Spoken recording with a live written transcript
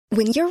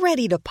When you're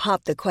ready to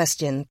pop the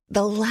question,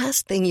 the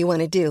last thing you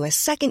want to do is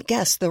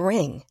second-guess the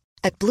ring.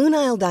 At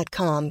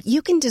BlueNile.com,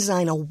 you can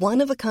design a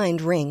one-of-a-kind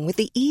ring with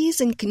the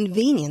ease and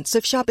convenience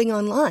of shopping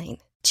online.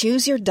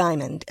 Choose your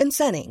diamond and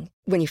setting.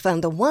 When you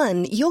find the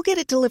one, you'll get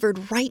it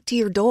delivered right to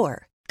your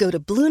door. Go to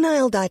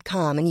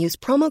BlueNile.com and use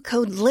promo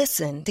code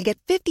LISTEN to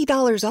get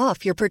 $50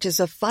 off your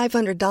purchase of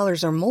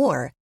 $500 or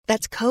more.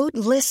 That's code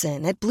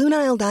LISTEN at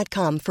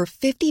BlueNile.com for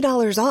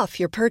 $50 off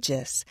your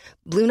purchase.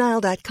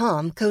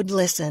 BlueNile.com, code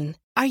LISTEN.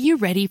 Are you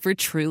ready for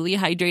truly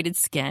hydrated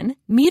skin?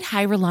 Meet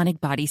Hyaluronic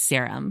Body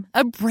Serum,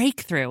 a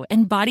breakthrough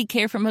in body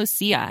care from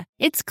Osea.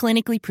 It's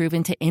clinically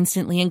proven to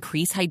instantly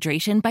increase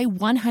hydration by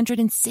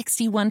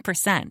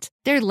 161%.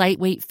 Their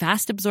lightweight,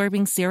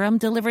 fast-absorbing serum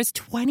delivers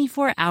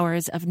 24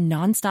 hours of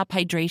nonstop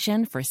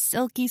hydration for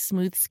silky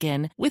smooth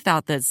skin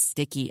without the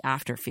sticky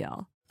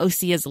afterfeel.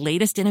 Osea's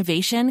latest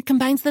innovation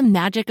combines the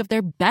magic of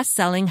their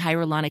best-selling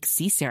Hyaluronic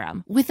Sea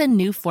Serum with a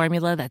new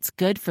formula that's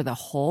good for the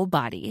whole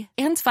body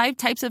and 5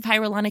 types of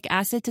hyaluronic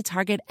acid to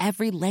target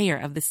every layer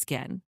of the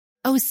skin.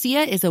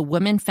 Osea is a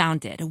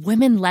women-founded,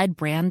 women-led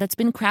brand that's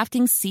been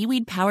crafting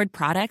seaweed-powered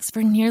products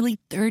for nearly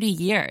 30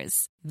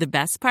 years. The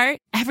best part?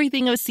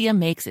 Everything Osea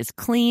makes is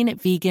clean,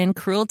 vegan,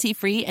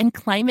 cruelty-free, and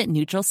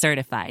climate-neutral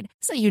certified,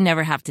 so you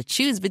never have to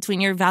choose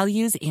between your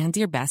values and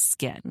your best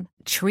skin.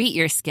 Treat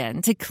your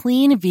skin to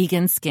clean,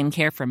 vegan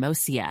skincare from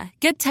Osea.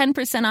 Get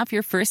 10% off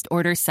your first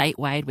order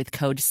site-wide with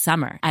code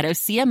SUMMER at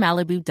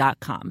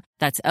OseaMalibu.com.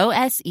 That's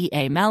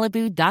OSEA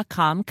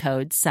Malibu.com,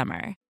 code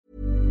SUMMER.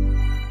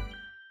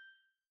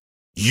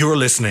 You're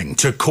listening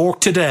to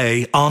Cork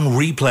Today on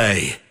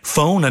replay.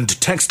 Phone and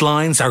text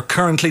lines are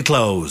currently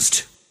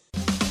closed.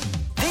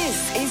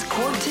 This is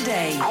Cork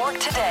Today. Cork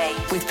Today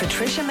with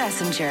Patricia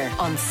Messenger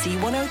on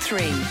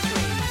C103.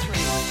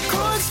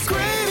 Cork's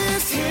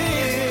greatest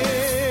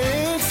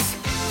hits,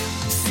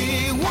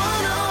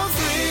 C103.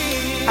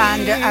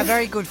 And a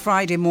very good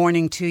Friday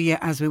morning to you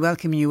as we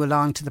welcome you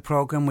along to the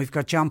programme. We've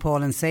got John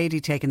Paul and Sadie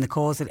taking the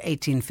calls at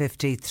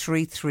 1850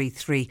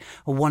 333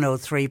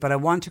 103. But I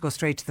want to go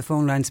straight to the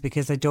phone lines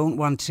because I don't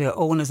want to.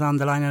 Owen is on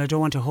the line and I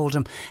don't want to hold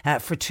him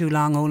for too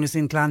long. Owen is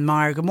in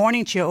Glanmire. Good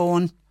morning to you,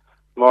 Owen.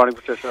 Morning,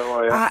 Patricia. How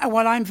are you?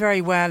 Well, I'm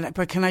very well,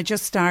 but can I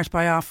just start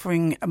by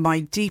offering my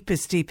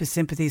deepest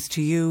sympathies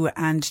to you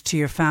and to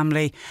your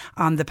family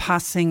on the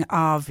passing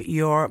of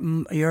your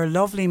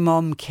lovely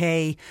mum,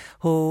 Kay,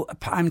 who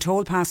I'm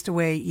told passed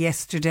away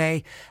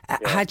yesterday.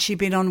 Had she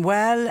been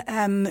unwell,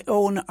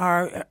 Owen,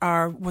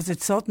 or was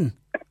it sudden?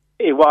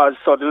 It was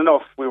sudden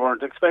enough. We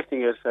weren't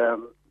expecting it.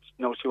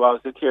 She was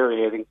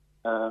deteriorating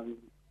a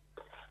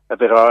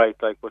bit, all right,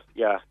 but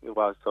yeah, it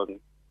was sudden.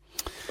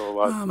 So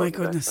oh my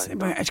goodness!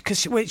 Because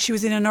she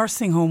was in a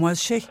nursing home,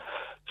 was she?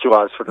 She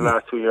was for the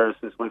last 2 years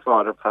since my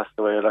father passed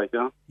away.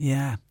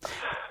 Yeah,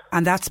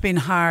 and that's been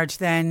hard.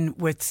 Then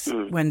with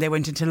when they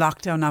went into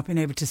lockdown, not being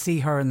able to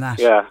see her and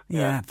that.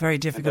 Yeah, very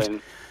difficult.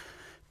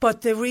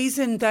 But the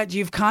reason that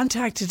you've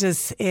contacted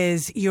us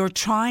is you're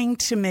trying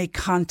to make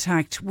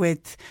contact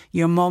with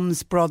your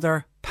mum's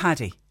brother,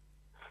 Paddy.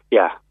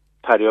 Yeah,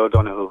 Paddy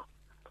O'Donoghue.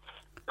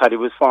 Paddy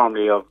was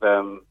formerly of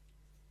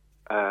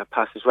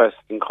Passage West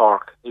in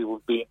Cork. He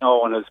would be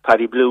known as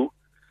Paddy Blue.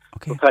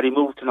 Okay. But Paddy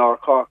moved to North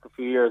Cork a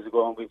few years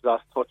ago and we've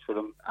lost touch with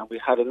him. And we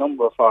had a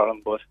number for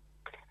him, but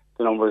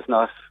the number is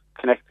not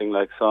connecting.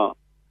 So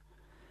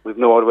we've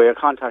no other way of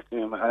contacting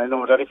him. And I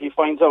know that if he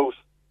finds out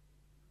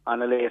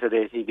on a later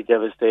date, he'd be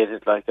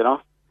devastated,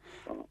 So.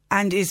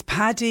 And is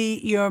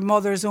Paddy your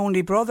mother's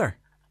only brother?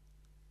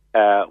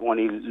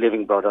 Only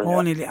living brother.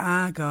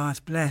 God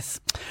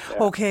bless. Yeah.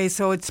 Okay,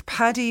 so it's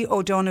Paddy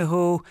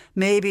O'Donoghue,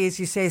 maybe as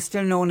you say,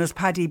 still known as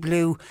Paddy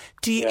Blue.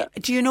 Do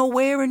you know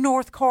where in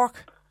North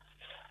Cork?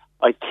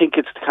 I think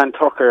it's the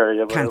Kanturk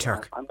area.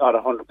 Kanturk. I'm not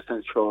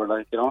 100% sure,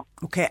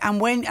 Okay, and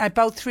when,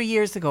 about 3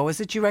 years ago,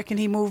 is it you reckon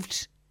he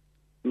moved?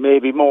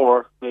 Maybe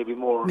more.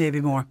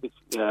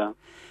 Yeah.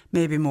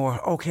 Maybe more.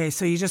 Okay,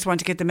 so you just want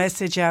to get the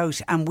message out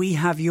and we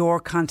have your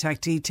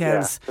contact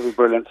details. Yeah, that'd be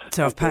brilliant.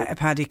 So if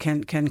Paddy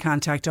can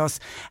contact us.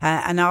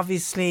 And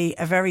obviously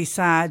a very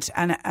sad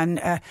and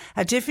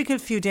a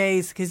difficult few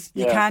days because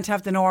you can't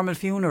have the normal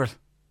funeral.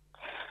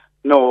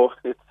 No,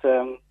 it's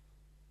a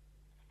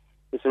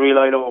real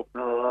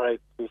eye-opener, all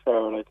right, to be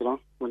fair,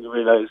 when you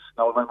realise,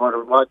 my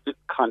mother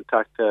didn't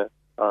contact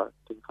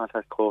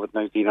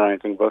COVID-19 or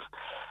anything,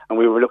 and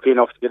we were lucky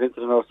enough to get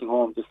into the nursing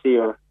home to see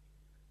her.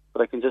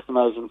 But I can just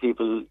imagine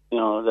people,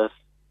 that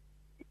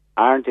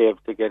aren't able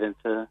to get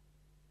into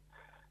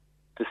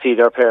to see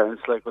their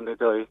parents, when they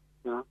die.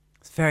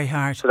 It's very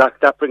hard. So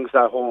that brings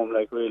that home,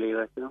 really.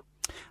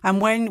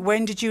 And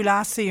when did you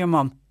last see your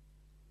mum?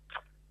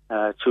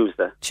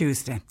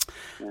 Tuesday.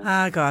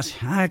 Yeah. God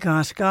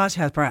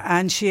help her.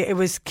 And it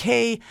was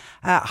Kay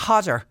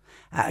Hodder.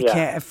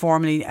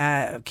 Formerly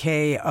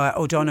Kay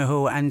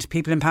O'Donoghue, and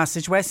people in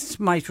Passage West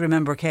might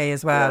remember Kay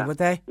as well, would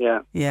they? Yeah.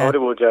 Oh, they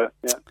would, yeah,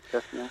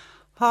 definitely.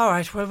 All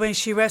right, well, may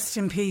she rest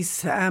in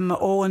peace,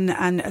 Owen,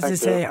 and as I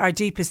say, our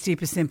deepest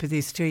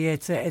sympathies to you.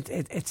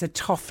 It's a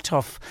tough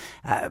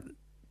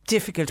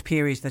difficult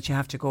period that you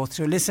have to go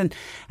through. Listen,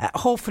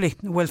 hopefully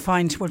we'll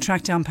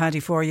track down Paddy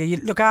for you. You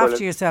look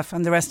after yourself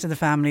and the rest of the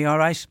family, all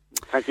right?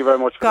 Thank you very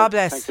much. God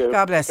bless.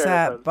 God bless.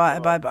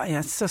 Bye. Yeah,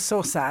 it's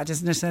so sad,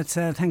 isn't it? It's,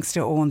 thanks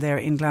to Owen there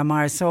in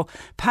Glanmire. So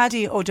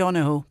Paddy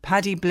O'Donoghue,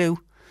 Paddy Blue.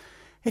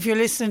 If you're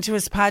listening to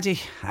us, Paddy,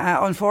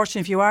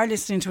 unfortunately, if you are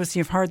listening to us,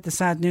 you've heard the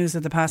sad news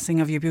of the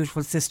passing of your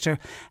beautiful sister,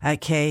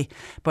 Kay.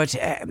 But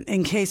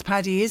in case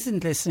Paddy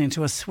isn't listening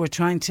to us,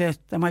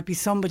 there might be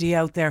somebody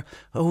out there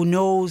who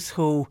knows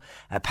who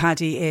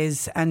Paddy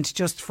is, and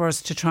just for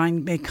us to try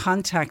and make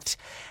contact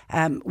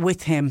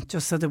with him,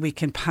 just so that we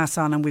can pass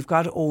on. And we've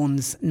got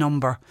Owen's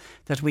number,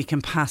 that we can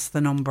pass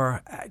the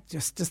number,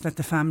 just let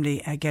the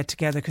family get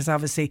together, because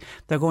obviously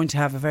they're going to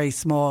have a very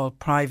small,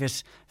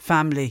 private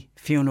family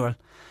funeral.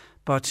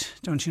 But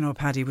don't you know,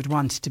 Paddy would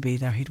want to be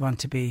there. He'd want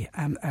to be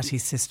at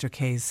his sister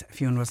Kay's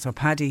funeral. So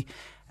Paddy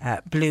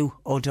Blue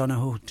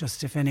O'Donoghue,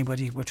 just if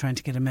anybody, we're trying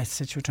to get a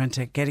message, we're trying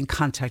to get in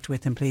contact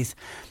with him, please.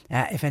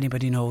 If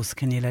anybody knows,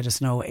 can you let us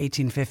know?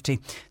 1850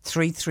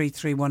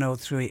 333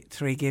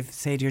 1033. Give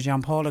Sadie or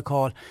John Paul a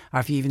call, or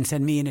if you even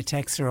send me in a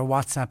text or a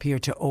WhatsApp here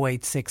to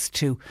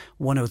 0862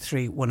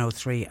 103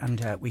 103,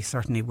 and we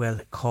certainly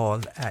will call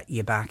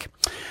you back.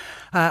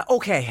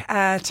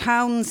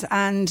 Towns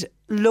and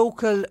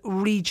local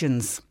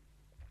regions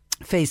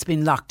face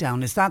being locked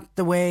down. Is that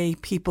the way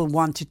people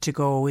want it to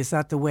go? Is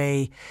that the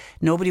way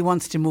nobody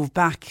wants to move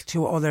back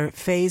to other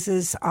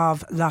phases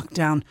of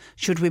lockdown?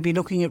 Should we be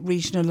looking at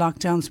regional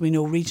lockdowns? We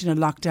know regional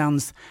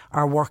lockdowns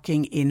are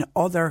working in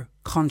other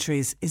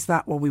countries. Is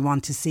that what we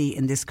want to see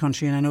in this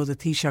country? And I know that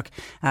Taoiseach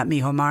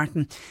Micheál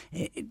Martin,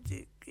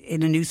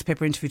 in a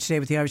newspaper interview today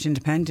with the Irish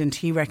Independent,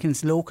 he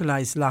reckons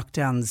localised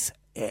lockdowns,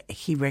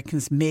 he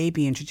reckons, may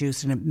be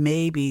introduced, and it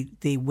may be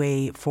the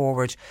way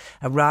forward,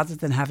 rather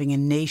than having a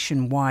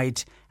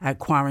nationwide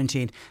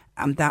quarantine.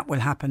 And that will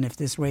happen if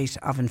this rate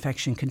of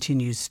infection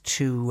continues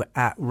to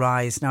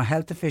rise. Now,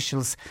 health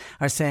officials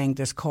are saying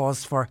there's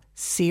cause for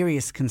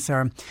serious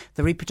concern.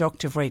 The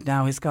reproductive rate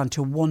now has gone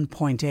to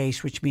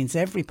 1.8, which means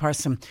every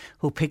person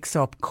who picks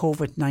up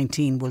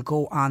COVID-19 will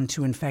go on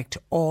to infect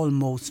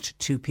almost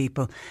 2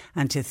 people.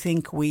 And to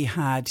think we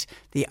had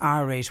the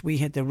R rate, we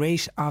had the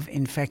rate of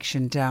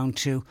infection down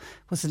to,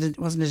 wasn't it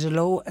as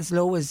low as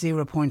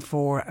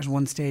 0.4 at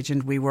one stage,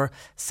 and we were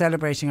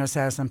celebrating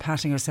ourselves and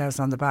patting ourselves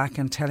on the back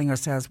and telling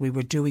ourselves we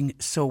were doing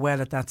so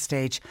well at that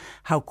stage.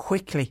 How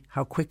quickly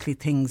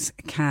things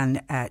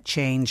can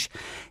change.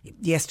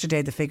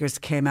 Yesterday the figures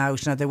came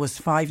out. Now there was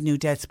 5 new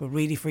deaths, but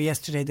really for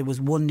yesterday there was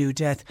 1 new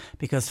death,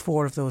 because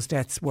 4 of those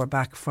deaths were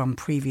back from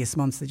previous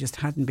months. They just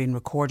hadn't been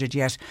recorded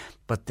yet.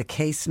 But the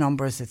case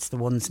numbers, it's the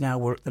ones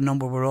now, the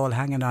number we're all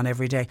hanging on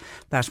every day,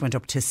 that went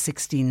up to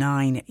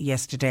 69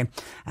 yesterday.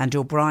 And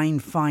O'Brien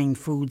Fine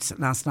Foods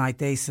last night,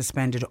 they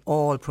suspended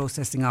all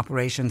processing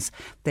operations.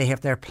 They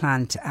have their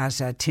plant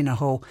at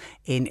Tinnahoe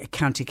in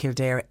County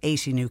Kildare.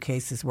 80 new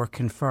cases were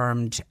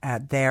confirmed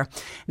there.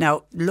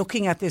 Now,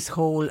 looking at this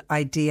whole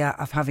idea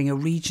of having a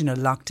regional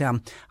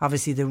lockdown,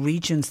 obviously the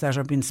regions that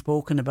are being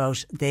spoken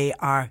about, they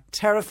are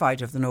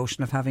terrified of the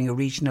notion of having a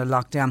regional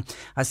lockdown.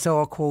 I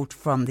saw a quote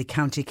from the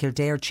County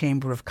Kildare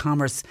Chamber of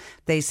Commerce.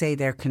 They say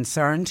they're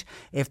concerned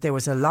if there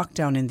was a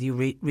lockdown in the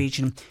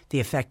region, the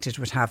effect it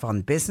would have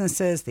on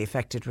businesses, the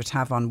effect it would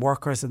have on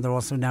workers, and they're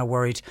also now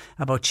worried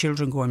about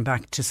children going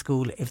back to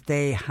school if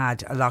they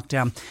had a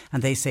lockdown.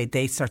 And they say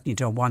they certainly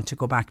don't want to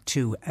go back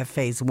to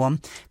phase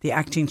 1. The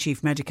Acting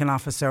Chief Medical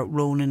Officer,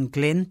 Ronan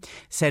Glynn,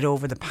 said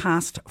over the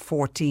past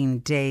 14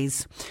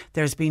 days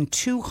there's been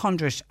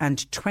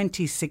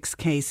 226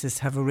 cases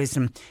have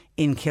arisen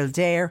in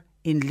Kildare,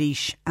 in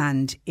Laois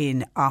and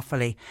in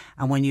Offaly.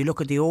 And when you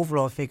look at the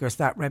overall figures,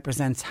 that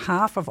represents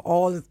half of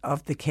all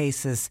of the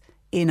cases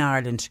in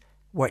Ireland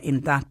were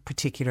in that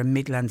particular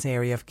Midlands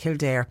area of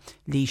Kildare,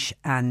 Laois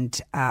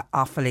and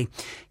Offaly.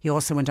 He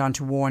also went on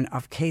to warn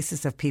of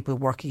cases of people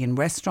working in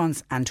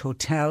restaurants and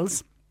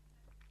hotels.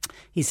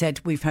 He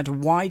said we've had a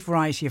wide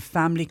variety of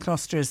family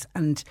clusters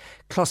and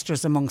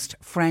clusters amongst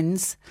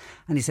friends.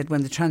 And he said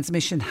when the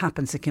transmission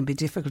happens, it can be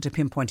difficult to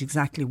pinpoint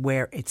exactly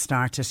where it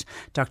started.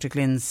 Dr.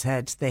 Glynn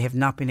said they have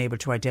not been able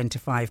to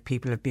identify if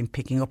people have been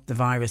picking up the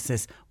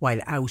viruses while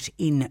out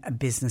in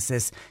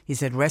businesses. He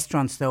said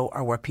restaurants, though,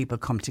 are where people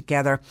come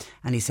together.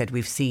 And he said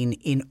we've seen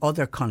in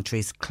other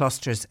countries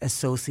clusters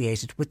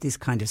associated with these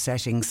kind of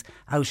settings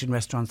out in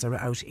restaurants or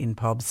out in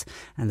pubs.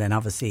 And then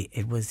obviously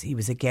he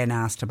was again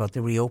asked about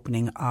the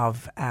reopening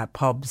of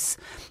pubs,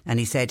 and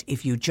he said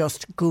if you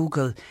just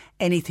Google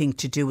anything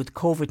to do with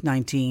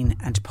COVID-19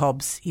 and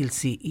pubs, you'll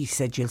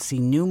see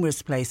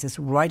numerous places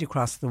right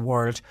across the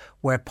world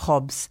where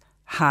pubs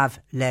have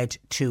led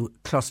to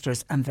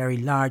clusters and very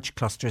large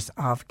clusters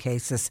of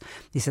cases.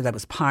 He said that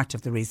was part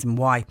of the reason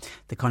why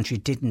the country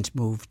didn't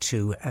move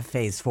to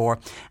phase 4.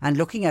 And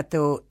looking at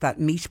that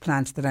meat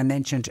plant that I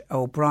mentioned,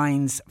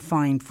 O'Brien's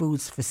Fine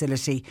Foods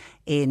facility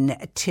in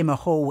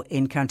Timahoe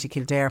in County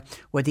Kildare,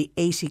 where the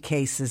 80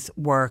 cases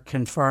were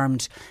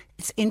confirmed.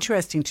 It's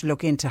interesting to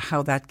look into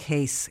how that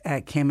case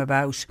came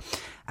about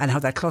and how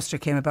that cluster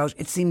came about.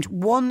 It seemed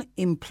one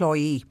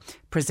employee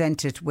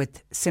presented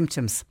with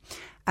symptoms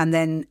and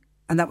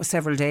that was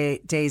several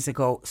days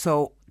ago.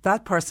 So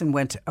that person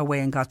went away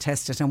and got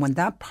tested. And when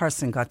that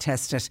person got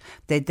tested,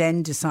 they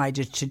then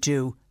decided to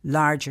do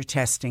larger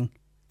testing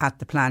at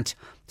the plant.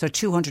 So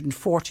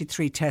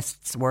 243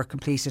 tests were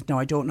completed. Now,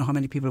 I don't know how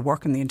many people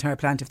work in the entire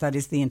plant, if that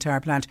is the entire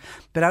plant.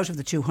 But out of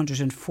the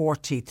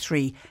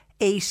 243,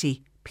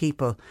 80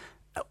 people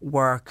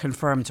were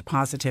confirmed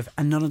positive,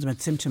 and none of them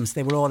had symptoms.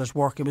 They were all at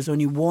work. It was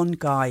only one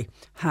guy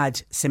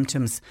had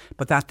symptoms,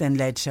 but that then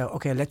led to,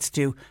 OK, let's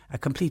do a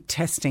complete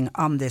testing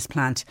on this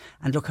plant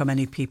and look how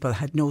many people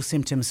had no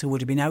symptoms who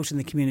would have been out in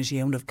the community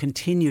and would have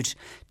continued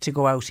to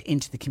go out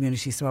into the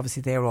community. So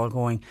obviously they're all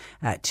going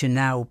to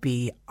now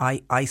be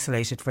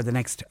isolated for the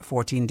next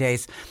 14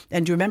 days.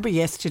 And do you remember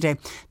yesterday, a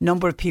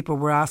number of people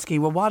were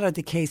asking, well, what are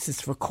the cases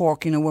for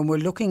Cork? You know, when we're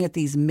looking at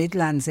these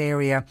Midlands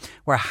area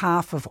where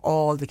half of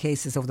all the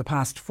cases over the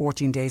past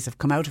 14 days have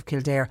come out of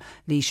Kildare,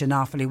 Laois and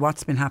Offaly,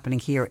 what's been happening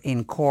here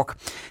in Cork?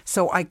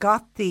 So I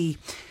got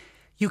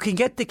you can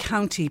get the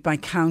county by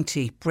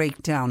county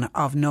breakdown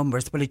of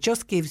numbers, but it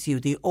just gives you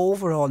the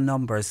overall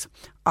numbers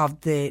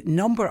of the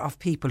number of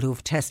people who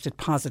have tested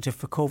positive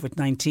for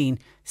COVID-19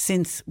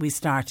 since we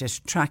started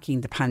tracking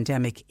the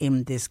pandemic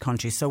in this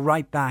country. So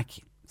right back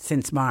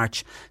since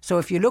March. So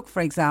if you look,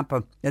 for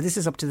example, now this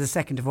is up to the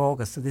 2nd of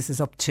August, so this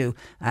is up to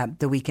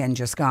the weekend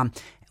just gone.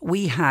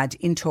 We had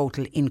in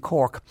total in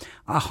Cork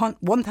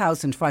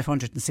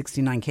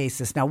 1,569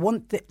 cases. Now,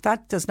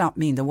 that does not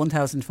mean that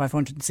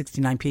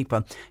 1,569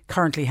 people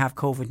currently have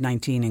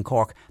COVID-19 in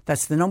Cork.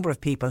 That's the number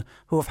of people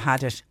who have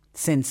had it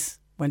since,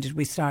 when did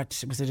we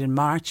start? Was it in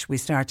March? We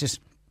started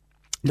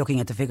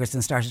looking at the figures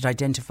and started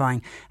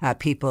identifying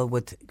people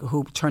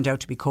who turned out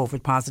to be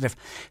COVID positive.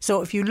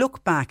 So if you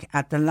look back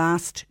at the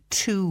last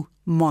 2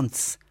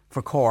 months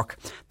for Cork,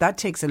 that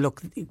takes a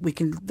look. We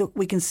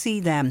can see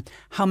then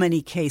how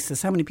many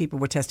cases, how many people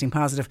were testing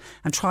positive,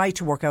 and try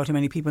to work out how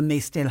many people may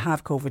still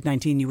have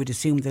COVID-19. You would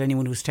assume that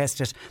anyone who's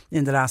tested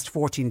in the last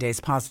 14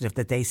 days positive,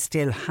 that they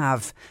still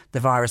have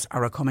the virus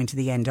or are coming to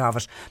the end of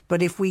it.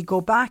 But if we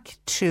go back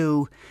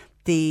to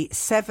the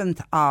 7th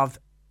of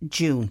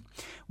June,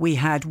 we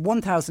had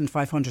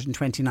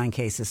 1,529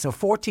 cases. So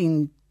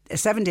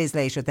 7 days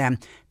later then,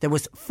 there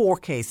was 4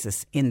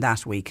 cases in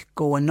that week.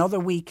 Go another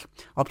week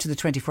up to the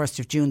 21st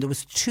of June, there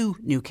was 2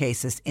 new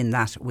cases in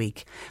that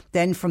week.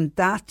 Then from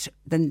that,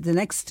 then the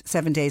next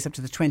 7 days up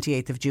to the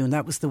 28th of June,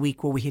 that was the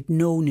week where we had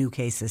no new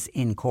cases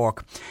in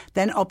Cork.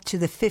 Then up to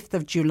the 5th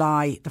of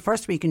July, the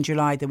first week in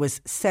July, there was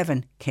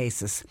 7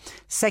 cases.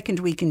 Second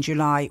week in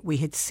July, we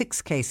had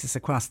 6 cases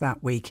across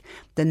that week.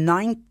 The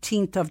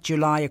 19th of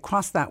July,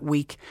 across that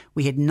week,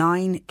 we had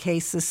 9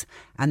 cases.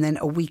 And then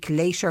a week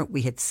later,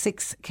 we had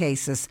 6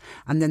 cases.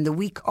 And then the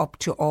week up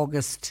to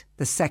August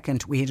the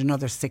 2nd, we had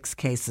another 6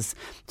 cases.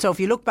 So if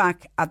you look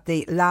back at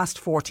the last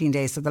 14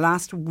 days, so the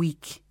last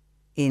week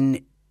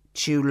in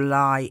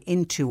July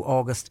into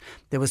August,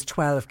 there was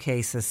 12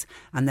 cases,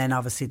 and then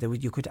obviously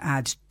you could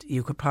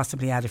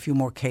possibly add a few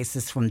more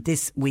cases from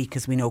this week,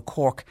 as we know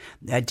Cork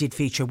did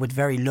feature with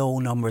very low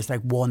numbers,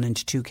 like 1 and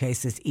 2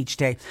 cases each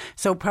day.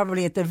 So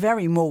probably at the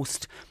very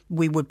most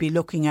we would be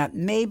looking at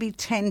maybe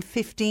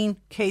 10-15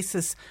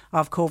 cases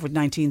of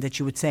COVID-19 that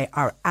you would say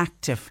are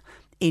active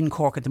in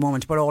Cork at the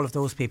moment, but all of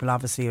those people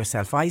obviously are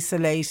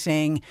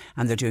self-isolating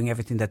and they're doing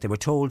everything that they were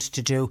told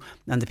to do,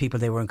 and the people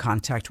they were in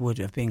contact would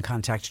have been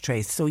contact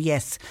traced. So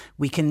yes,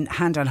 we can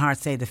hand on heart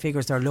say the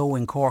figures are low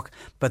in Cork,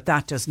 but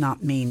that does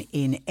not mean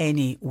in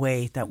any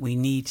way that we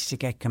need to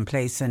get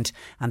complacent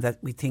and that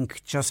we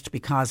think just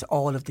because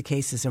all of the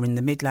cases are in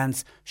the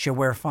Midlands, sure,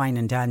 we're fine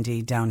and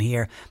dandy down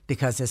here,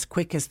 because as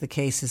quick as the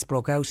cases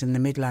broke out in the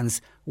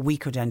Midlands, we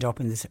could end up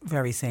in this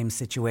very same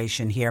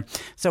situation here.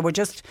 So we're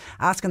just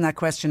asking that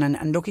question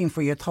and looking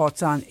for your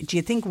thoughts on, do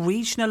you think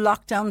regional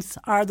lockdowns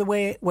are the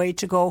way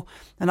to go?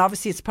 And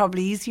obviously it's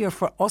probably easier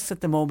for us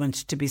at the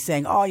moment to be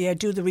saying, oh yeah,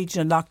 do the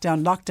regional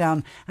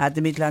lockdown at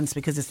the Midlands,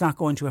 because it's not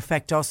going to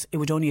affect us. It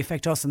would only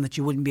affect us in that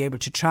you wouldn't be able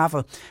to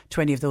travel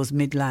to any of those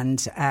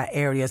Midland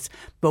areas.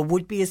 But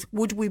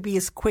would we be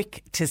as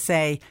quick to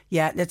say,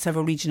 yeah, let's have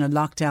a regional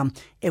lockdown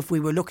if we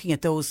were looking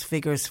at those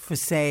figures for,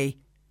 say,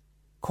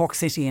 Cork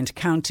City and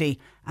County,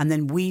 and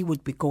then we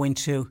would be going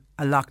to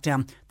a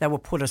lockdown that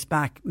would put us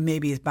back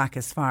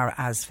as far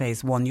as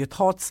phase 1. Your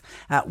thoughts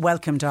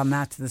welcomed on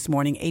that this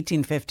morning.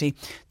 1850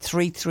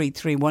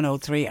 333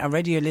 103. A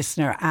radio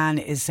listener, Anne,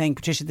 is saying,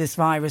 Patricia, this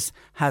virus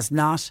has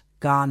not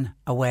gone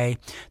away.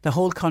 The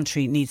whole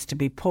country needs to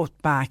be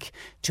put back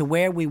to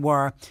where we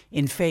were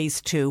in phase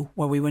 2,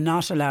 where we were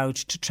not allowed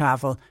to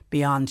travel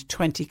beyond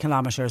 20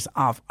 kilometres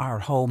of our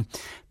home.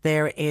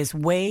 There is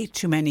way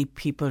too many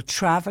people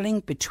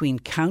travelling between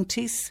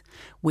counties.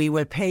 We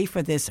will pay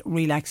for this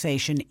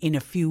relaxation in a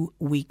few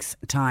weeks'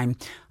 time.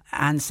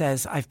 Anne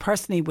says, I've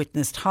personally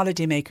witnessed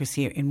holidaymakers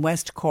here in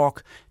West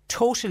Cork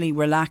totally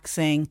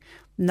relaxing,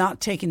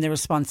 not taking the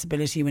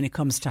responsibility when it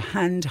comes to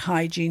hand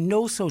hygiene,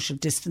 no social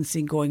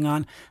distancing going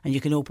on, and you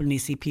can openly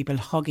see people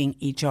hugging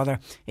each other.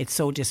 It's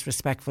so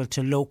disrespectful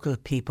to local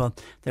people.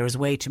 There is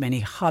way too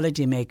many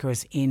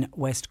holidaymakers in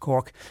West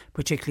Cork,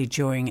 particularly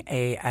during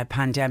a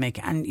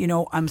pandemic. And, you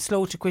know, I'm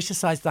slow to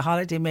criticise the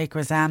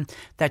holidaymakers, Anne,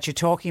 that you're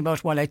talking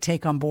about, while I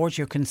take on board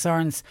your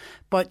concerns.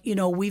 But, you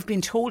know, we've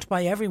been told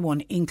by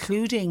everyone,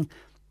 including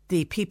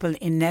the people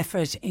in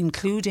NPHET,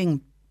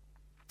 including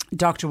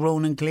Dr.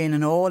 Ronan Glynn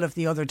and all of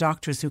the other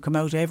doctors who come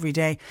out every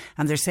day,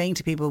 and they're saying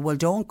to people, well,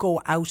 don't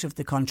go out of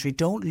the country,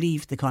 don't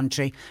leave the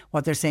country.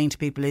 What they're saying to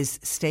people is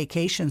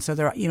staycation. So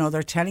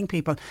they're telling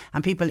people,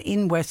 and people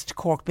in West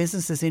Cork,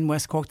 businesses in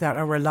West Cork that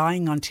are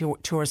relying on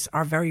tourists,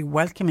 are very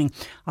welcoming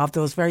of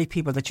those very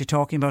people that you're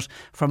talking about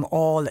from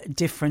all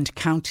different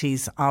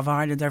counties of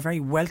Ireland. They're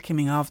very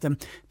welcoming of them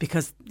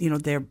because, you know,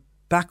 they're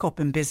back up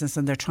in business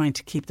and they're trying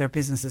to keep their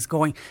businesses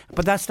going.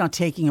 But that's not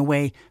taking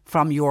away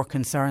from your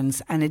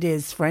concerns. And it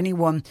is for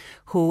anyone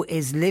who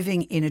is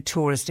living in a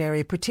tourist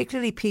area,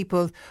 particularly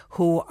people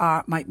who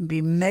might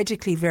be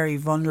medically very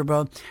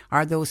vulnerable,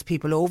 or those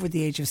people over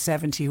the age of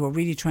 70 who are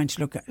really trying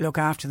to look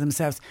after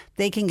themselves.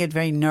 They can get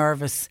very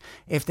nervous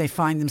if they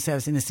find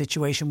themselves in a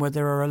situation where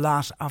there are a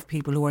lot of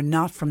people who are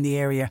not from the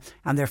area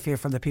and they're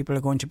fearful that people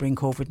are going to bring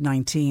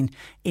COVID-19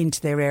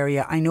 into their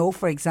area. I know,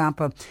 for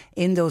example,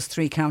 in those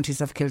 3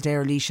 counties of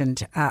Kildare, Laois and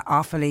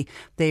Offaly,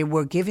 they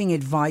were giving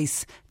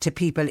advice to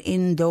people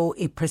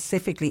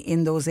specifically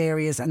in those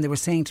areas, and they were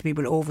saying to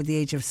people over the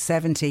age of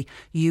 70,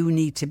 you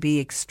need to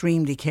be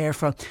extremely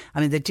careful.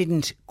 I mean, they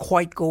didn't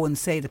quite go and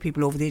say that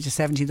people over the age of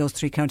 70 in those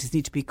 3 counties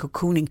need to be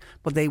cocooning,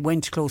 but they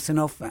went close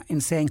enough in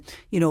saying,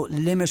 you know,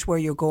 limit where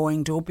you're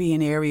going, don't be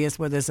in areas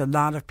where there's a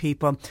lot of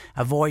people,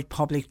 avoid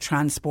public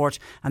transport,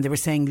 and they were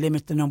saying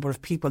limit the number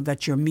of people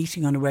that you're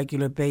meeting on a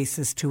regular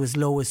basis to as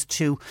low as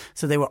 2.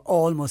 So they were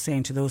almost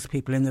saying to those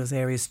people in those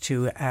areas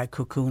to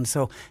cocoon.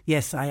 So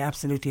yes, I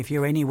absolutely, if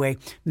you're anyway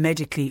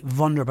medically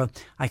vulnerable,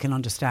 I can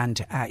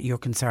understand your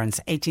concerns.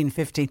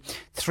 1850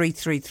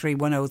 333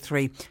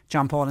 103.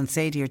 John Paul and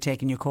Sadie are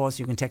taking your calls.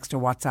 You can text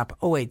or WhatsApp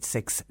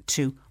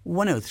 0862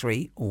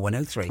 103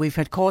 103. We've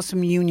had calls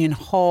from Union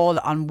Hall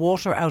on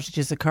water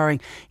outages occurring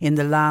in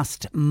the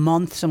last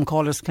month. Some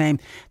callers claim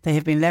they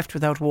have been left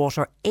without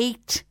water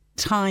 8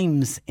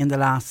 times in the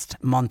last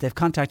month. They've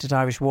contacted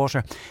Irish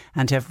Water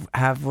and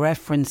have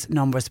reference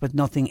numbers, but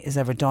nothing is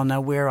ever done. Now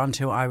we're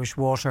onto Irish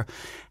Water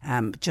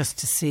just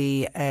to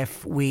see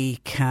if we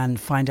can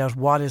find out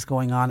what is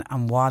going on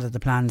and what are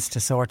the plans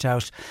to sort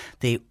out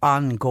the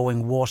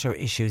ongoing water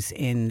issues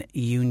in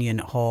Union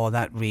Hall.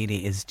 That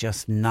really is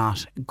just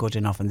not good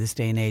enough in this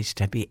day and age,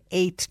 to be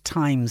 8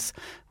 times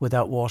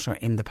without water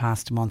in the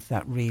past month.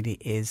 That really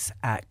is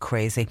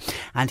crazy.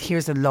 And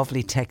here's a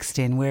lovely text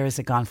in. Where is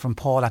it gone? From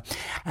Paula.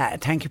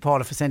 Thank you,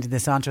 Paula, for sending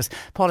this on to us.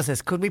 Paula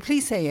says, could we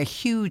please say a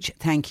huge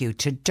thank you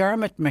to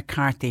Dermot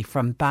McCarthy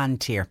from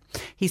Bantier.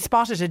 He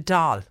spotted a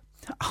doll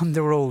on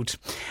the road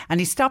and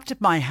he stopped at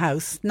my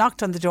house,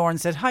 knocked on the door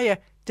and said, hiya,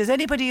 does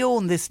anybody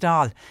own this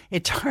doll?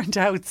 It turned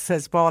out,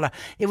 says Paula,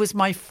 it was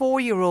my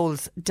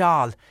 4-year-old's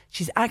doll.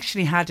 She's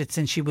actually had it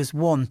since she was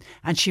 1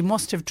 and she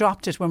must have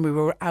dropped it when we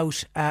were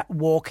out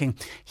walking.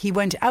 He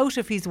went out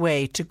of his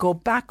way to go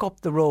back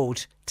up the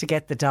road to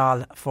get the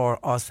doll for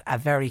us. A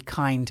very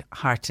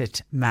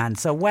kind-hearted man.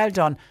 So well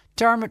done,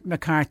 Dermot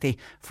McCarthy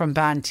from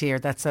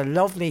Bantier. That's a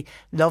lovely,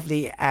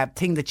 lovely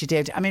thing that you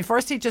did. I mean,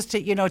 firstly, just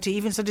to, you know, to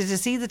even sort of to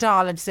see the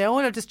doll and to say, oh,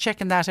 I'm just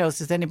checking that house.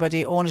 Does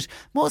anybody own it?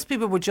 Most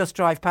people would just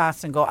drive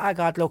past and go, ah,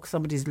 God, look,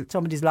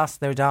 somebody's lost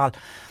their doll.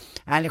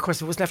 And of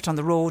course, it was left on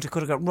the road. It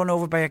could have got run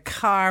over by a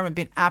car and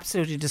been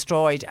absolutely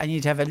destroyed. And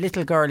you'd have a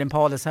little girl in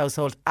Paula's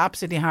household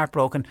absolutely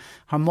heartbroken.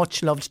 Her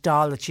much loved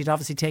doll that she'd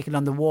obviously taken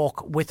on the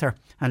walk with her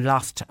and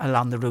lost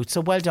along the route.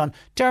 So well done,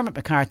 Dermot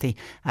McCarthy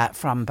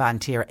from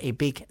Bantier. A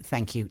big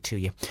thank you to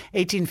you.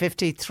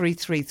 1850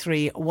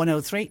 333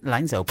 103.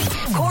 Lines open.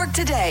 Cork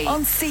Today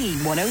on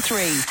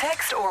C103.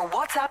 Text or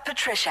WhatsApp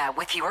Patricia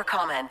with your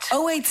comment.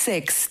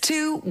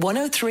 0862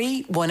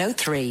 103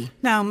 103.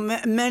 Now,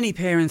 many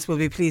parents will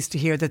be pleased to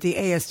hear that the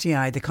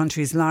ASTI, the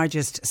country's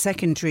largest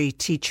secondary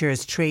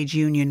teachers' trade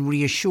union,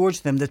 reassured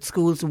them that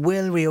schools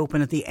will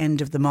reopen at the end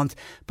of the month.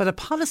 But a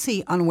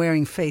policy on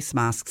wearing face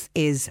masks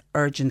is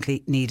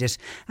urgently needed.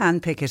 Anne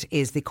Pickett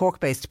is the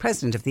Cork-based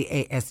president of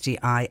the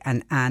ASTI,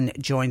 and Anne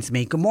joins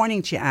me. Good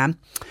morning to you, Anne.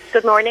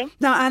 Good morning.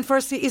 Now, Anne,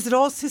 firstly, is it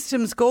all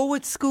systems go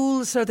with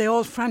schools? Are they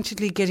all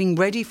frantically getting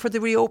ready for the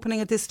reopening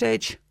at this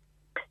stage?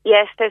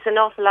 Yes, there's an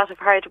awful lot of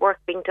hard work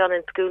being done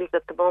in schools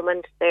at the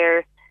moment.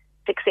 They're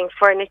fixing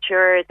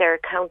furniture, they're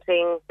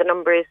counting the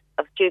numbers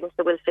of students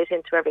that will fit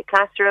into every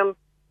classroom,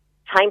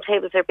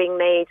 timetables are being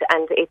made,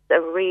 and it's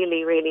a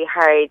really, really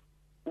hard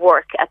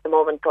work at the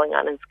moment going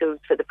on in schools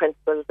for the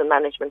principals and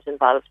management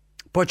involved.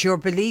 But your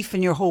belief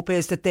and your hope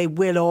is that they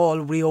will all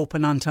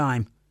reopen on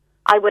time?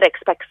 I would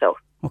expect so.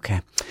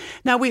 OK.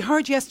 Now, we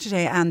heard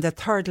yesterday, Anne, that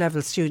third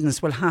level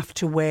students will have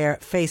to wear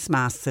face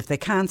masks if they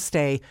can't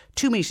stay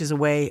 2 metres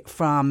away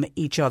from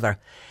each other.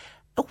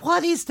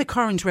 What is the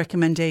current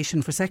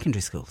recommendation for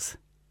secondary schools?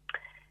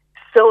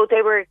 So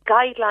there were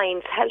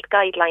guidelines, health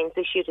guidelines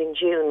issued in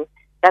June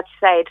that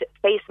said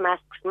face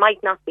masks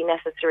might not be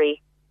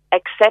necessary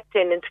except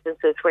in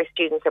instances where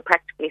students are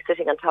practically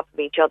sitting on top of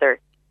each other.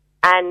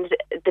 And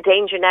the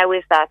danger now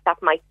is that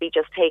that might be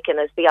just taken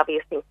as the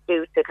obvious thing to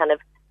do, to kind of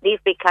leave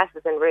big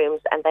classes in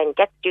rooms and then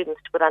get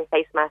students to put on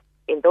face masks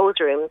in those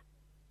rooms,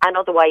 and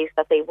otherwise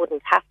that they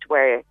wouldn't have to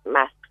wear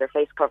masks or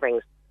face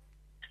coverings.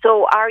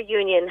 So our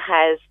union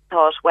has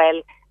thought,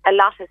 well, a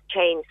lot has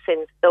changed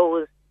since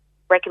those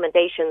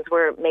recommendations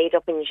were made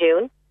up in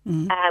June.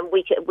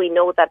 We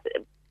know that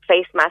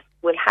face masks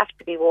will have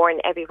to be worn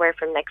everywhere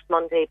from next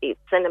Monday, be it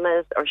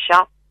cinemas or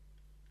shops.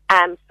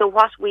 So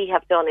what we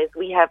have done is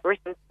we have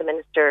written to the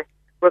Minister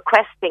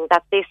requesting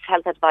that this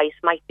health advice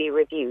might be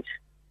reviewed.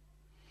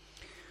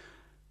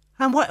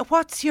 And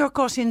what's your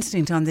gut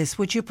instinct on this?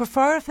 Would you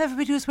prefer if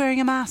everybody was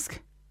wearing a mask?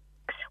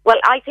 Well,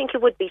 I think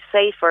it would be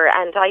safer,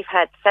 and I've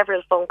had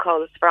several phone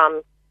calls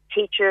from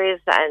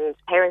teachers, and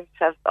parents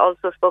have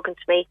also spoken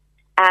to me,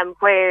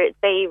 where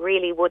they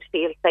really would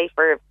feel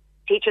safer.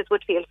 Teachers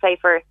would feel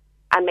safer,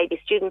 and maybe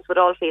students would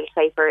all feel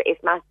safer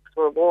if masks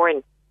were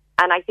worn.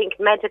 And I think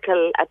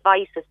medical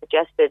advice has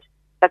suggested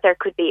that there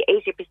could be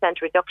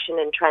 80% reduction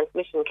in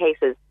transmission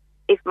cases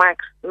if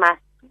masks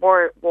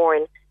were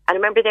worn. And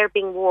remember, they're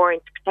being worn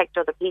to protect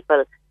other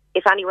people.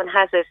 If anyone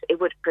has it, it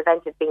would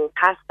prevent it being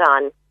passed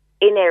on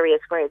in areas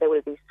where there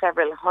will be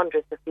several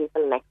hundreds of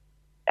people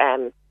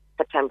next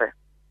September.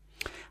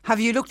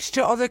 Have you looked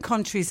to other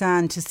countries,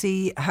 Anne, to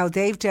see how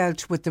they've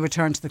dealt with the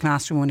return to the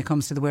classroom when it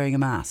comes to the wearing of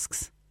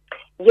masks?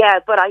 Yeah,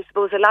 but I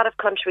suppose a lot of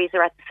countries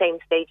are at the same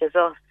stage as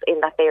us in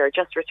that they are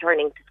just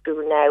returning to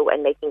school now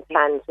and making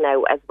plans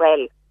now as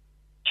well.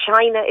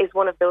 China is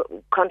one of the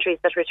countries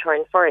that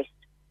returned first,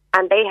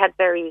 and they had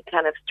very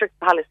kind of strict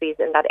policies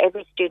in that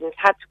every student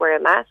had to wear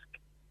a mask.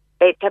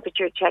 They had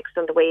temperature checks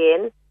on the way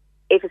in.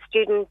 If a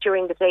student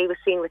during the day was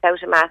seen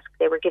without a mask,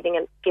 they were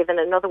given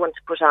another one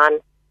to put on.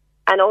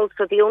 And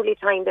also the only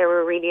time they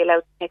were really allowed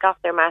to take off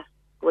their mask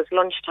was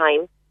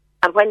lunchtime.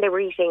 And when they were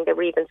eating, there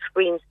were even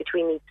screens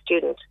between each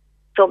student.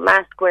 So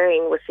mask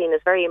wearing was seen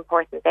as very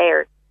important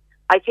there.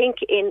 I think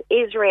in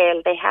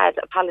Israel they had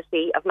a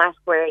policy of mask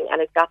wearing,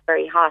 and it got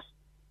very hot.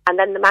 And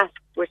then the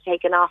masks were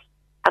taken off.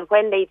 And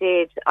when they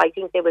did, I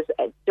think there was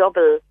a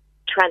double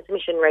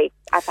transmission rate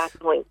at that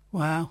point.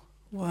 Wow.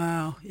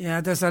 Yeah,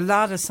 there's a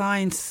lot of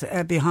science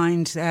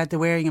behind the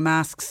wearing of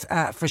masks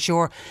for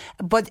sure.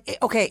 But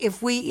okay,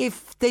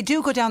 if they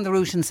do go down the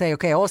route and say,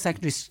 okay, all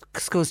secondary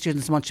school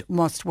students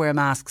must wear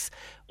masks,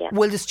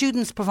 will the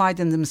students provide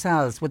them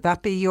themselves? Would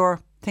that be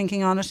your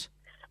thinking on it?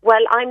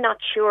 Well, I'm not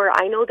sure.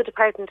 I know the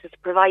department has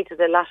provided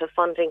a lot of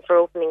funding for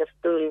opening of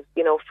schools,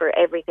 for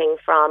everything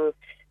from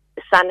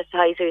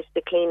sanitisers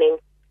to cleaning.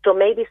 So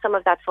maybe some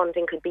of that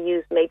funding could be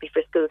used maybe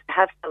for schools to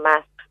have some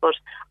masks. But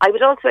I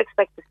would also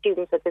expect the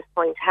students at this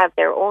point have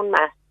their own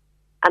masks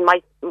and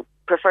might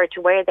prefer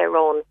to wear their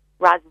own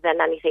rather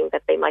than anything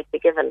that they might be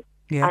given.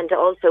 Yeah. And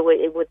also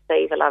it would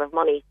save a lot of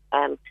money.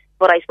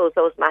 But I suppose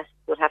those masks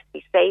would have to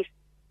be safe,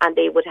 and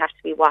they would have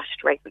to be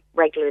washed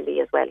regularly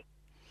as well.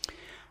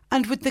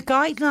 And with the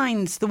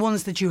guidelines, the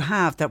ones that you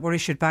have that were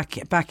issued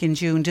back in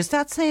June, does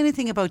that say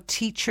anything about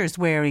teachers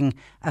wearing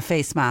a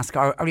face mask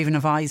or even a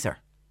visor?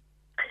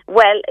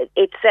 Well,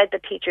 it said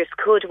that teachers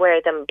could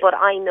wear them, but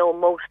I know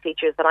most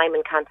teachers that I'm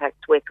in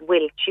contact with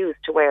will choose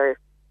to wear,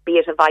 be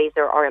it a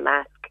visor or a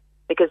mask,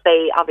 because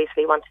they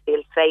obviously want to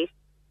feel safe.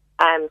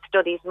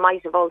 Studies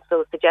might have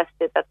also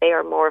suggested that they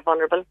are more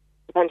vulnerable,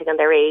 depending on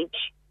their age.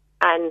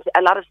 And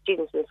a lot of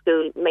students in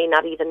school may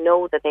not even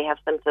know that they have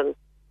symptoms.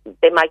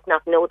 They might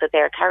not know that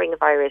they're carrying a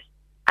virus,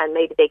 and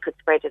maybe they could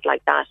spread it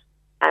like that.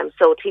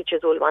 So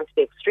teachers will want to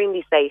be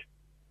extremely safe.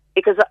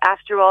 Because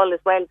after all,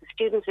 as well, the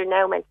students are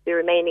now meant to be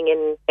remaining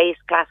in base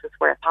classes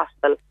where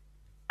possible,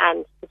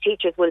 and the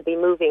teachers will be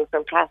moving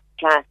from class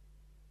to class,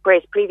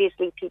 whereas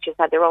previously teachers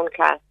had their own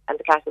class and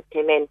the classes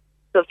came in.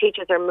 So if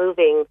teachers are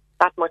moving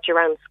that much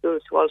around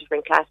schools to all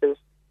different classes,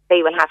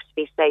 they will have to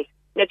be safe.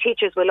 Now,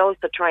 teachers will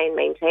also try and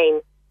maintain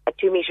a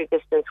 2-metre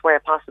distance where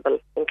possible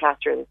in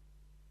classrooms.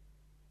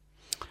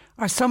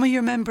 Are some of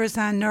your members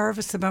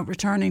nervous about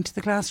returning to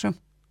the classroom?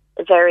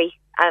 Very.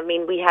 I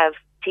mean, we have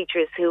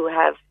teachers who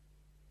have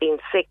been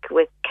sick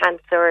with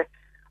cancer,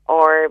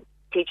 or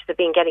teachers have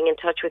been getting in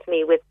touch with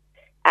me with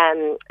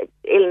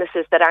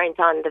illnesses that aren't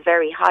on the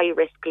very high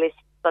risk list,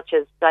 such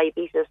as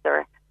diabetes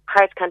or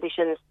heart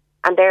conditions,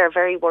 and they're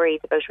very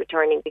worried about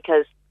returning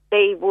because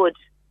they would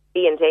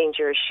be in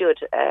danger should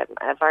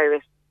a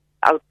virus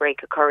outbreak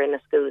occur in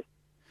a school.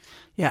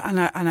 Yeah,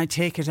 and I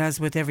take it, as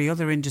with every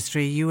other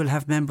industry, you will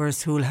have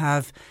members who will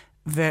have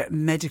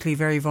medically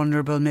very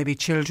vulnerable, maybe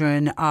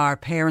children, are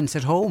parents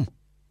at home.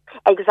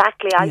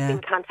 Exactly. I've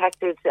been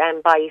contacted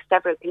by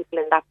several people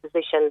in that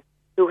position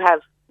who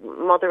have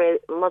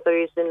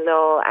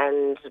mothers-in-law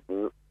and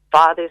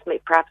fathers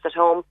perhaps at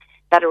home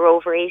that are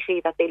over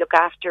 80 that they look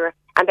after,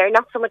 and they're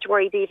not so much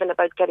worried even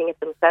about getting it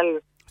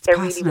themselves. They're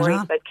really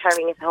worried about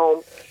carrying it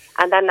home.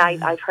 And then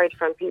I've heard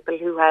from people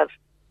who have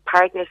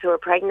partners who are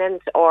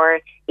pregnant, or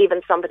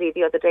even somebody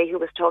the other day who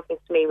was talking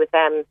to me with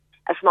a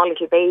small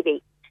little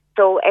baby.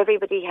 So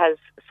everybody has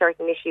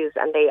certain issues,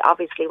 and they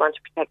obviously want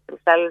to protect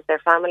themselves, their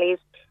families,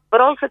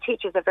 but also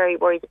teachers are very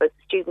worried about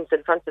the students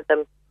in front of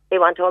them. They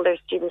want all their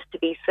students to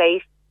be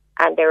safe,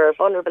 and there are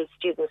vulnerable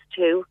students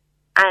too.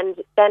 And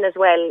then as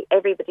well,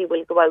 everybody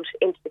will go out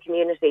into the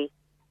community,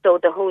 so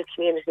the whole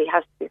community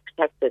has to be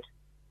protected.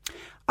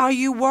 Are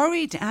you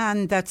worried,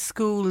 Anne, that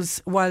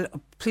schools, well,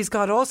 please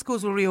God, all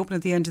schools will reopen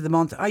at the end of the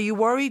month. Are you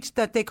worried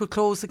that they could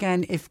close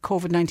again if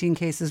COVID-19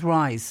 cases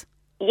rise?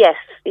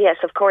 Yes,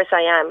 of course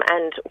I am.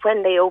 And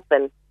when they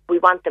open, we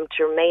want them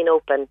to remain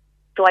open.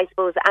 So I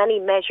suppose any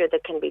measure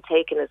that can be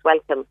taken is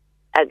welcome.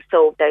 And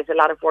so there's a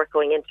lot of work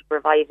going into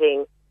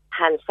providing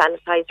hand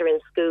sanitizer in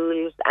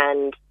schools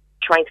and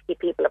trying to keep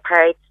people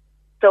apart.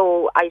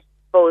 So I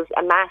suppose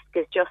a mask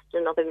is just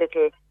another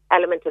little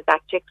element of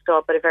that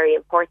jigsaw, but a very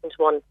important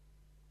one.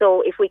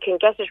 So if we can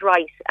get it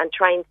right and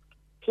try and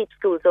keep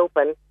schools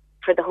open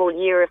for the whole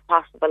year if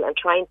possible and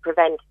try and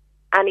prevent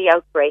any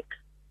outbreaks,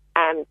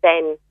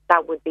 then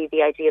that would be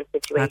the ideal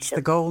situation. That's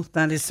the goal.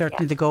 That is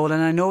certainly the goal.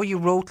 And I know you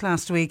wrote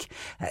last week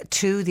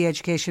to the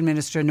Education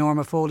Minister,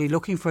 Norma Foley,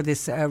 looking for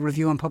this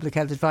review on public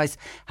health advice.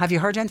 Have you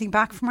heard anything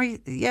back from her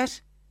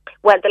yet?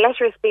 Well, the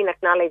letter has been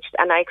acknowledged,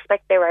 and I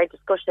expect there are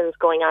discussions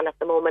going on at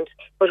the moment,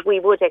 but we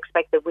would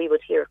expect that we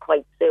would hear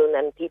quite soon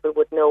and people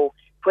would know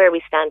where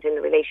we stand in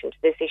relation to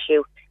this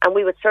issue. And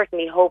we would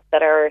certainly hope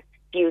that our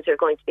views are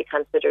going to be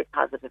considered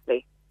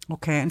positively.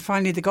 OK, and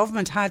finally, the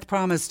government had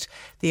promised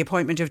the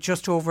appointment of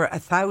just over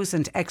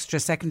 1,000 extra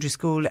secondary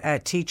school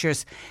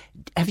teachers.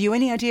 Have you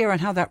any idea on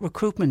how that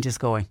recruitment is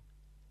going?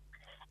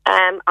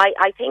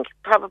 I think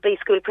probably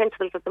school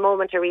principals at the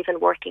moment are even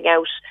working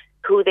out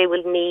who they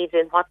will need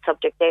in what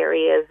subject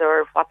areas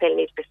or what they'll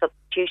need for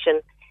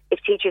substitution if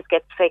teachers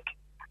get sick.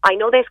 I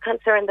know there's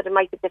concern that it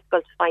might be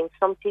difficult to find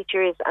some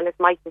teachers and it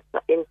might be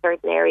in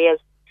certain areas,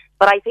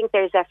 but I think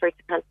there's effort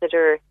to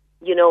consider,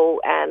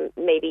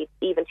 maybe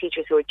even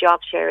teachers who are job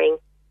sharing,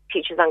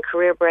 teachers on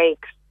career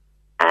breaks.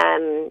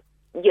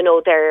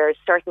 There are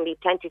certainly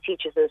plenty of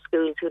teachers in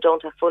schools who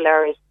don't have full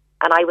hours,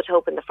 and I would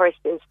hope in the first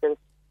instance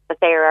that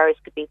their hours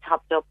could be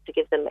topped up to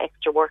give them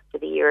extra work for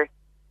the year.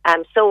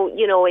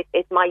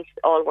 It might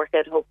all work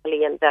out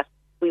hopefully, and that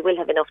we will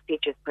have enough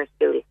teachers per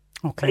school.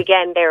 Okay. But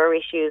again, there are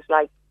issues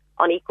like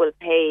unequal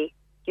pay,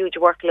 huge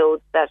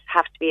workloads that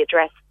have to be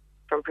addressed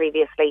from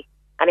previously.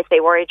 And if they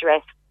were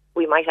addressed,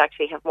 we might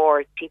actually have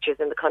more teachers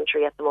in the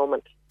country at the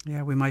moment.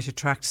 Yeah, we might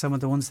attract some of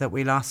the ones that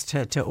we lost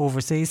to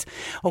overseas.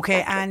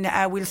 Okay,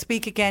 and we'll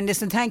speak again.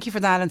 Listen, thank you for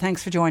that, and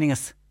thanks for joining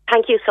us.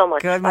 Thank you so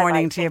much. Good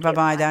morning to you.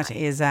 Bye-bye. That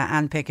is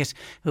Anne Pickett,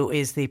 who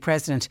is the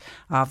President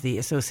of the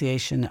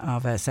Association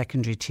of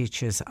Secondary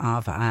Teachers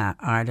of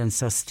Ireland.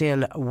 So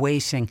still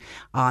waiting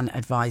on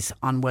advice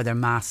on whether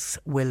masks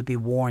will be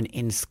worn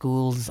in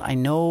schools. I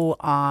know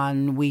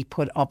we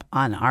put up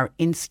on our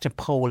Insta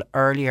poll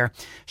earlier,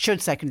 should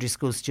secondary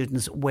school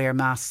students wear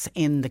masks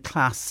in the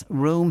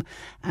classroom?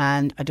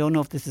 And I don't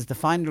know if this is the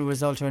final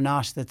result or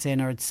not that's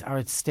in, or it's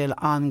still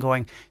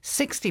ongoing.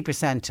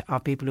 60%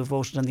 of people who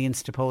voted on the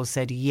Insta poll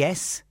said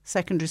yes,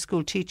 secondary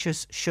school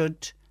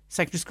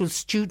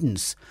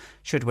students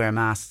should wear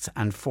masks,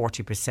 and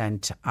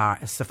 40% are,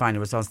 it's the final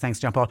results, thanks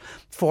John Paul,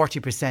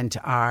 40%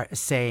 are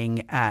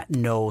saying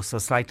no, so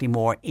slightly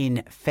more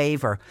in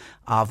favour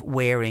of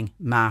wearing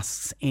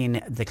masks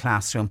in the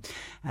classroom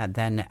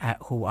than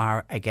who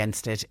are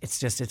against it. It's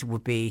just, it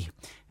would be...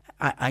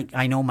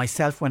 I know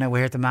myself when I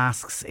wear the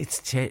masks, it's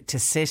to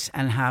sit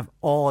and have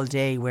all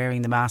day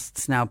wearing the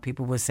masks. Now,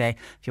 people will say,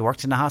 if you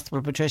worked in a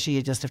hospital, Patricia,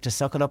 you just have to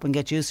suck it up and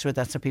get used to it.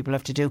 That's what people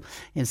have to do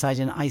inside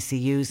in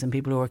ICUs and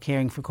people who are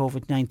caring for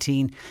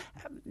COVID-19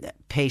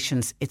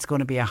 patients. It's going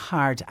to be a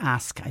hard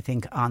ask, I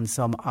think, on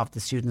some of the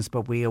students,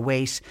 but we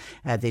await.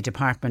 The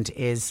department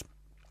is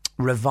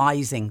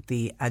revising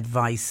the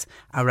advice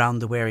around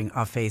the wearing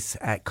of face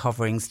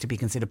coverings to be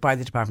considered by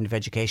the Department of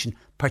Education,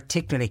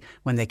 particularly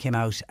when they came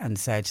out and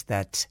said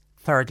that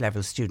third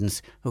level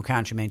students who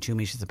can't remain 2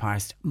 metres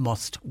apart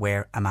must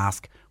wear a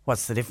mask.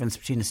 What's the difference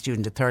between a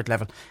student at third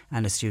level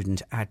and a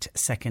student at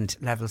second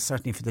level?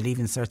 Certainly for the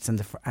Leaving Certs and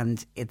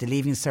the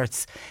Leaving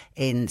Certs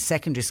in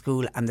secondary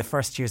school and the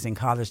first years in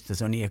college,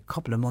 there's only a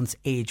couple of months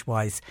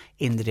age-wise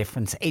in the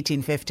difference.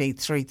 1850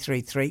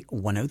 333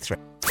 103.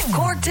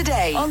 Cork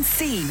Today on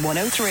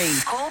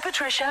C103. and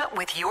Patricia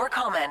with your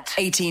comment.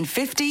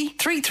 1850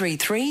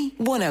 333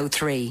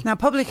 103. Now,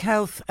 public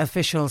health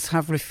officials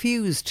have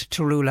refused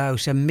to rule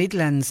out a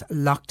Midlands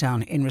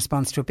lockdown in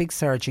response to a big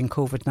surge in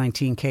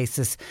COVID-19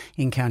 cases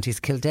in counties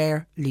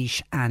Kildare,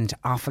 Laois and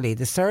Offaly.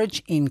 The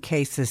surge in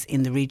cases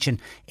in the region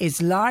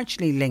is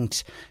largely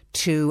linked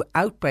to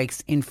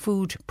outbreaks in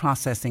food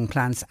processing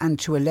plants and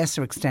to a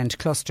lesser extent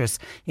clusters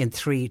in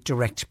 3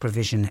 direct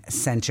provision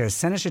centres.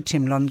 Senator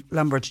Tim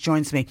Lombard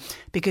joins me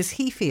because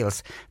he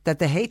feels that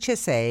the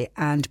HSA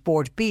and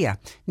Bord Bia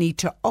need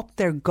to up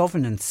their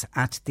governance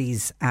at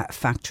these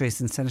factories.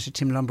 And Senator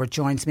Tim Lombard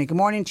joins me. Good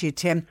morning to you,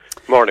 Tim.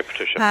 Morning,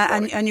 Patricia.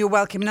 And you're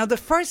welcome. Now, the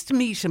first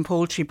meat and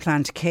poultry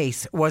plant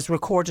case was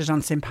recorded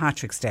on St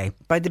Patrick's Day.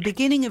 By the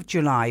beginning of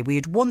July, we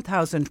had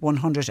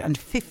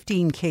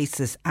 1,115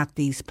 cases at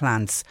these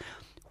plants.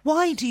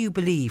 Why do you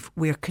believe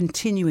we're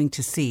continuing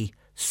to see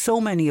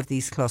so many of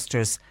these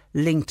clusters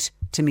linked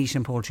to meat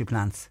and poultry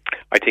plants?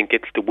 I think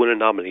it's the one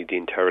anomaly in the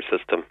entire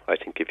system. I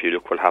think if you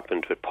look what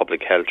happened with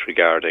public health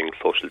regarding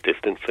social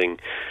distancing,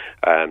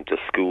 the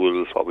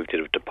schools, what we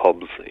did with the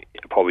pubs,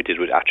 what we did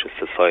with actual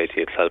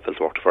society itself has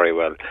worked very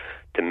well.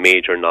 The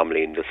major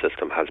anomaly in the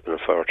system has been,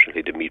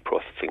 unfortunately, the meat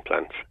processing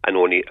plants, and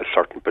only a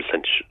certain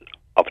percentage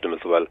of them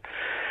as well.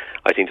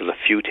 I think there's a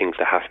few things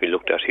that have to be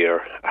looked at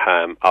here.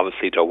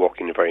 Obviously, they're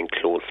working in a very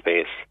enclosed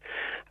space.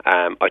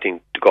 I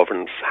think the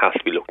governance has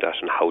to be looked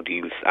at and how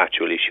these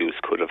actual issues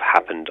could have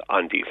happened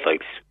on these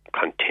sites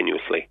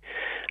continuously.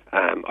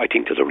 I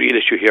think there's a real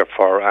issue here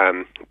for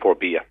Bord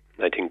Bia.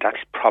 I think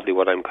that's probably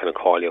what I'm kind of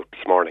calling out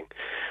this morning.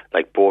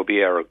 Like, Bord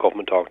Bia are a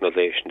government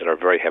organisation that are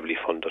very heavily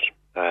funded.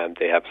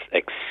 They have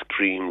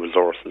extreme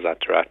resources at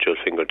their actual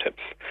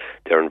fingertips.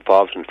 They're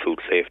involved in food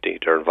safety.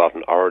 They're involved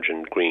in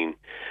Origin Green.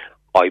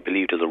 I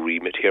believe there's a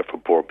remit here for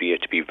Bord Bia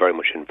to be very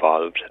much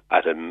involved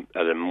at a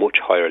much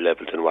higher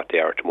level than what they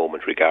are at the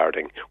moment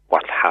regarding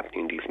what's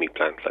happening in these meat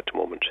plants at the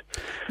moment.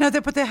 Now,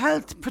 but the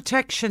Health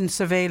Protection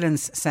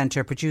Surveillance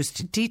Centre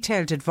produced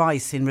detailed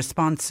advice in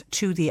response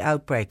to the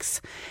outbreaks.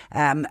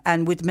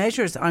 And with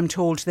measures, I'm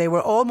told, they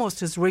were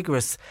almost as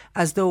rigorous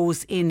as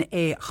those in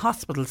a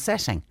hospital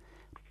setting.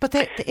 But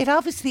it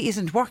obviously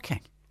isn't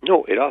working.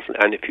 No, it doesn't.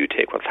 And if you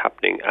take what's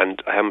happening,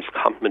 and I must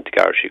compliment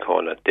Garda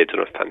Síochána, they've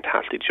done a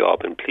fantastic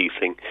job in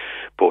policing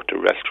both the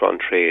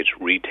restaurant trade,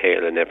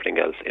 retail and everything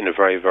else in a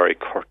very, very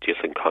courteous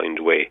and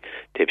kind way.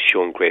 They've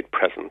shown great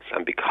presence,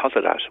 and because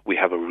of that, we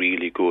have a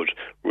really good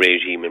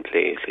regime in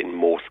place in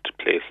most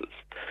places.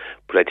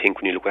 But I think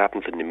when you look what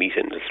happens in the meat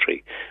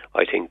industry,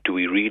 I think, do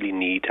we really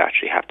need to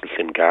actually have to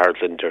send guards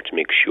in there to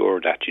make sure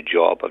that the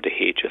job of the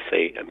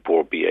HSA and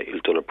Bord Bia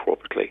is done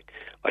appropriately?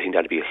 I think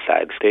that would be a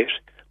sad state.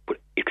 But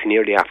it's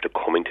nearly after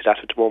coming to that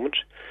at the moment,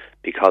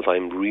 because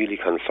I'm really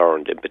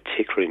concerned, in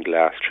particular in the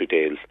last 3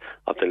 days,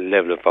 of the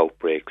level of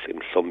outbreaks in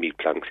some meat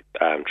plants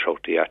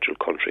throughout the actual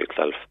country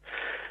itself.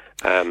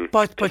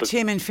 But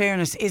Tim, in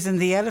fairness, isn't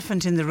the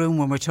elephant in the room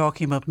when we're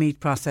talking about meat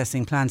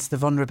processing plants the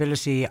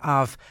vulnerability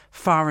of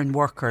foreign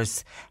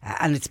workers?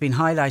 And it's been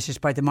highlighted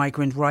by the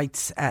Migrant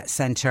Rights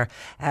Centre.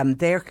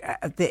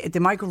 The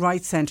Migrant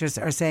Rights Centres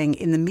are saying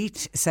in the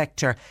meat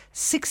sector,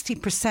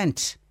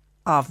 60%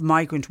 of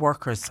migrant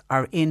workers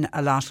are in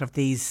a lot of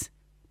these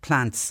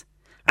plants.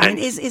 I mean,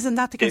 isn't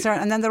that the concern?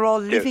 And then they're all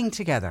living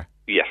together.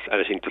 Yes,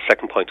 and I think the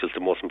second point is the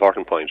most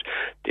important point.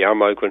 They are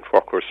migrant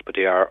workers, but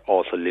they are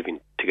also living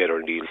together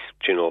in these,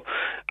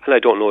 and I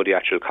don't know the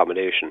actual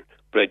accommodation,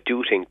 but I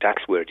do think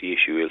that's where the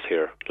issue is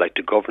here. Like,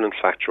 the governance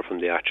factor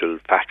from the actual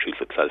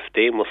factories itself,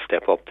 they must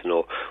step up to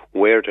know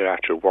where their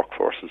actual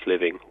workforce is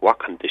living, what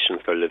conditions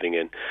they're living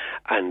in,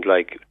 and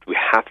we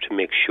have to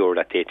make sure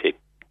that they take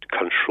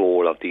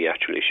control of the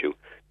actual issue.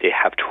 They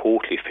have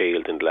totally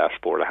failed in the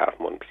last 4.5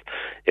 months.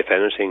 If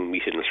anything,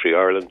 Meat Industry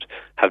Ireland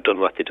have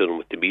done what they've done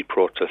with the meat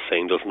protest,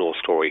 saying there's no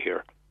story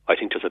here. I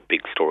think there's a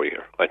big story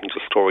here. I think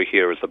the story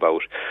here is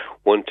about,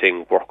 one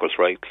thing, workers'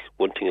 rights,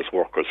 one thing is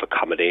workers'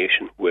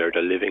 accommodation, where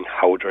they're living,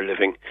 how they're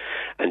living,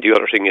 and the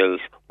other thing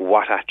is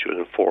what actual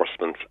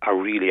enforcements are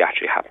really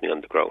actually happening on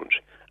the ground.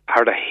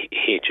 Are the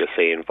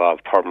HSA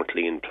involved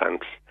permanently in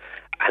plants?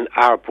 And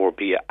are Bord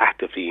Bia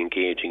actively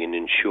engaging in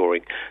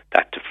ensuring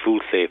that the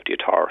Food Safety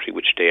Authority,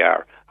 which they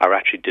are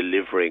actually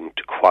delivering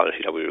the quality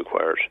that we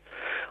required?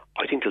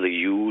 I think there's a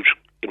huge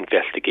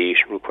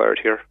investigation required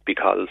here,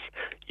 because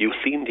you've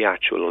seen the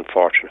actual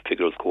unfortunate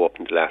figures go up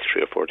in the last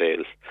 3 or 4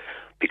 days.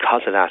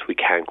 Because of that, we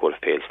can't go to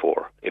phase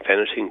 4. If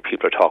anything,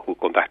 people are talking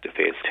about going back to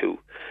phase 2.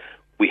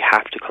 We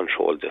have to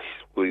control this.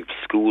 We've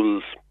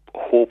schools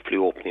hopefully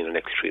opening in the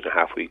next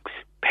 3.5 weeks.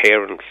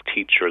 Parents,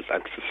 teachers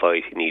and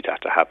society need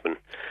that to happen.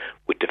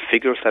 With the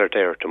figures that are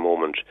there at the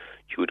moment,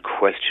 you would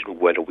question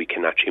whether we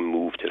can actually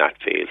move to that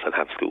phase and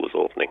have schools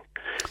opening.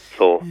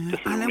 So this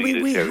is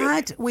really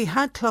we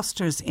had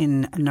clusters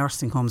in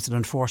nursing homes that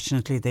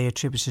unfortunately they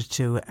attributed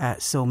to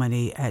so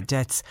many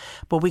deaths,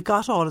 but we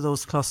got all of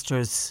those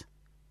clusters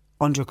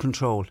under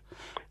control.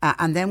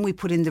 And then we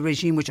put in the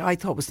regime, which I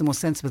thought was the most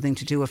sensible thing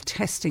to do, of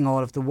testing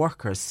all of the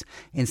workers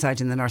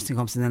inside in the nursing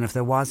homes. And then if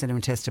there was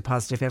anyone tested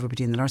positive,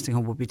 everybody in the nursing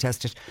home would be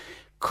tested.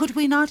 Could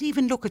we not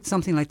even look at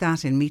something like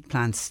that in meat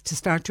plants to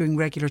start doing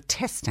regular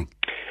testing?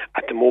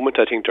 At the moment,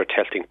 I think they're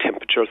testing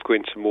temperatures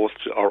going to most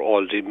or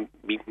all the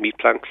meat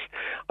plants.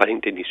 I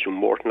think they need to do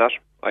more than that.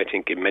 I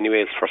think in many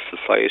ways for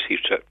society,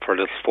 for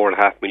this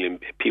 4.5 million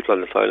people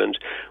on this island,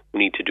 we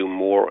need to do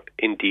more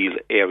in these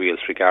areas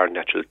regarding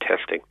actual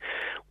testing,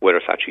 whether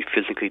it's actually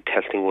physically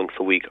testing once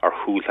a week or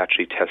who's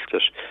actually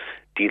tested.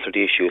 These are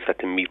the issues that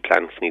the meat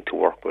plants need to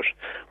work with.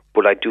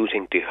 But I do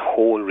think the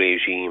whole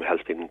regime has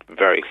been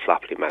very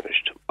sloppily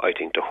managed. I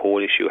think the whole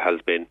issue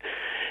has been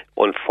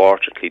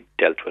unfortunately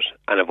dealt with.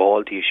 And of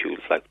all the issues,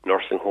 like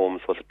nursing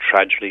homes was a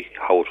tragedy,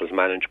 how it was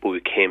managed, but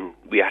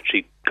we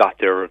actually got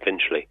there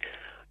eventually.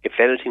 If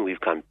anything,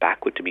 we've gone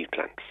back with the meat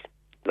plants.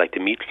 Like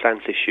the meat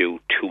plants issue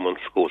 2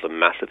 months ago was a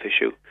massive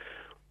issue.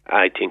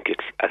 I think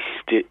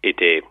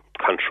they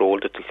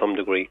controlled it to some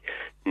degree.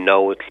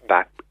 Now it's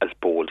back as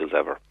bold as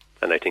ever.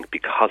 And I think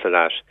because of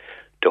that,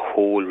 the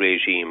whole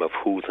regime of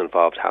who's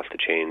involved has to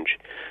change.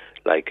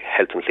 Like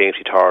Health and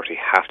Safety Authority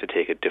have to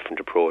take a different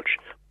approach.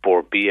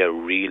 Borbia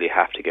really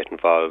have to get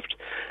involved.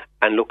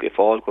 And look, if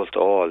all goes to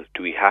all,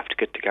 do we have to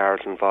get the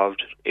guards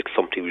involved? It's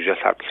something we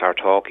just have to start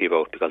talking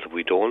about, because if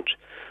we don't,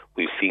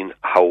 we've seen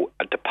how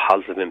the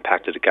positive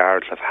impact that the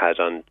guards have had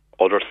on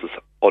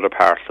other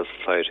parts of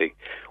society.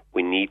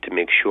 We need to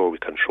make sure we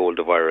control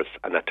the virus,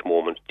 and at the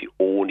moment, the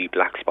only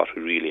black spot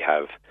we really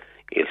have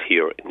is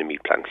here in the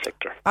meat plant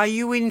sector. Are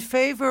you in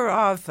favour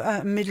of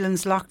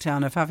Midlands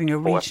lockdown, of having a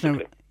regional...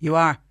 Absolutely. You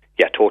are?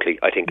 Yeah, totally.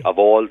 I think of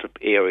all the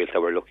areas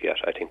that we're looking at,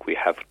 I think we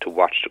have to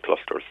watch the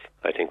clusters.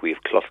 I think we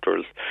have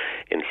clusters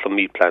in some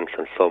meat plants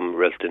and some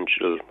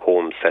residential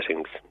home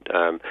settings.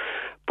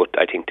 But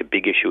I think the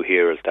big issue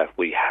here is that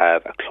we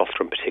have a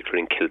cluster in particular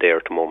in Kildare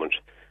at the moment.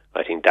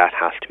 I think that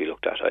has to be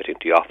looked at. I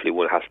think the Offaly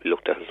one has to be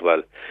looked at as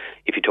well.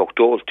 If you took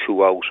those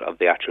two out of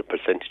the actual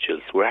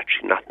percentages, we're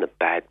actually not in a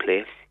bad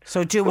place.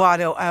 So do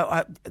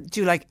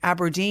like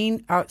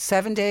Aberdeen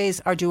 7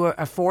 days, or do a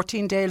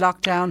 14-day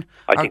lockdown?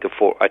 I think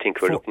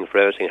we're looking for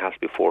everything. It has to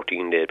be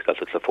 14 days because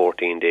it's a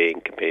 14-day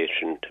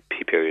incubation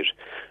period.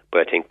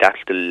 But I think that's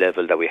the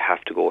level that we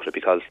have to go to,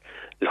 because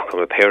look, I'm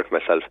a parent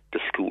myself. The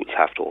schools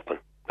have to open.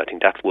 I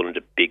think that's one of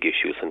the big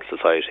issues in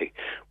society.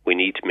 We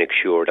need to make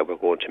sure that we're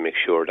going to make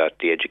sure that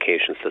the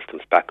education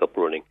system's back up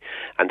running,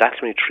 and that's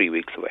only 3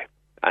 weeks away.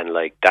 And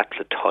like that's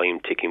a time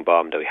ticking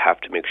bomb that we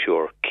have to make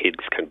sure kids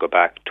can go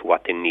back to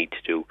what they need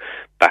to do,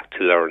 back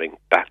to learning,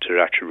 back to their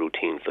actual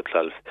routines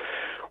themselves.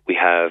 We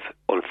have,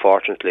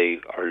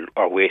 unfortunately,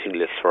 our waiting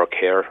lists for our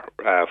care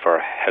for our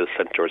health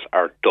centres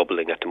are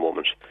doubling at the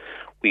moment.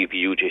 We have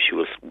huge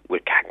issues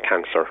with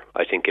cancer.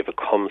 I think if it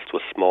comes to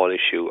a small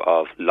issue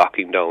of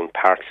locking down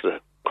parts of the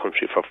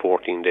country for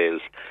 14 days,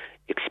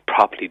 it's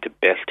probably the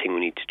best thing we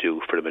need to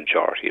do for the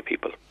majority of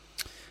people.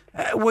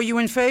 Were you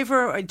in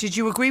favour? Did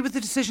you agree with the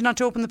decision not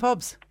to open the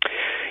pubs?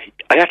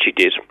 I actually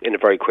did, in a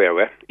very clear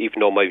way, even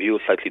though my view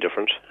is slightly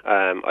different.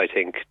 I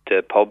think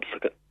the pubs,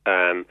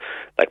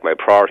 like my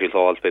priority has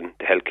always been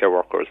the healthcare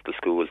workers, the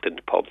schools, then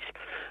the pubs.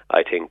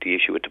 I think the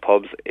issue with the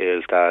pubs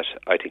is that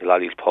I think a lot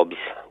of these pubs,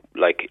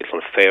 like, it's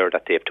unfair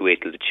that they have to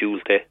wait till the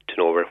Tuesday to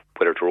know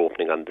whether they're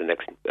opening on the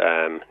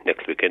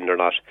next weekend or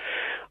not.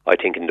 I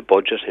think in the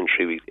budget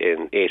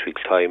in 8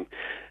 weeks' time,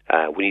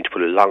 we need to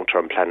put a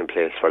long-term plan in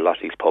place for a lot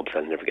of these pubs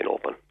that never get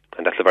open.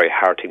 And that's a very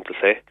hard thing to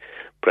say,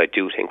 but I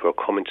do think we're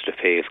coming to the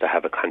phase to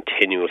have a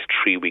continuous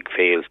 3-week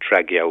phase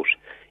drag out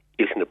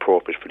isn't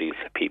appropriate for these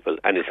people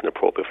and isn't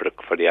appropriate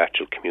for the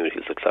actual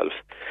communities themselves.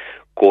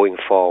 Going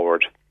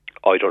forward,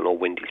 I don't know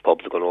when these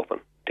pubs are going to open.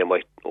 They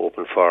might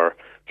open for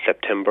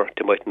September,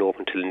 they might not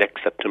open till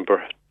next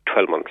September,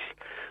 12 months.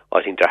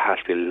 I think there has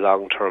to be a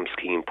long-term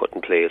scheme put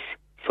in place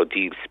so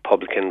these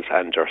publicans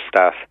and their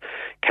staff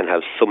can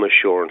have some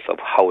assurance of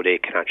how they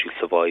can actually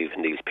survive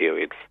in these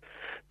periods.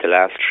 The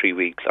last 3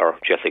 weeks, or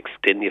just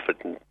extending it for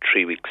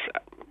 3 weeks,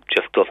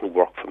 just doesn't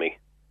work for me.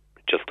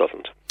 It just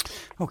doesn't.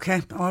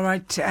 Okay, all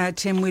right,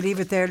 Tim, we leave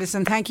it there.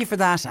 Listen, thank you for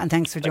that, and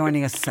thanks for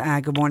joining us.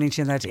 Good morning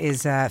to you. That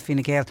is Fine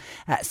Gael,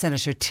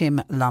 Senator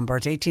Tim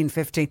Lombard.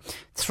 1850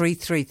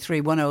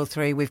 333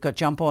 103. We've got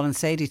John Paul and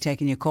Sadie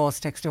taking your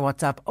calls. Text or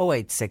WhatsApp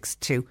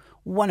 0862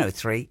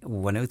 103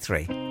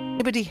 103.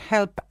 Anybody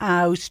help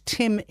out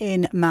Tim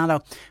in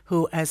Mallow,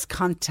 who has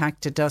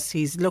contacted us.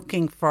 He's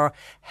looking for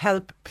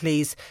help,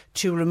 please,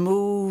 to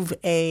remove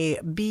a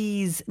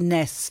bee's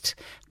nest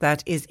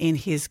that is in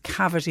his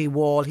cavity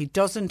wall. He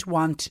doesn't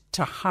want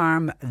to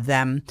harm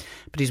them,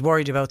 but he's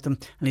worried about them,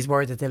 and he's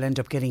worried that they'll end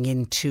up getting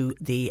into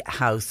the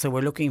house. So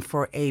we're looking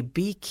for a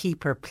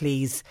beekeeper,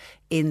 please,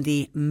 in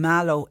the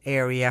Mallow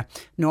area.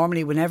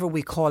 Normally, whenever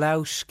we call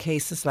out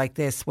cases like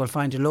this, we'll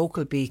find a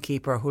local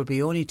beekeeper who'll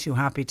be only too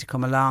happy to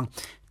come along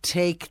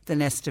take the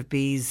nest of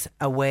bees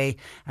away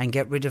and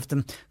get rid of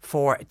them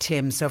for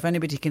Tim. So if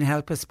anybody can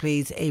help us,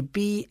 please, a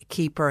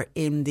beekeeper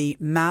in the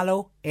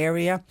Mallow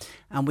area,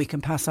 and we can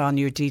pass on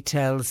your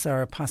details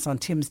or pass on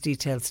Tim's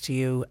details to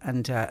you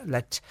and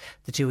let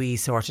the 2E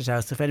sort it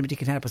out. So if anybody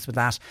can help us with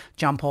that,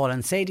 John Paul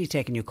and Sadie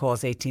taking your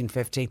calls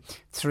 1850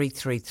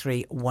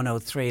 333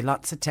 103.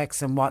 Lots of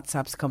texts and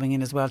WhatsApps coming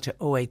in as well to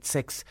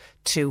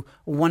 0862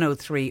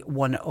 103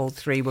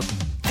 103.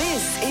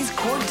 This is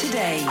Cork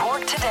Today.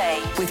 Cork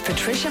Today with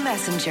Patricia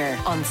Messenger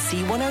on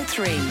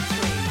C103.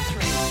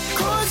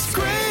 Cork's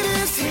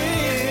greatest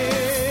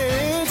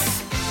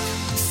hits.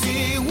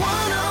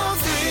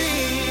 C103.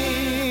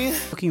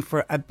 Looking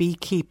for a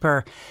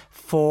beekeeper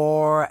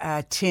for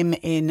Tim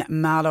in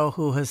Mallow,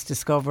 who has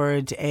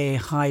discovered a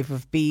hive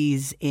of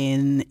bees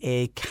in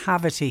a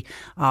cavity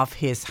of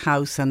his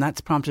house, and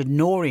that's prompted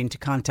Noreen to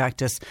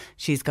contact us.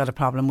 She's got a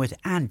problem with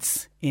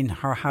ants in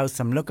her house.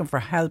 I'm looking for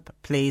help,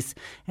 please.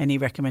 Any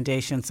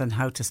recommendations on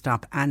how to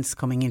stop ants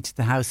coming into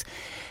the house?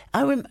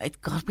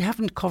 God, we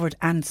haven't covered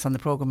ants on the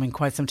programme in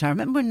quite some time. I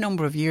remember a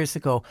number of years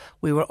ago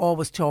we were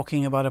always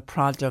talking about a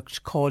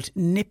product called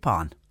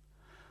Nip-On.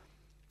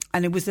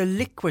 And it was a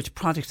liquid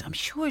product. I'm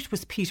sure it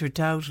was Peter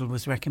Dowdall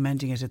was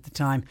recommending it at the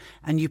time.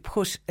 And you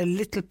put a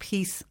little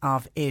piece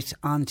of it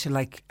onto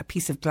like a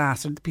piece of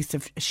glass or a piece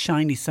of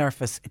shiny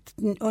surface.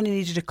 It only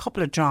needed a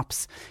couple of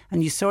drops.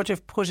 And you sort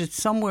of put it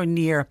somewhere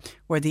near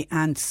where the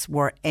ants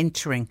were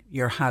entering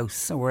your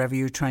house or wherever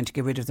you were trying to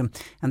get rid of them.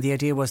 And the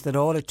idea was that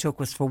all it took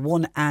was for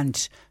one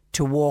ant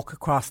to walk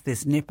across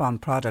this Nip-On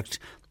product,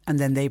 and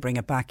then they bring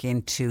it back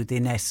into the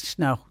nest.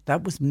 Now,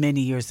 that was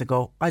many years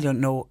ago. I don't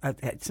know.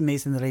 It's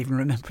amazing that I even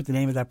remember the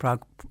name of that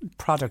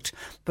product.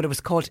 But it was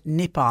called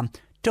Nip-On.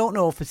 Don't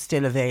know if it's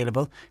still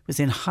available. It was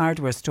in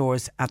hardware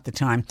stores at the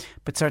time.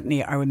 But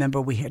certainly I remember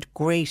we had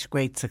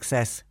great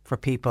success for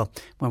people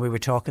when we were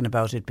talking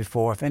about it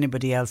before. If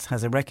anybody else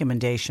has a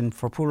recommendation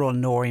for poor old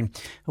Noreen,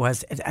 who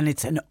has, and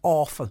it's an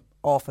awful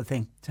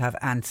thing to have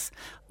ants,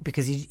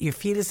 because you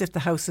feel as if the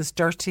house is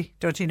dirty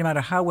no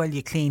matter how well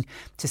you clean.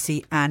 To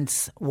see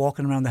ants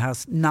walking around the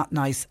house, not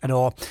nice at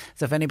all.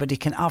 So if anybody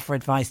can offer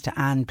advice to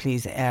Anne,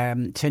 please,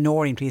 to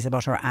Noreen, please,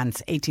 about her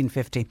ants,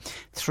 1850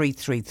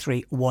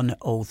 333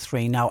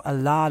 103. Now, a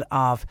lot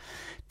of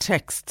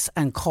texts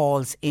and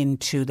calls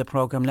into the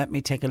programme. Let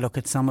me take a look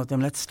at some of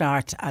them. Let's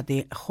start at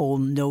the whole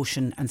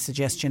notion and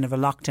suggestion of a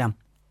lockdown.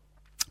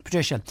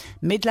 Patricia,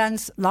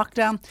 Midlands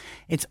lockdown.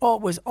 It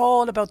was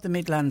all about the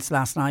Midlands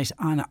last night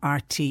on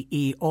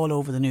RTE, all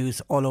over the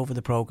news, all over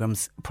the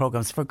programmes.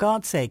 For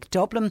God's sake,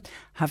 Dublin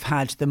have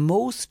had the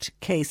most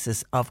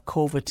cases of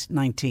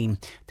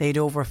COVID-19. They had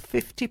over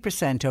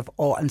 50% of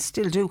all, and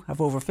still do have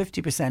over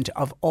 50%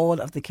 of all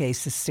of the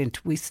cases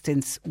since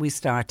we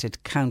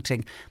started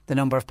counting the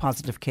number of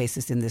positive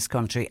cases in this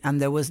country.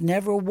 And there was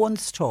never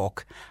once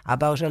talk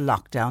about a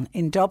lockdown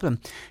in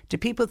Dublin. Do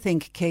people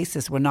think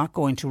cases were not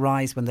going to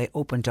rise when they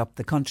opened up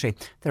the country?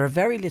 There are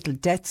very little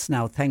deaths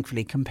now,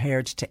 thankfully,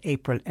 compared to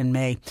April and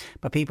May,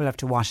 but people have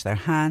to wash their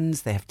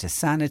hands, they have to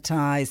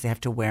sanitise, they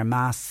have to wear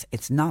masks.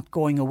 It's not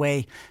going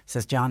away,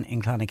 says John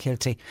in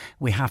Clonakilty.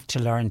 We have to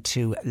learn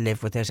to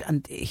live with it.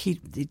 And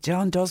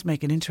John does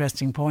make an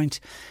interesting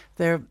point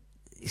there.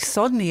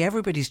 Suddenly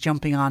everybody's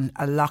jumping on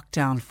a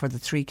lockdown for the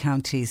 3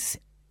 counties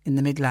in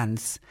the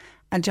Midlands,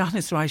 and John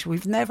is right.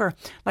 We've never,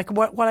 like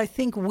what I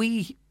think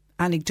we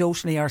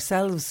anecdotally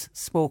ourselves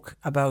spoke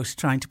about,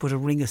 trying to put a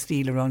ring of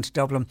steel around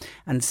Dublin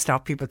and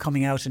stop people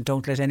coming out and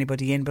don't let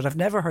anybody in. But I've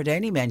never heard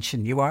any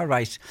mention, you are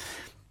right,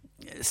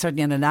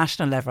 certainly on a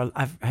national level,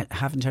 I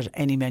haven't heard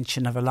any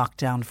mention of a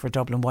lockdown for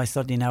Dublin. Why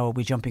suddenly now are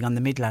we jumping on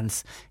the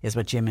Midlands, is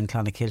what Jim in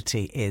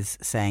Clonakilty is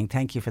saying.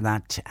 Thank you for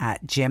that,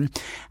 Jim.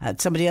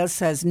 Somebody else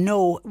says,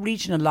 no,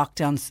 regional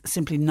lockdowns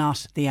simply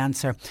not the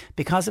answer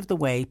because of the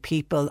way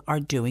people are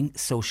doing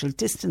social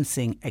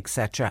distancing,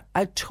 etc.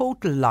 A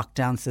total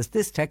lockdown, says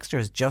this texter,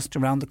 is just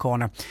around the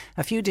corner.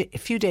 A few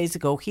days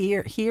ago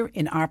here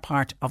in our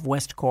part of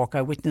West Cork,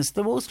 I witnessed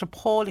the most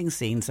appalling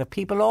scenes of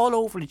people all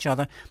over each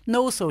other,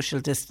 no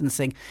social distancing.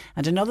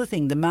 And another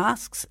thing, the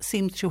masks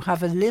seem to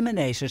have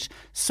eliminated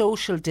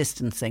social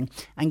distancing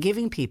and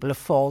giving people a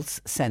false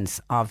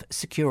sense of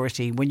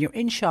security. When you're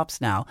in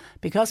shops now,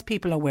 because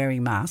people are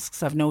wearing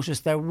masks, I've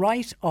noticed they're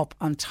right up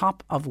on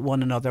top of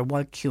one another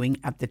while queuing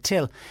at the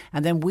till.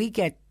 And then we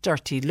get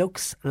dirty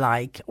looks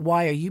like,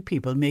 why are you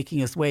people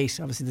making us wait?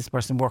 Obviously this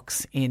person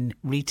works in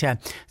retail.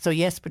 So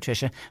yes,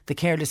 Patricia, the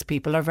careless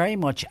people are very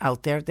much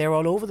out there. They're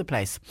all over the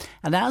place.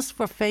 And as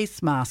for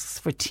face masks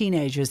for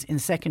teenagers in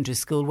secondary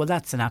school, well,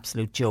 that's an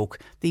absolute joke.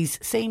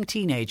 These same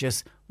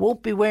teenagers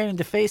won't be wearing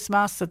the face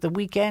masks at the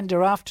weekend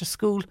or after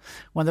school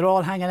when they're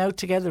all hanging out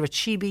together at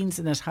she-beans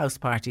and at house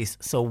parties.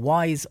 So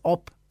wise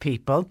up,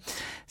 people,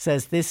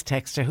 says this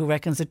texter, who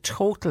reckons a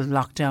total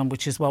lockdown,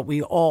 which is what we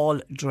all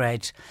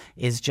dread,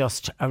 is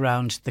just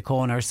around the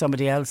corner.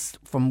 Somebody else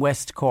from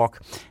West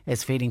Cork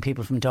is feeling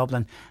people from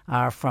Dublin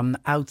are from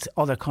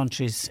other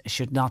countries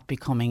should not be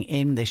coming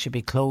in. They should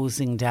be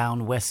closing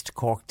down West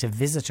Cork to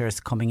visitors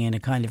coming in, a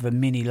kind of a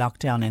mini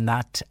lockdown in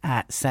that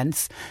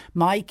sense.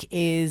 Mike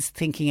is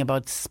thinking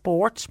about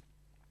sport.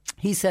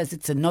 He says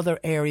it's another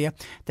area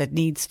that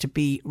needs to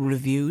be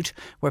reviewed,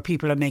 where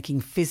people are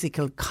making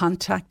physical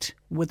contact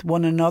with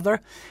one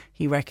another.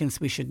 He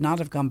reckons we should not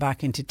have gone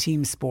back into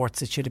team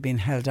sports. It should have been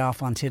held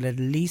off until at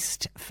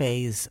least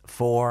phase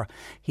 4.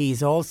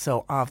 He's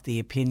also of the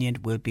opinion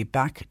we'll be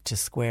back to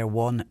square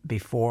one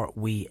before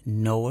we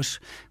know it,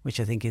 which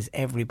I think is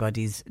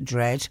everybody's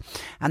dread.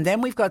 And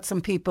then we've got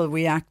some people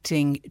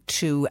reacting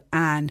to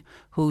Anne,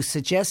 who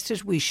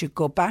suggested we should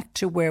go back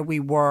to where we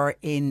were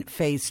in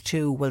phase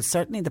 2. Well,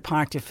 certainly the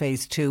part of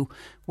phase 2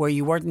 where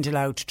you weren't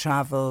allowed to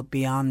travel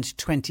beyond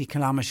 20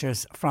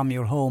 kilometres from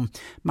your home.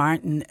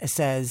 Martin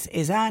says,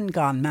 is Anne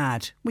gone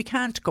mad? We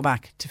can't go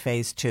back to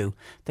phase 2.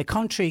 The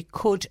country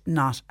could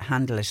not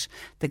handle it.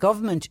 The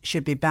government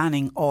should be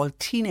banning all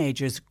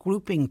teenagers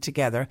grouping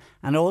together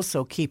and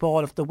also keep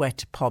all of the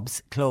wet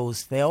pubs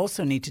closed. They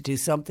also need to do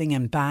something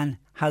and ban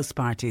house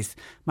parties.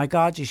 My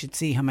God, you should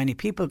see how many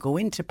people go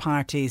into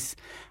parties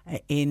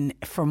in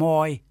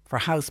Fermoy for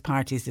house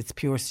parties. It's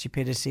pure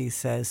stupidity,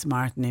 says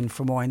Martin in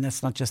Fermoy. And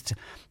that's not just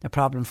a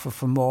problem for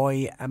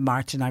Fermoy,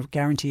 Martin. I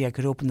guarantee I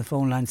could open the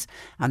phone lines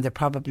and there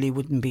probably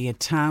wouldn't be a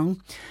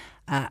town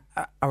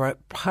or a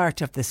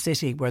part of the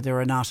city where there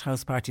are not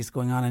house parties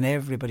going on, and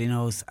everybody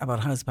knows about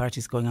house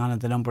parties going on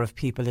and the number of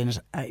people in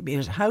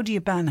it. How do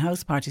you ban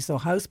house parties? So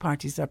house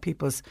parties are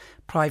people's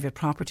private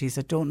properties.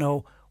 I don't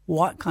know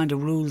what kind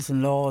of rules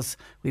and laws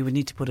we would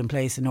need to put in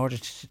place in order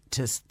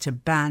to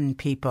ban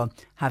people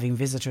having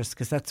visitors,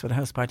 because that's what a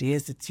house party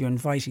is. It's you're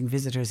inviting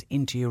visitors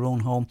into your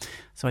own home.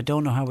 So I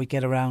don't know how we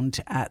get around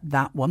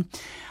that one.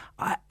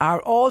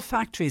 Are all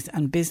factories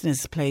and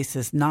business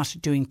places not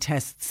doing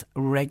tests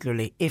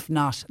regularly? If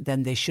not,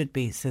 then they should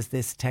be, says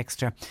this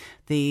texter.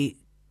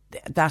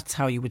 That's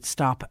how you would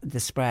stop the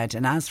spread.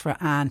 And as for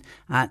Anne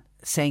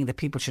saying that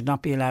people should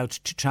not be allowed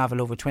to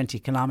travel over 20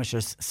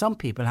 kilometres, some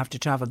people have to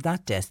travel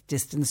that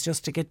distance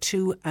just to get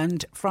to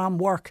and from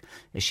work.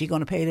 Is she going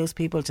to pay those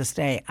people to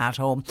stay at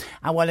home?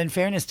 And well, in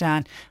fairness to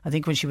Anne, I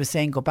think when she was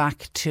saying go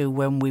back to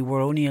when we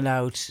were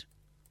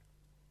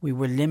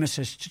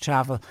limited to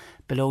travel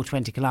below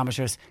 20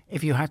 kilometres.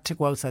 If you had to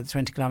go outside the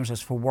 20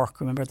 kilometres for work,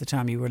 remember at the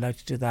time you were allowed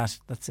to do that.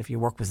 That's if your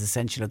work was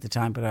essential at the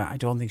time. But I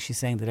don't think she's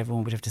saying that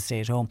everyone would have to stay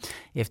at home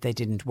if they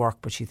didn't work.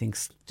 But she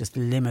thinks just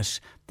limit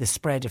the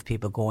spread of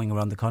people going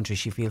around the country.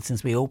 She feels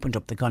since we opened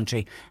up the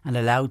country and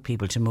allowed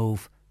people to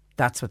move,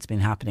 that's what's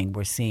been happening.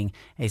 We're seeing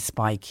a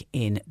spike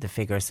in the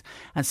figures.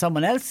 And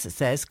someone else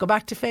says, go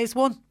back to phase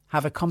 1.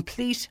 Have a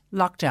complete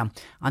lockdown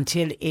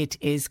until it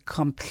is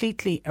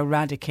completely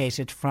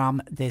eradicated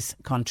from this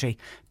country.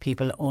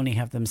 People only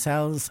have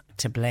themselves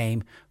to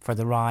blame for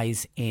the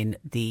rise in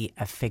the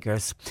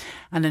figures.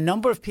 And a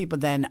number of people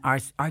then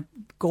are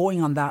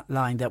going on that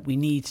line that we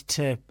need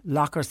to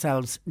lock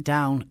ourselves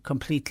down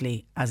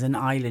completely as an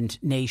island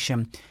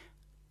nation.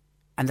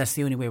 And that's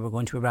the only way we're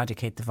going to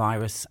eradicate the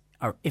virus.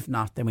 Or if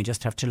not, then we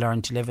just have to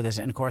learn to live with it.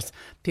 And of course,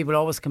 people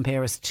always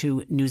compare us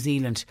to New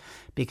Zealand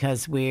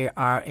because we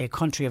are a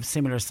country of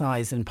similar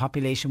size and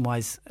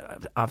population-wise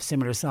of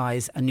similar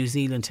size. And New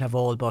Zealand have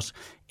all but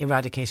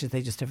eradicated.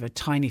 They just have a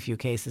tiny few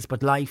cases.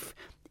 But life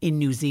in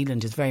New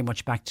Zealand is very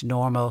much back to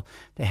normal.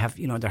 They have,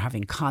 they're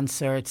having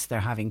concerts.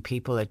 They're having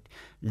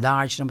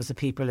large numbers of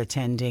people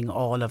attending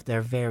all of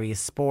their various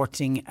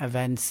sporting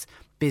events.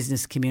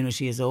 Business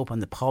community is open,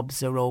 the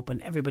pubs are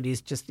open,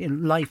 everybody's just,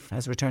 life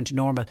has returned to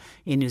normal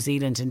in New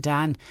Zealand. And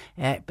Dan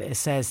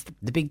says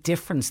the big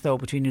difference though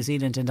between New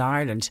Zealand and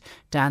Ireland,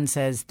 Dan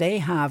says they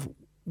have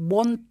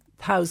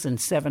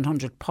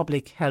 1,700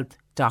 public health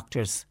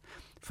doctors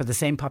for the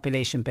same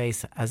population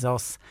base as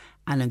us,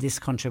 and in this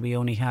country we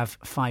only have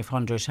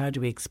 500. How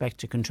do we expect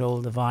to control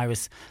the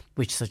virus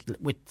with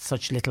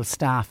such little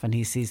staff? And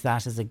he sees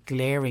that as a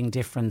glaring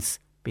difference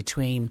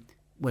between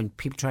when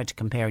people try to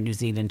compare New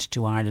Zealand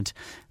to Ireland,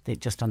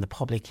 just on the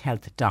public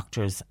health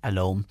doctors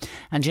alone.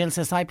 And Jill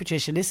says, hi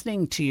Patricia,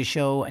 listening to your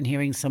show and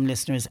hearing some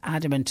listeners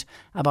adamant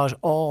about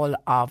all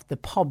of the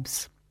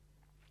pubs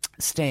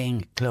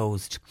staying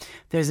closed.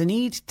 There's a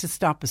need to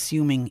stop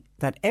assuming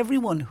that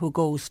everyone who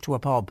goes to a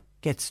pub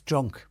gets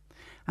drunk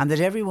and that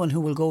everyone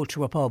who will go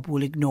to a pub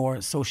will ignore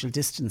social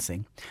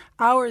distancing.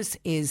 Ours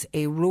is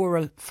a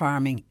rural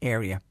farming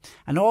area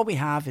and all we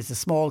have is a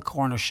small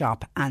corner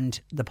shop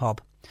and the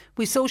pub.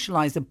 We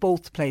socialise at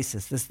both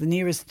places. The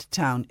nearest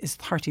town is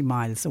 30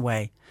 miles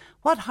away.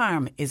 What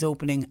harm is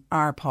opening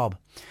our pub?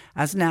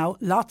 As now,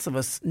 lots of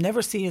us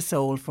never see a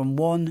soul from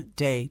one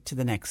day to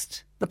the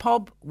next. The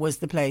pub was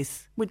the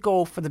place we'd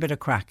go for the bit of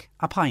crack,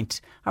 a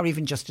pint, or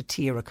even just a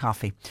tea or a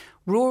coffee.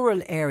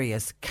 Rural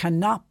areas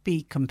cannot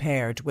be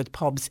compared with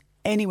pubs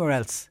anywhere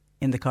else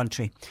in the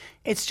country.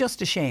 It's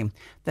just a shame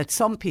that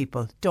some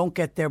people don't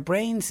get their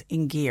brains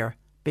in gear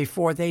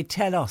before they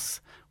tell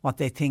us what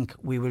they think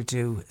we will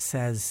do,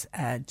 says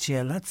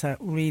Jill. That's a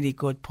really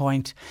good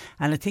point.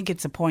 And I think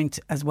it's a point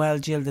as well,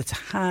 Jill, that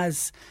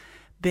has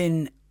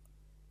been,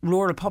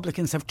 rural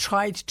Republicans have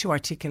tried to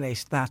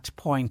articulate that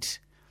point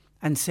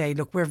and say,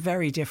 look, we're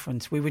very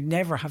different. We would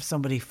never have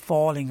somebody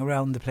falling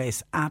around the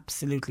place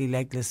absolutely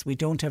legless. We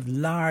don't have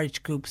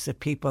large groups of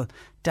people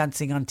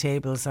dancing on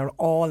tables or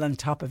all on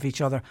top of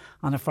each other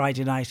on a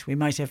Friday night. We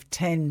might have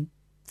 10,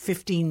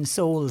 15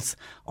 souls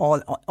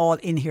all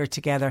in here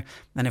together,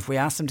 and if we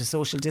ask them to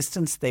social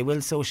distance, they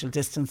will social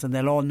distance, and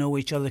they'll all know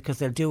each other because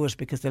they'll do it,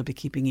 because they'll be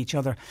keeping each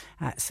other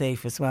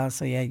safe as well.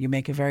 So yeah, you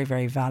make a very,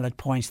 very valid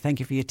point. Thank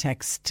you for your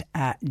text,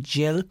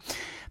 Jill.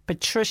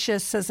 Patricia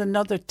says,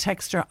 another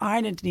texter,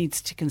 Ireland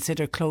needs to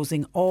consider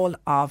closing all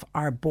of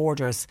our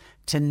borders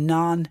to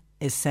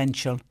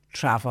non-essential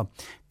travel.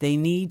 They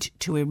need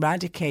to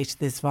eradicate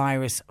this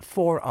virus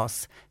for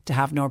us to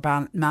have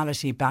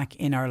normality back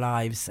in our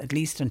lives, at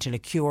least until a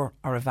cure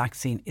or a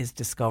vaccine is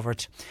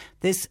discovered.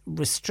 This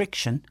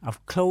restriction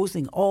of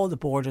closing all the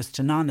borders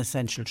to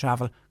non-essential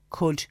travel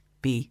could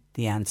be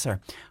the answer.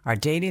 Our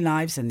daily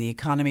lives and the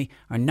economy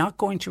are not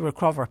going to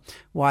recover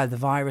while the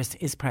virus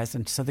is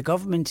present, so the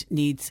government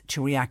needs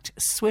to react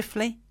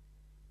swiftly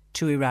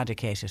to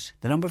eradicate it.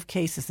 The number of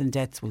cases and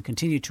deaths will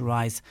continue to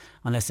rise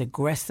unless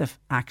aggressive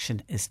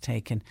action is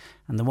taken.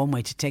 And the one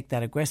way to take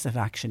that aggressive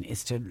action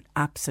is to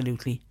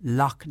absolutely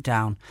lock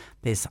down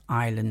this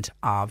island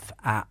of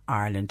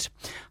Ireland.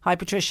 Hi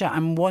Patricia,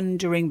 I'm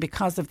wondering,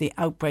 because of the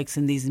outbreaks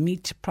in these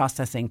meat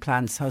processing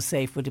plants, how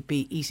safe would it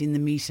be eating the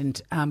meat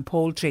and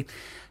poultry?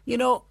 You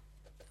know,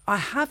 I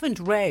haven't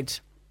read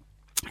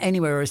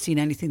anywhere or seen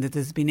anything that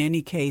there's been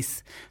any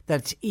case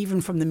that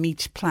even from the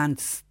meat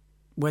plants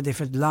where they've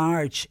had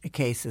large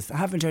cases. I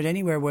haven't heard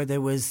anywhere where the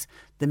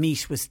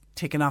meat was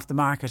taken off the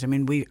market. I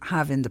mean, we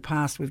have in the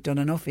past, we've done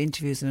enough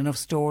interviews and enough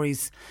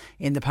stories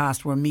in the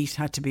past where meat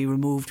had to be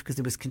removed because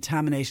it was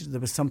contaminated,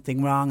 there was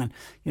something wrong,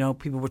 and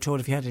people were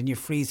told if you had it in your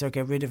freezer,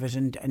 get rid of it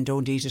and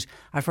don't eat it.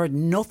 I've heard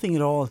nothing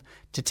at all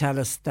to tell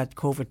us that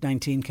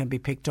COVID-19 can be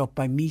picked up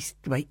by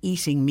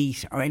eating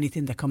meat or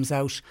anything that comes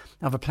out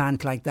of a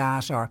plant like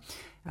that, or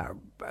a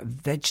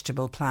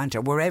vegetable plant,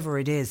 or wherever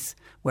it is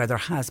where there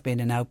has been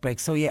an outbreak.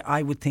 So yeah,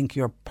 I would think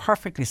you're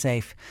perfectly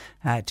safe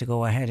to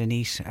go ahead and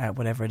eat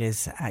whatever it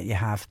is you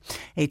have.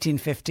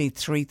 1850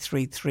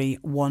 333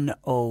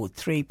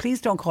 103. Please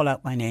don't call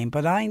out my name,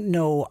 but I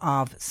know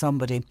of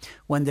somebody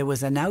when there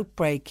was an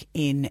outbreak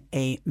in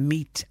a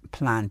meat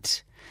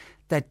plant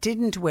that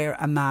didn't wear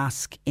a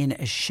mask in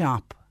a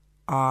shop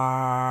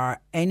or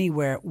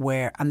anywhere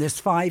where, and there's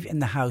 5 in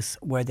the house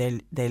where they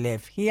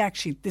live.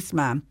 This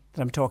man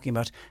that I'm talking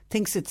about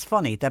thinks it's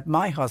funny that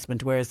my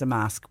husband wears a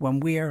mask when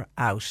we're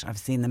out. I've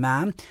seen the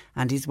man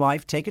and his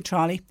wife take a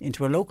trolley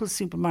into a local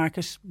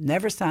supermarket,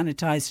 never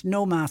sanitised,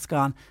 no mask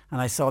on, and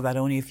I saw that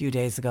only a few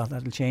days ago.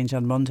 That'll change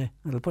on Monday.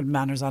 It'll put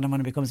manners on him when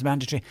it becomes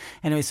mandatory.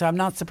 Anyway, so I'm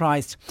not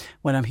surprised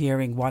when I'm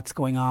hearing what's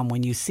going on.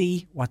 When you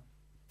see what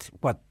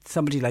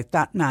somebody like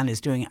that man is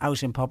doing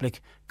out in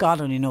public,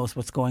 God only knows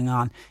what's going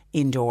on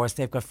indoors.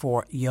 They've got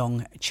 4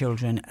 young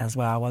children as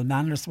well. Well,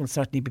 manners will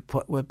certainly be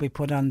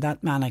put on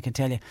that man, I can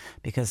tell you,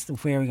 because the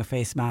wearing of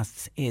face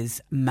masks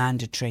is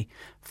mandatory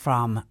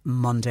from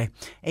Monday.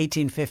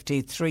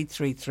 1850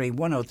 333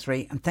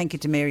 103. And thank you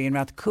to Mary in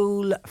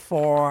Rathcoole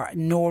for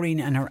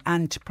Noreen and her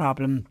aunt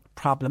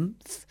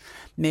problems.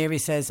 Mary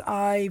says,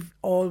 I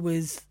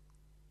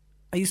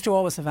used to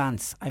always have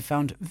ants. I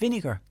found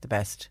vinegar the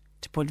best,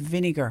 to put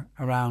vinegar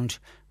around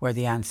where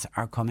the ants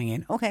are coming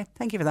in. OK,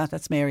 thank you for that.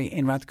 That's Mary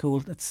in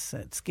Rathcoole.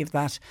 Let's give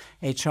that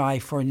a try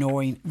for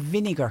Noreen.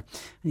 Vinegar.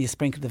 And you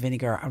sprinkle the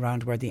vinegar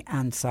around where the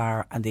ants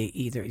are, and they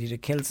either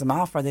kills them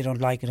off or they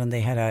don't like it and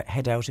they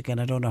head out again.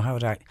 I don't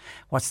know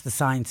what's the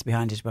science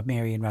behind it, but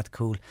Mary in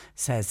Rathcoole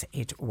says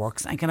it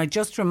works. And can I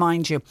just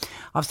remind you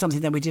of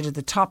something that we did at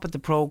the top of the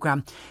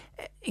programme?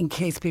 In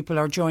case people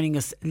are joining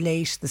us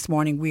late this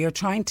morning, we are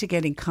trying to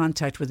get in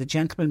contact with a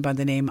gentleman by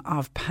the name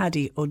of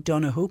Paddy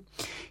O'Donoghue.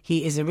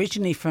 He is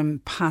originally from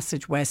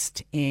Passage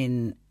West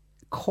in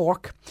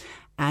Cork,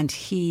 and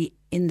he,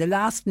 in the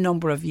last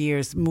number of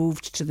years,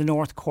 moved to the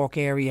North Cork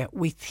area.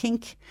 We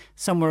think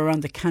somewhere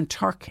around the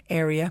Kanturk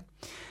area.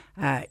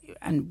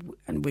 And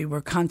we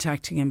were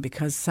contacting him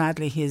because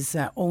sadly his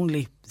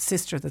only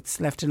sister that's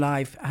left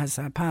alive has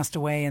passed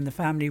away, and the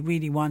family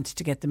really wanted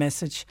to get the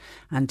message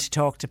and to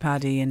talk to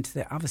Paddy. And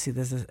obviously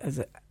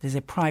there's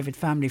a private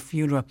family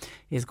funeral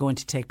is going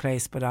to take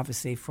place, but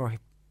obviously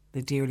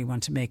they dearly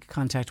want to make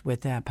contact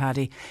with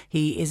Paddy.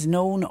 He is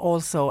known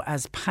also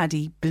as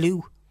Paddy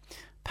Blue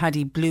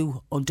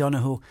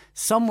O'Donoghue,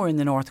 somewhere in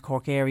the North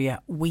Cork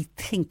area, we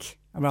think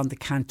around the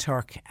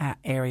Kanturk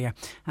area,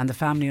 and the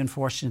family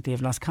unfortunately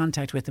have lost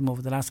contact with him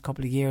over the last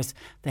couple of years.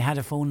 They had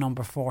a phone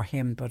number for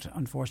him, but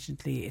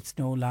unfortunately it's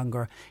no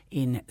longer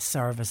in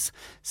service.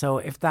 So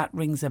if that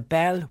rings a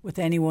bell with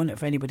anyone,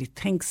 if anybody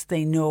thinks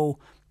they know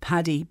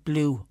Paddy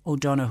Blue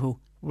O'Donoghue,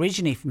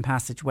 originally from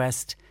Passage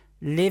West,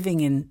 living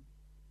in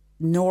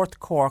North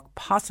Cork,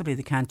 possibly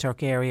the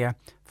Kanturk area,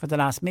 for the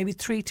last maybe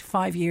 3 to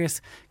 5 years,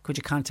 could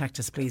you contact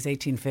us please?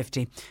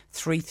 1850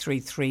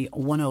 333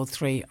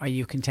 103, or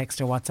you can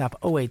text or WhatsApp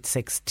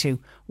 0862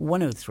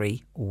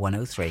 103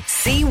 103.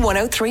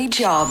 C103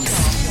 Jobs.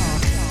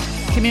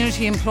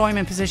 Community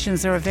employment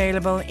positions are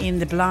available in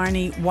the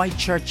Blarney,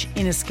 Whitechurch,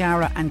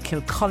 Inniscarra and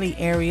Kilcully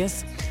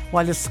areas,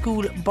 while a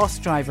school bus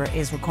driver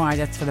is required.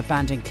 That's for the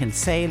Bandon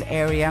Kinsale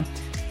area.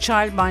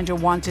 Childminder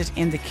wanted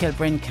in the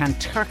Kilbrin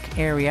Kanturk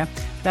area.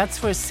 That's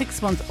for a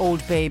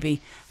 6-month-old baby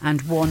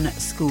and one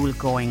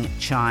school-going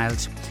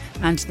child.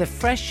 And the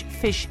Fresh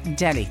Fish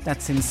Deli,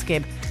 that's in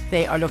Skib,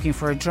 they are looking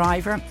for a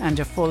driver and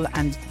a full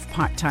and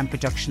part-time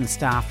production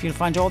staff. You'll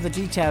find all the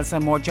details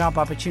and more job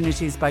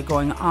opportunities by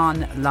going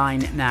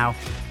online now.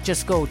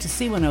 Just go to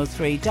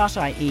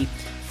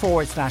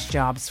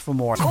c103.ie/jobs for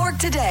more. Cork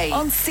Today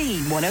on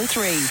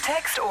C103.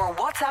 Text or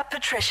WhatsApp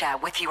Patricia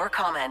with your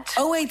comment.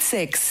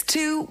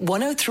 0862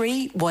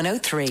 103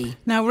 103.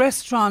 Now,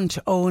 restaurant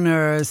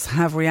owners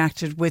have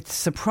reacted with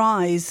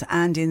surprise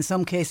and in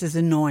some cases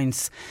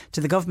annoyance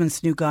to the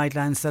government's new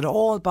guidelines that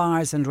all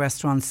bars and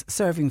restaurants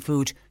serving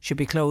food should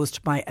be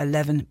closed by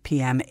 11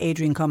 p.m.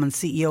 Adrian Cummins,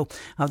 CEO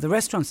of the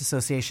Restaurants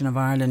Association of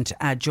Ireland,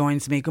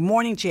 joins me. Good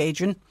morning to you,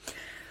 Adrian.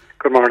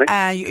 Good morning.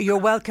 You're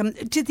welcome.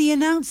 Did the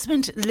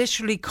announcement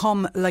literally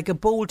come like a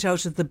bolt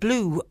out of the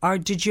blue, or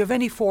did you have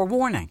any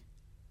forewarning?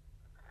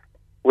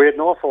 We had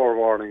no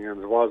forewarning,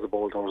 and it was a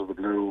bolt out of the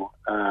blue.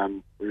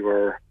 We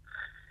were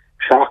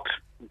shocked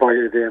by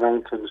the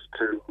announcement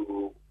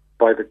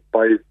by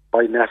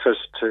NPHET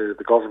to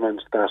the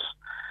government that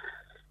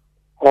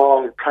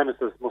all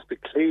premises must be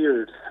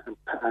cleared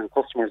and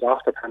customers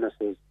off the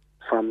premises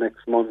from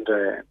next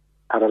Monday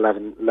at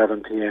 11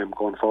 p.m.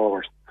 going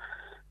forward.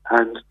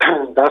 And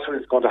that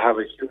is going to have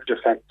a huge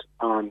effect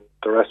on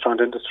the restaurant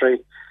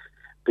industry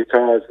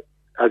because,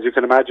 as you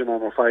can imagine,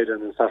 on a Friday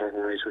and a Saturday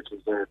night, which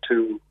is the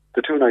two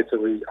nights of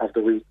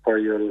the week where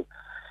you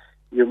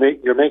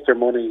make your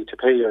money to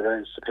pay your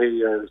rent, to pay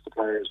your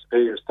suppliers, to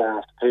pay your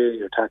staff, to pay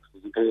your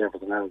taxes, and pay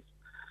everything else.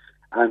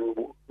 And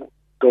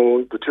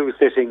the two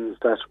sittings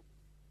that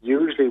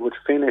usually would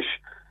finish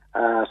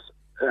at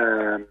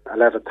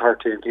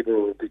 11:30 and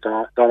people would be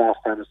done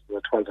off premises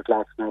at 12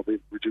 o'clock now be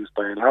reduced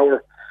by an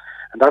hour.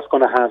 And that's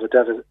going to have a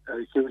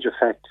huge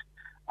effect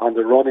on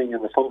the running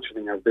and the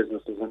functioning of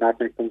businesses, and that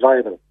makes them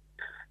viable.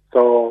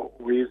 So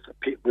we're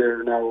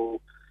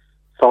now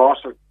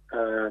sought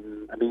a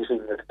meeting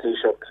with the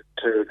Taoiseach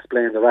to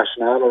explain the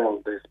rationale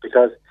around this,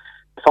 because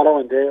the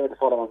following day or the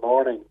following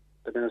morning,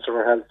 the Minister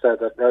for Health said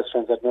that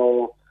restaurants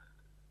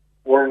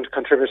weren't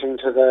contributing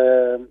to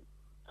the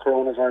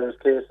coronavirus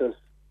cases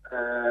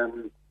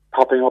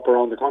popping up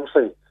around the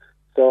country.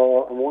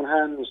 So on one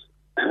hand,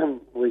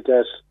 we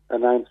get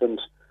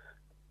announcements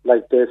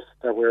like this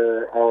that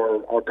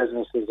our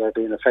businesses are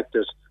being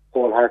affected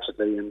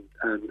wholeheartedly,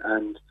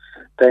 and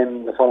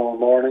then the following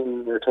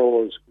morning we're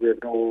told we're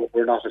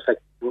not the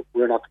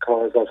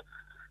cause of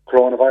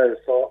coronavirus.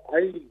 So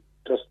we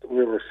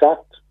were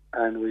shocked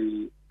and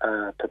we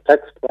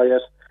perplexed by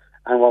it,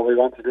 and what we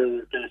want to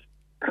do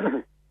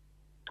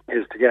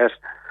is to get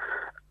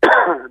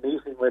a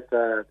meeting with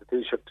the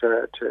Taoiseach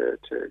to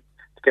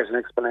get an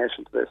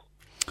explanation to this.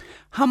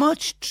 How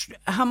much?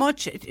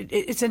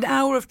 It's an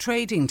hour of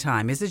trading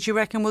time. Is it, you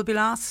reckon, will be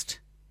lost?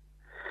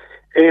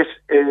 It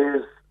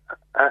is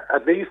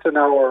at least an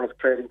hour of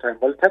trading time.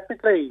 Well,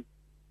 technically,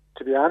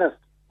 to be honest,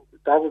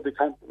 that would be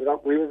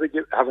we will be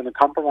having a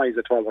compromise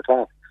at 12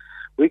 o'clock.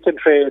 We can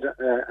trade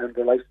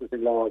under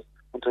licensing laws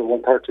until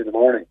 1:30 in the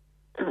morning,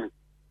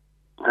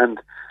 and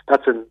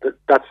that's in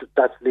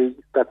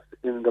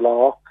the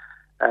law.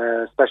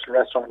 Special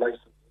restaurant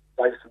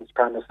licensed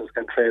premises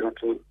can trade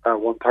until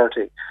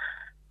 1:30.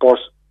 But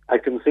I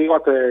can see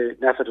what the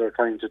NPHET are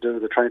trying to do.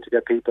 They're trying to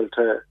get people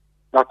to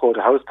not go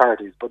to house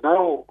parties. But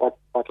now what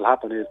will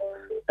happen is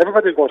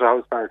everybody will go to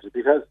house parties,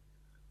 because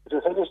if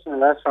you're finished in a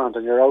restaurant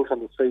and you're out on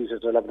the street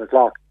at 11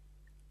 o'clock,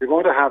 you're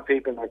going to have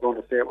people that are going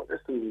to say, well,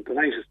 listen, the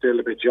night is still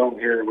a bit young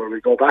here, where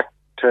we go back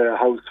to a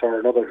house for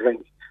another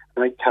drink,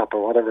 nightcap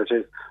or whatever it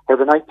is, where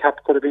the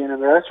nightcap could have been in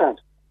the restaurant.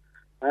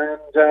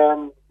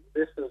 And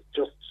this is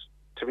just,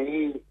 to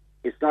me,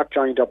 it's not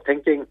joined up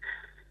thinking.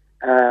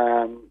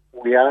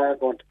 We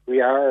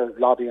are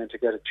lobbying to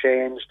get it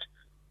changed.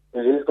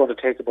 It is going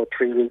to take about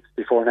 3 weeks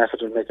before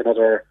NPHET will make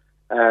another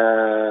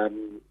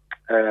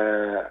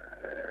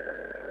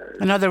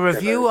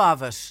review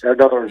of it.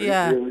 Another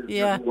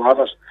review of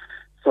it.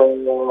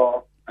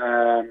 So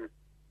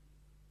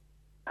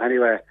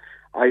anyway,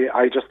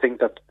 I just think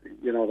that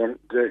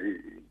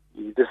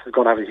this is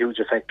going to have a huge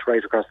effect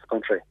right across the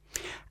country.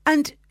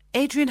 And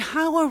Adrian,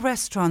 how are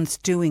restaurants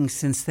doing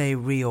since they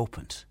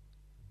reopened?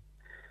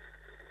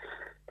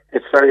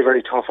 It's very,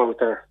 very tough out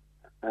there.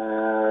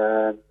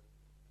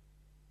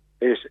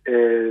 It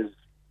is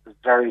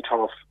very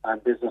tough,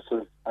 and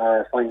businesses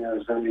are finding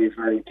it very,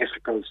 very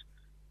difficult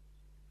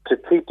to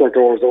keep their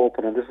doors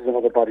open, and this is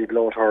another body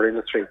blow to our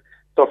industry.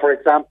 So, for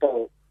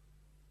example,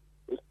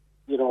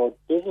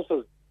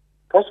 businesses,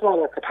 first of all,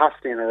 their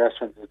capacity in a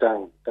restaurant is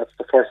down. That's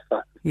the first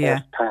part.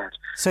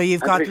 So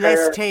you've got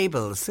less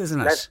tables,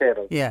 isn't it? Less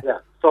tables, yeah.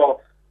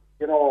 So,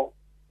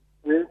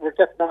 we're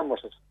getting on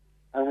with it.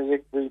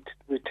 And we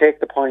take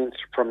the points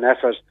from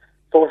NPHET,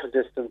 social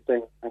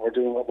distancing, and we're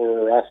doing what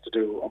we're asked to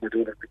do, and we're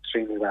doing it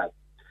extremely well.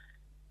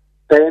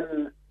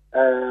 Then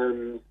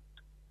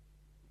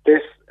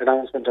this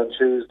announcement on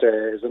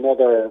Tuesday is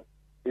another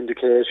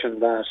indication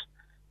that,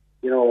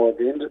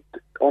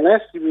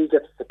 unless we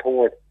get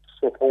support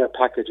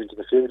package into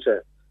the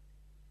future,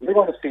 we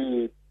want to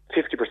see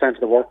 50% of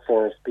the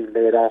workforce being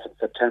laid off in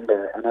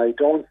September. And I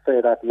don't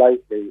say that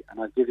lightly, and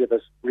I'll give you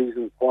the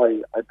reasons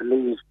why I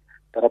believe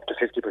that up to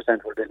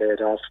 50% will be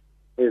laid off,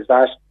 is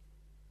that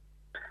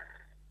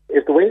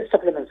if the wage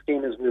supplement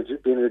scheme is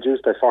being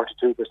reduced by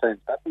 42%,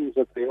 that means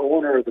that the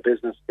owner of the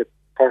business gets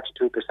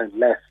 42%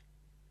 less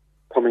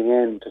coming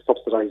in to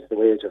subsidise the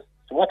wages.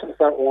 So what does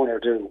that owner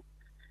do?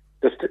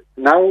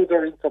 Now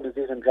their income is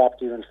even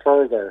dropped even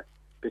further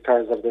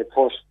because of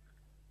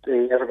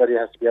everybody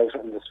has to be out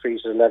on the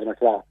street at 11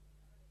 o'clock.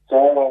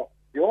 So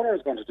the owner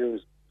is going to do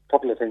a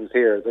couple of things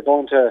here. They're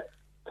going to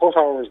cut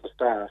hours of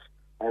staff,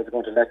 or they're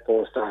going to let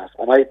go of staff.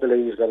 And I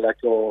believe they'll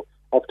let go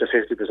up to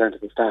 50%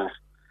 of the staff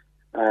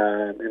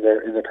in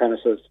their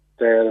premises.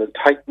 They'll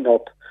tighten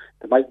up.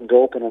 They mightn't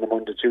open on a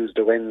Monday,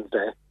 Tuesday,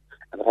 Wednesday,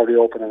 and they'll probably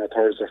open on a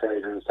Thursday,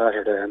 Friday, and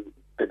Saturday, and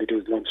maybe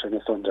do lunch on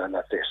a Sunday, and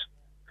that's it.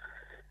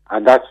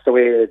 And that's the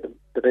way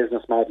the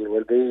business model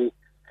will be.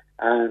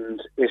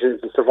 And it is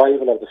the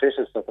survival of the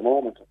fittest at the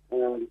moment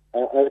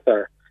out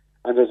there.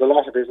 And there's a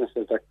lot of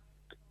businesses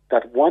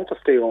that want to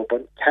stay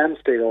open, can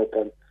stay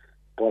open,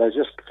 but I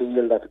just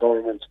feel that the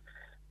government,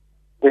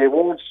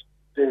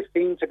 they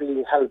seem to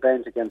be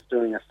hell-bent against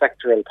doing a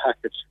sectoral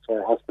package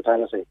for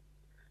hospitality.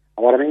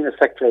 And what I mean a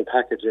sectoral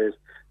package is,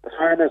 the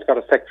farmers got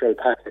a sectoral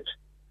package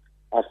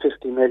of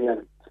 50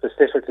 million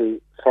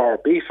specifically for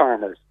beef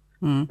farmers,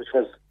 which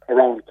was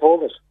around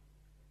COVID.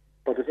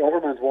 But the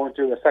government won't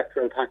do a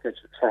sectoral package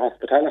for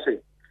hospitality.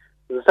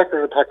 So the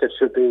sectoral package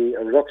should be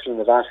a reduction in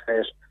the VAT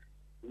rate,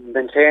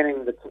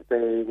 maintaining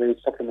the wage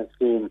supplement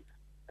scheme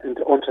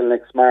until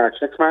next March.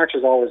 Next March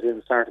is always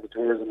the start of the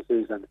tourism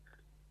season,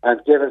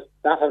 and give us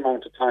that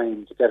amount of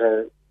time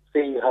to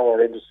see how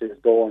our industry is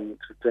going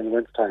during the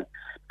winter time,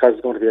 because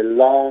it's going to be a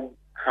long,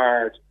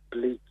 hard,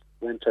 bleak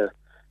winter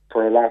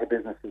for a lot of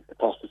businesses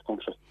across this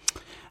country.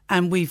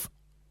 And we've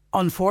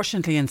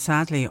unfortunately and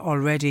sadly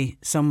already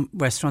some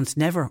restaurants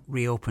never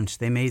reopened.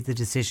 They made the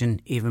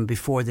decision even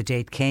before the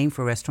date came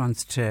for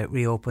restaurants to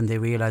reopen. They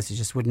realised it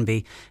just wouldn't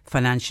be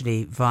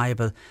financially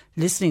viable.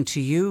 Listening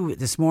to you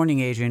this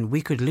morning, Adrian,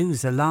 we could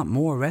lose a lot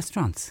more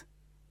restaurants.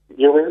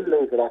 You will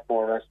lose a lot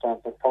more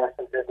restaurants,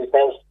 unfortunately,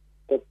 because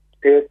the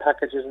aid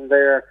package isn't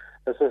there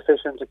that's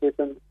sufficient to keep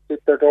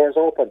their doors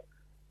open.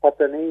 What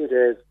they need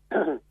is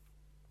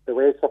the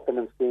wage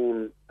supplement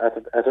scheme at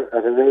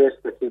a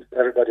rate that keeps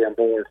everybody on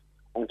board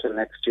until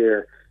next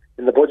year.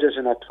 In the budget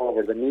in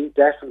October,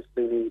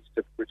 definitely needs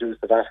to reduce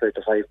the VAT rate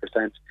to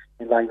 5%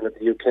 in line with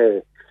the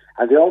UK.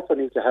 And they also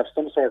need to have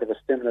some sort of a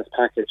stimulus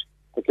package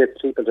that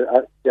gets people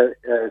out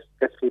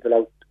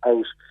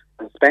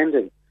and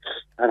spending.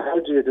 And how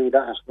do you do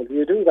that? Well,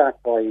 you do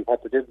that by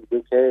what they did in the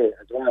UK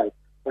as well,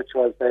 which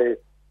was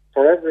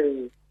for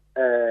every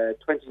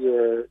 £20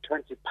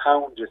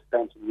 you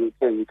spent in the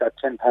UK, you got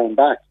 £10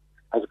 back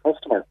as a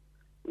customer.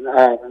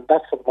 And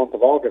that's for the month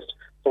of August.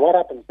 So what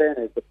happens then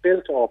is the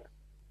built-up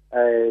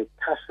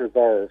cash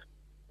reserve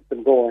has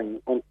been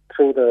going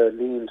through the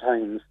lean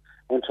times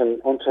until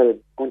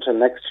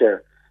next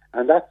year.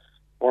 And that's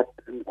what,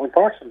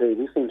 unfortunately,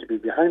 we seem to be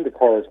behind the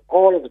curve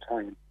all of the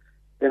time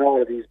in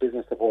all of these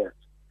business supports.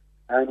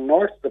 And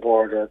north of the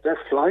border, they're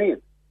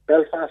flying.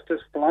 Belfast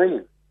is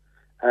flying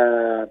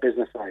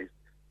business-wise.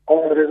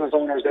 All the business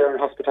owners there in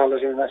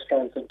hospitality and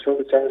restaurants and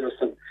food service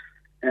and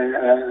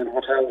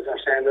hotels are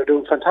saying they're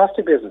doing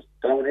fantastic business.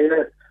 Down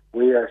here,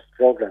 we are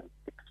struggling,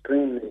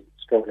 extremely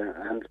struggling.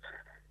 And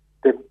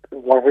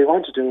what we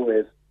want to do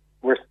is,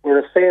 we're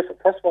a safe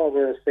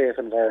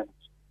environment.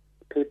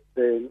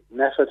 The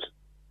method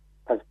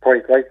has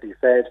quite rightly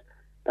said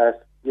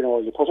that,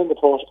 you put in the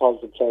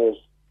protocols in place,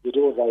 you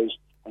do it right,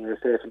 and you're a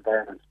safe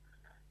environment.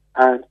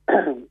 And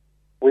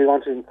we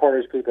want to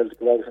encourage people to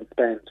go out and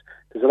spend.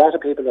 There's a lot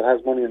of people that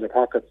has money in their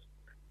pockets,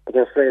 but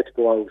they're afraid to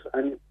go out.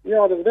 And,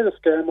 there's a bit of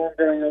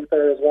scaremongering out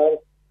there as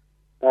well,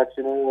 that,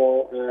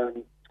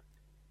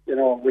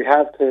 we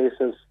have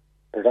cases,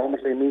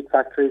 predominantly meat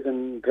factories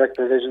and direct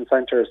provision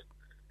centres,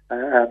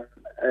 and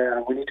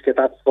we need to get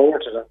that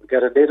sorted and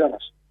get a lid on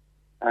it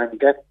and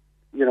get,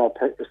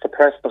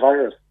 suppress the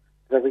virus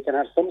so that we can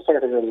have some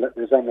sort of a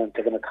resemblance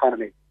of an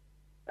economy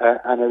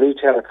and a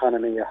retail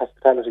economy, a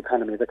hospitality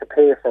economy that could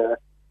pay for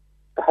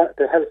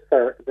the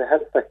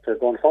health sector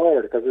going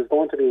forward, because there's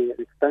going to be an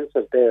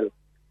expensive bill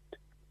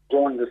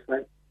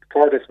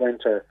for this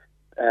winter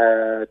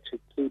to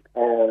keep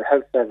our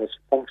health service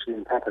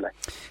functioning properly.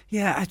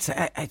 Yeah,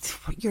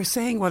 you're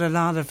saying what a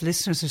lot of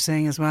listeners are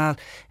saying as well.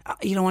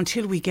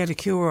 Until we get a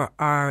cure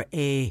or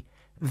a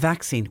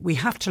vaccine, we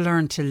have to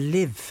learn to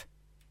live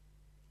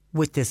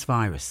with this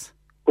virus.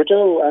 We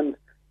do, and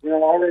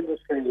our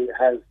industry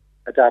has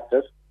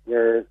adapted.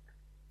 We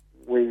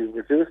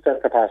reduced our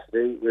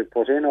capacity. We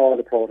put in all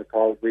the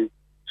protocols. We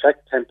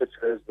check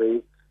temperatures.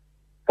 We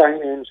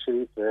sign in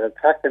sheets. We have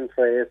track and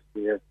trace.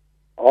 We have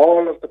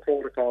all of the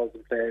protocols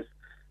in place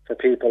for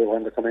people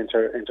when they come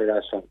into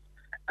restaurants.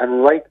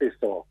 and rightly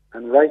so.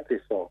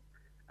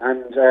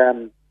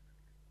 And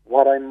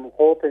what I'm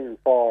hoping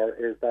for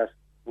is that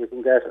we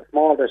can get a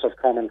small bit of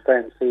common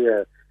sense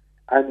here.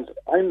 And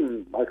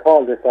I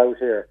call this out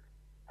here,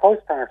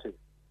 house parties.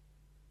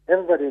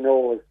 Everybody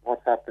knows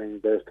what's happening.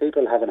 There's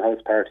people having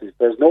house parties.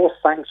 There's no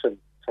sanction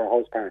for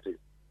house parties.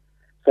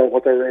 So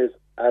what there is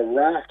a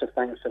raft of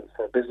sanctions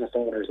for business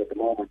owners at the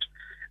moment,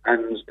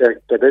 and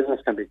their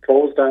business can be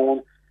closed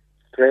down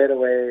straight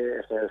away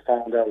if they're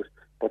found out.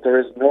 But there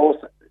is no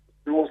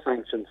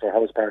sanctions for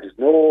house parties,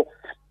 no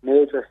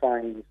major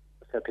fines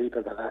for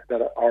people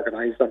that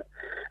organise them.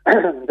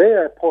 They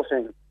are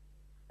putting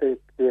the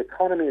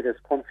economy of this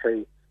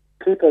country,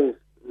 people's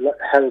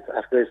health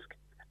at risk,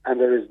 and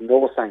there is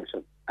no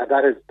sanction. And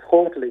that is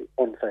totally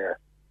unfair.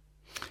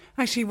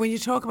 Actually, when you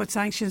talk about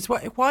sanctions,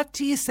 what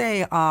do you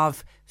say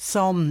of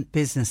some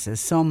businesses,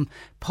 some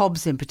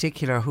pubs in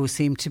particular, who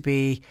seem to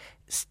be,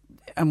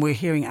 and we're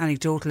hearing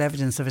anecdotal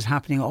evidence of it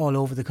happening all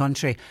over the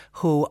country,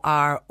 who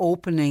are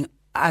opening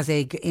as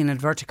in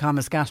inverted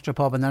commas,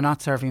 gastropub, and they're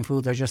not serving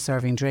food, they're just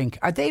serving drink?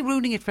 Are they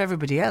ruining it for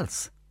everybody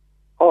else?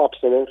 Oh,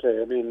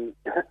 absolutely. I mean,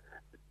 the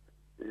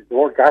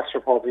word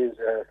gastropub is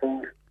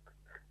food.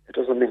 It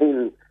doesn't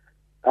mean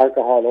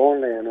alcohol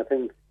only, and I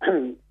think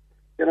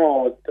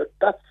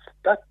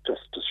that's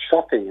just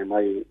shocking in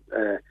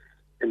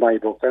my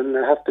book, and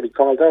it has to be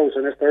called out.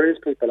 And if there is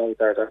people out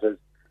there that is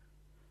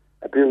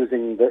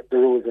abusing the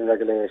rules and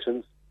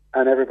regulations,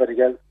 and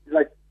everybody else,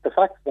 like, the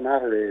fact of the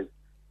matter is,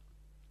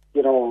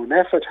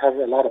 Neffert have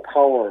a lot of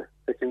power.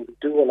 They can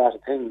do a lot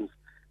of things,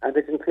 and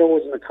they can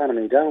close an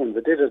economy down.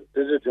 They did it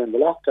during the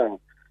lockdown,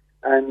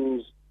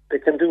 and they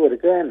can do it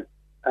again.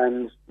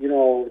 And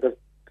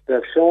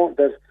they've shown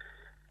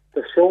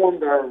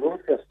their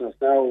ruthlessness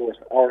now with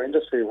our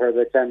industry, where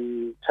they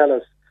can tell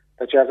us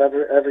that you have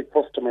every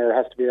customer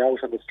has to be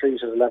out on the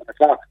street at 11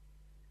 o'clock.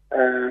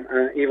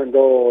 And even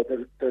though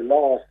the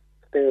law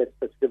states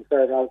that you can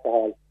serve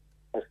alcohol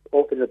or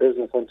open your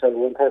business until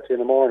 1:30 in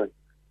the morning.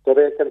 So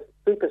they can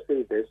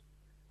supersede this,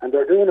 and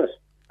they're doing it.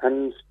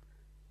 And,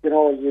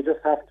 you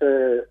just have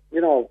to, we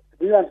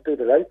want to do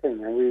the right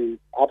thing, and we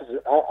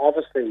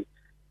obviously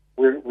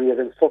we have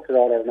instructed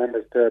all our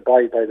members to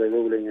abide by the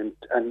ruling,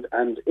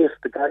 and if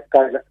the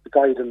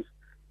guidance,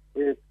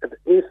 if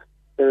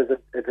there is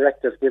a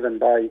directive given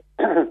by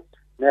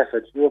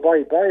Neffert, you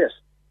abide by it.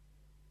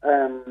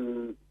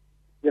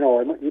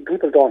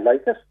 People don't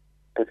like it,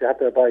 but you have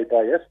to abide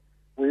by it.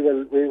 We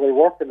will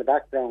work in the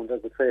background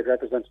as a trade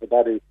representative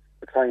body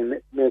to try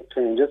and make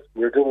changes.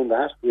 We're doing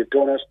that. We've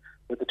done it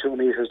with the 2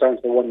 metres down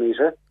to the 1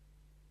 metre.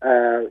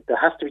 There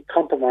has to be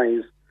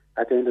compromise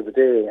at the end of the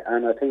day,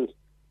 and I think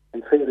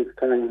in 3 weeks'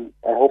 time,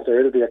 I hope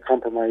there will be a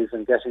compromise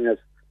in getting us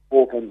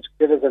opened.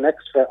 Give us an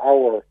extra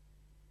hour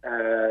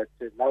to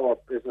allow our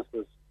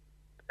businesses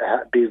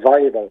be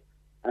viable,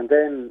 and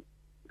then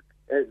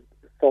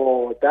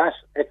so that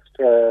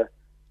extra,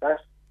 that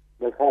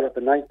we'll call it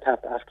the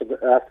nightcap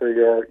after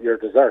your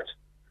dessert,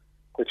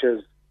 which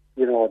is,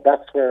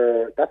 that's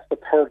the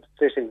third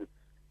sitting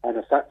on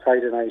a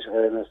Friday night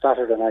or on a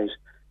Saturday night.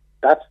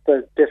 That's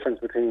the difference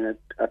between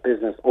a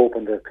business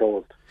opened or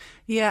closed.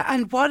 Yeah,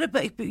 and what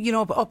about,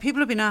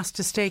 people have been asked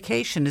to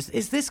staycation.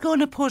 Is this going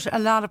to put a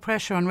lot of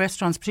pressure on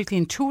restaurants,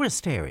 particularly in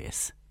tourist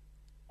areas?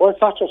 Well,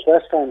 it's not just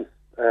restaurants.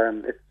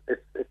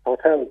 It's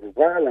hotels as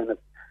well, and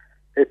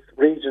it's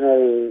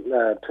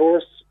regional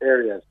tourist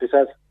areas.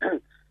 Because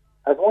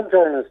as one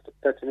journalist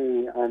said to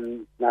me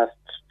on last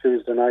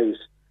Tuesday night,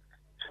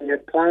 she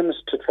had plans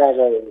to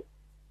travel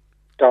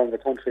down the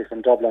country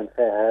from Dublin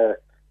for her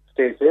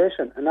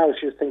staycation, and now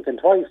she's thinking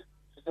twice.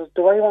 She says,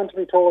 do I want to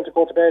be told to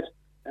go to bed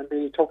and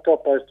be tucked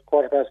up by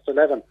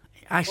 11:15?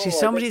 Actually,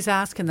 somebody's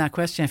asking that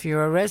question. If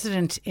you're a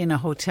resident in a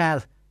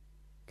hotel,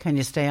 can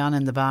you stay on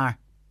in the bar?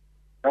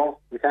 No,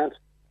 you can't.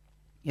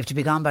 You have to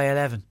be gone by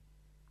 11.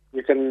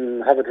 You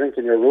can have a drink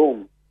in your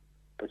room,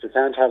 but you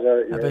can't have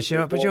a...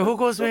 But who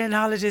goes away on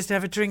holidays to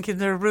have a drink in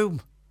their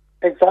room?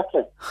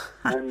 Exactly.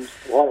 And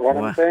what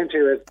I'm saying to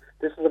you is,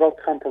 this is about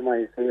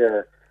compromise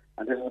here,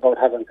 and this is about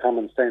having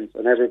common sense,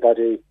 and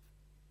everybody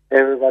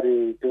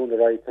doing the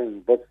right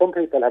thing. But some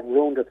people have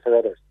ruined it for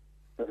others.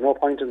 There's no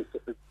point in...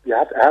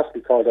 it has to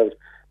be called out.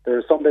 There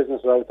are some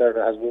businesses out there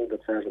that has ruined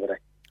it for everybody.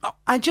 Oh,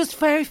 and just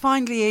very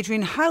finally,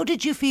 Adrian, how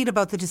did you feel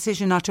about the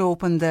decision not to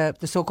open the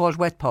so-called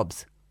wet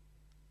pubs?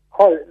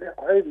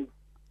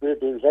 We've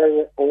been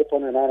very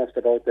open and honest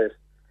about this.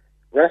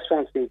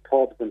 Restaurants need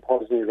pubs and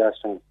pubs need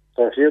restaurants.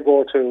 So if you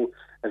go to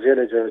a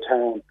village or a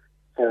town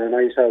for a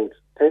night out,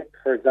 take,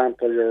 for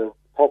example, your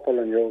couple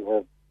and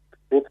your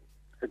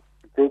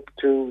group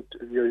two,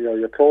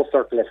 your close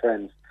circle of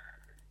friends,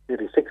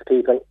 maybe 6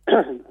 people,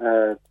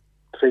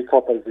 3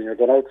 couples, and you're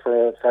going out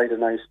for a Friday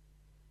night.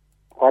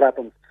 What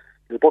happens?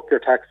 You book your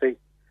taxi,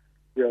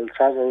 you'll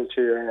travel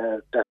to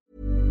your...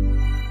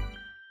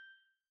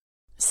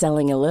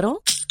 Selling a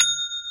little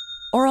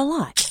or a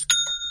lot?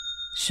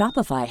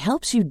 Shopify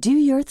helps you do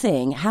your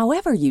thing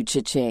however you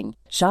cha-ching.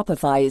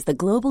 Shopify is the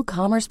global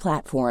commerce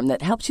platform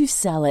that helps you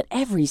sell at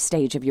every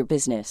stage of your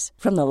business.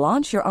 From the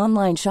launch your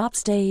online shop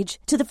stage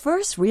to the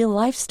first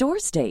real-life store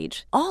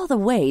stage, all the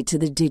way to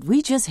the did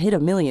we just hit a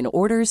million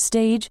orders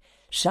stage.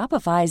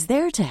 Shopify is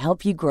there to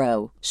help you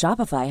grow.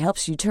 Shopify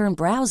helps you turn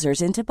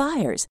browsers into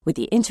buyers with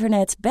the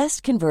internet's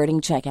best converting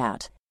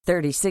checkout.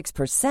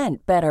 36%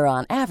 better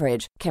on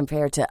average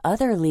compared to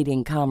other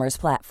leading commerce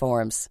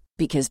platforms.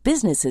 Because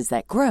businesses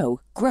that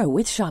grow, grow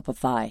with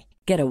Shopify.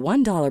 Get a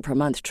 $1 per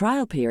month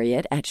trial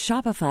period at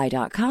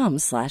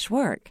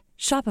shopify.com/work.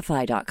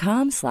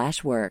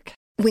 Shopify.com/work.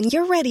 When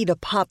you're ready to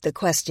pop the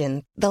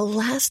question, the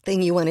last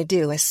thing you want to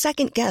do is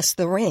second-guess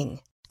the ring.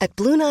 At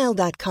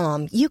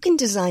BlueNile.com, you can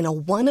design a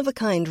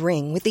one-of-a-kind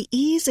ring with the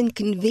ease and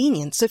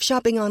convenience of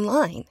shopping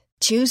online.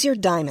 Choose your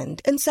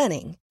diamond and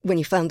setting. When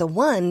you find the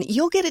one,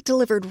 you'll get it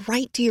delivered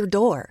right to your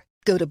door.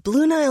 Go to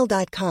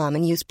BlueNile.com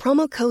and use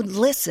promo code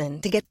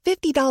LISTEN to get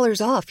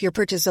 $50 off your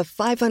purchase of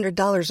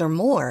 $500 or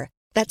more.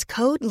 That's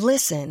code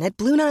LISTEN at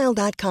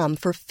BlueNile.com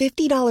for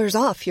 $50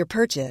 off your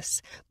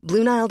purchase.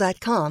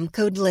 BlueNile.com,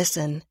 code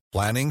LISTEN.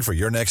 Planning for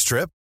your next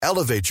trip?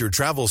 Elevate your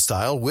travel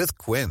style with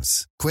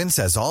Quince. Quince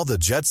has all the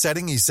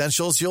jet-setting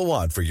essentials you'll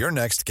want for your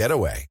next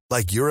getaway,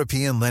 like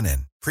European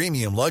linen,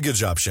 premium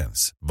luggage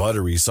options,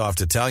 buttery soft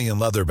Italian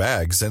leather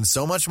bags, and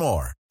so much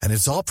more. And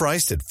it's all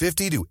priced at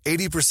 50 to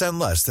 80%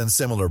 less than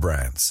similar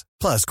brands.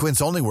 Plus, Quince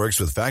only works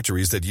with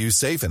factories that use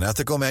safe and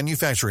ethical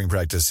manufacturing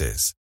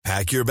practices.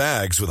 Pack your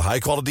bags with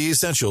high-quality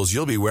essentials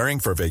you'll be wearing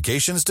for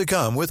vacations to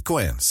come with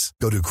Quince.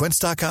 Go to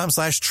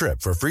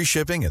quince.com/trip for free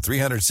shipping and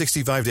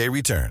 365-day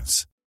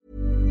returns.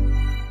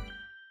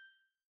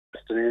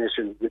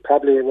 Destination, you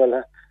probably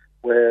will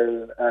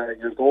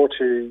you'll go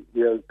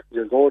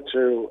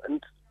to,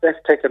 and let's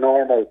take a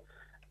normal,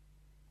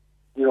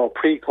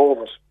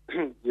 pre-COVID,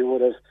 you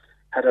would have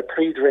had a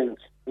pre-drink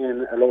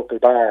in a local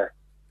bar.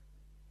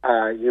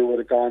 You would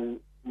have gone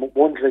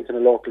one drink in a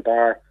local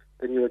bar,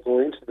 then you would go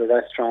into the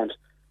restaurant,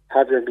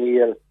 have your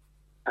meal,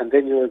 and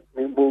then you would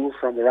move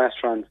from the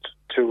restaurant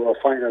to a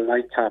final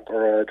nightcap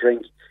or a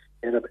drink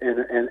in a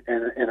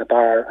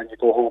bar, and you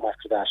go home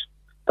after that.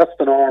 That's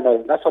the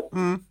normal. That's what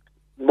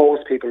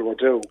most people would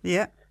do.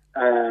 Yeah.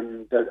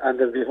 And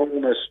they'll be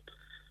home at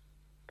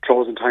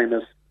closing time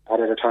is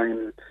whatever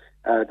time.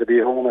 They'll be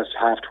home at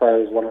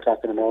 12:30, 1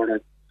 o'clock in the morning.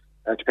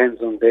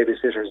 Depends on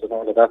babysitters and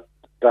all of that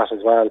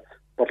as well.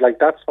 But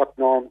that's what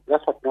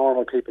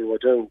normal people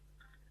would do.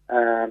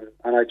 And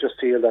I just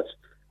feel that,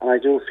 and I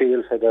do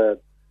feel for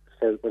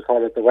we'll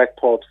call it the wet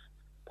pubs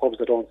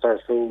that don't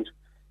serve food.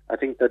 I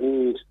think the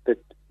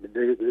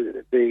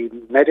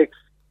medics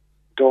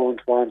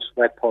don't want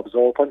wet pubs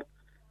open,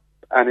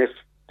 and if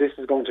this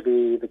is going to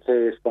be the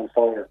case going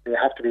forward, they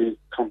have to be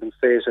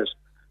compensated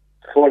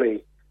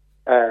fully.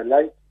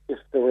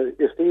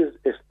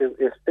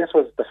 If this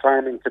was the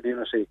farming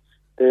community,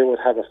 they would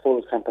have a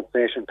full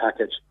compensation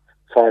package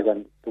for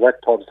them. The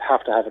wet pubs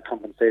have to have a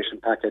compensation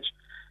package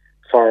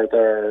for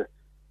their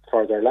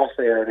lost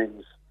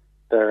earnings,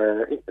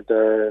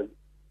 the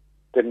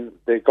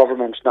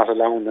government not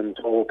allowing them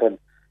to open.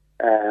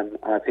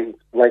 I think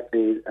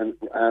rightly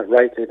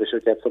they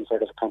should get some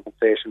sort of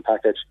compensation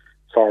package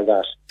for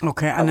that.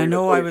 Okay, and we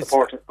would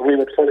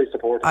fully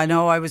support it. I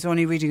know I was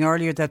only reading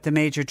earlier that the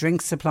major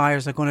drink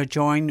suppliers are going to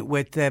join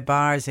with the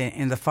bars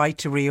in the fight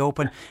to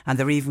reopen, and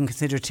they're even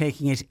considered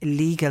taking it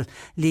legal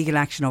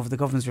action over the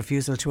government's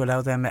refusal to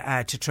allow them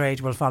to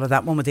trade. We'll follow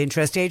that one with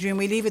interest. Adrian,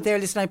 we leave it there.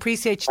 Listen, I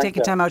appreciate you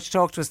taking time out to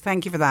talk to us.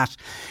 Thank you for that.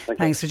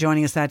 Thanks for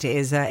joining us. That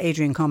is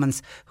Adrian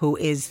Cummins, who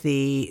is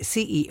the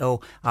CEO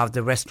of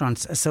the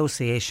Restaurants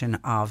Association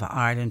of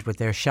Ireland, with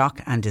their shock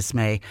and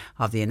dismay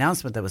of the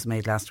announcement that was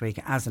made last week,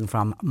 as in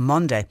from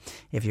Monday.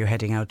 If you're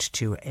heading out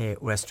to a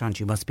restaurant,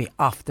 you must be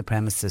off the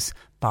premises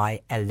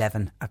by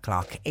 11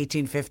 o'clock.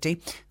 1850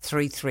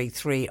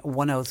 333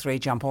 103.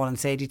 John Paul and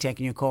Sadie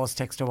taking your calls.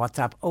 Text or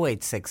WhatsApp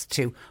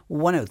 0862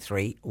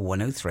 103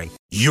 103.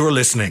 You're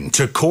listening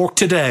to Cork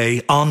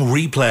Today on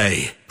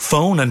replay.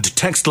 Phone and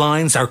text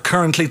lines are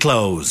currently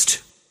closed.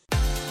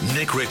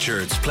 Nick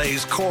Richards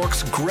plays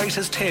Cork's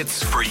greatest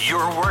hits for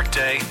your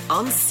workday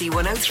on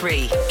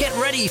C103. Get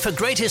ready for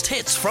greatest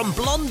hits from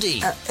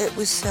Blondie. It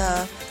was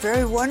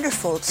very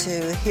wonderful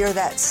to hear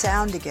that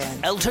sound again.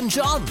 Elton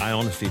John. I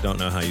honestly don't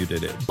know how you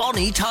did it.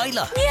 Bonnie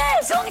Tyler. Yeah,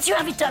 as long as you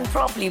have it done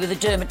properly with a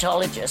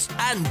dermatologist.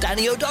 And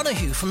Danny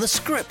O'Donoghue from The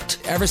Script.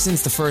 Ever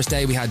since the first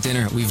day we had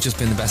dinner, we've just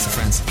been the best of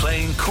friends.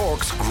 Playing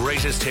Cork's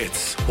greatest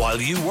hits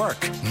while you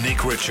work.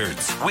 Nick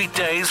Richards.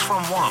 Weekdays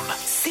from 1.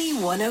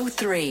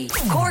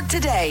 C103. Cork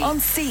Today on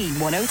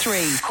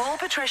C103. Call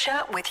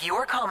Patricia with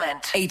your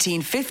comment.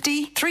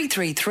 1850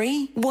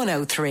 333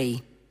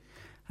 103.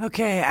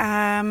 Okay,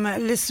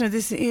 listener,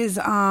 this is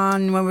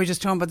on when we were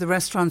just talking about the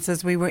restaurants.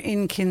 As we were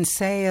in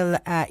Kinsale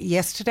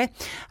yesterday,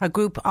 a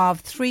group of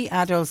 3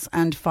 adults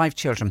and 5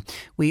 children.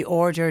 We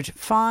ordered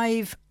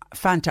 5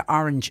 Fanta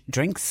orange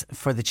drinks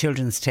for the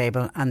children's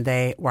table, and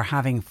they were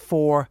having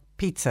 4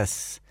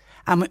 pizzas.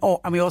 And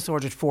we also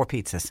ordered 4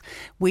 pizzas.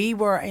 We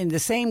were in the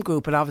same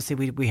group, but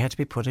obviously we had to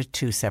be put at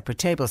 2 separate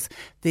tables.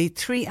 The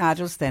 3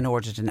 adults then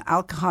ordered an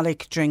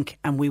alcoholic drink,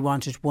 and we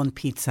wanted 1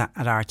 pizza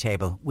at our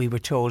table. We were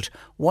told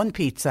 1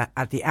 pizza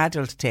at the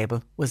adult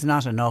table was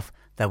not enough,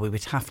 that we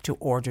would have to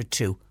order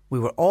 2. We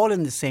were all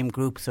in the same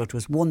group, so it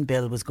was 1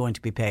 bill was going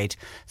to be paid.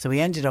 So we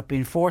ended up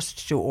being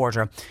forced to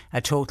order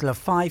a total of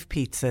 5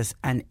 pizzas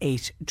and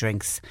 8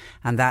 drinks.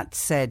 And that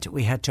said,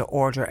 we had to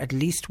order at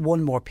least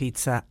 1 more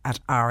pizza at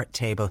our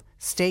table.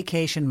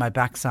 Staycation my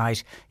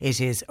backside.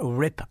 It is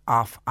rip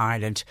off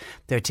Ireland.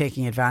 They're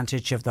taking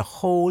advantage of the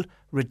whole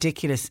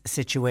ridiculous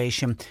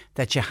situation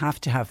that you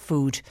have to have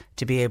food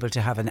to be able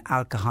to have an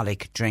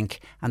alcoholic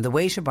drink. And the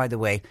waiter, by the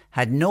way,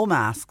 had no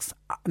mask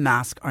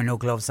or no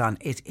gloves on.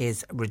 It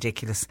is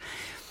ridiculous.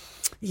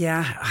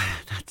 Yeah,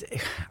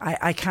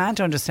 I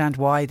can't understand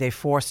why they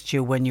forced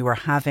you when you were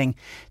having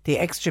the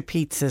extra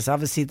pizzas.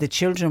 Obviously, the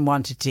children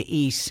wanted to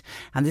eat,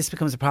 and this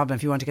becomes a problem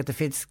if you want to get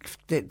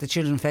the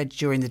children fed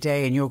during the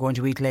day and you're going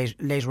to eat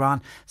later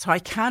on. So I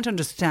can't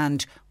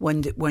understand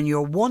when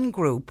you're one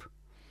group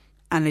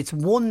and it's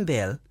 1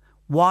 bill,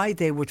 why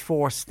they would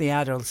force the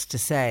adults to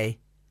say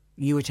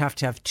you would have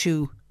to have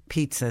 2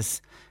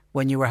 pizzas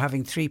when you were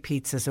having 3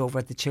 pizzas over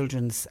at the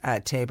children's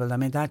table. I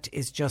mean, that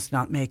is just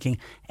not making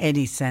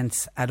any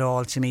sense at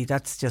all to me.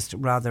 That's just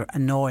rather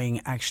annoying,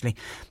 actually,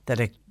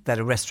 that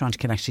a restaurant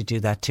can actually do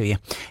that to you.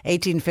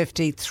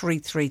 1850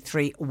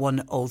 333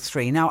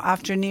 103. Now,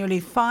 after nearly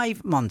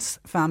 5 months,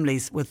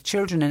 families with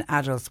children and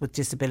adults with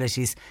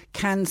disabilities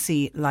can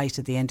see light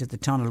at the end of the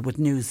tunnel with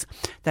news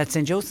that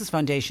St Joseph's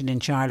Foundation in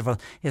Charleville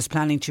is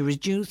planning to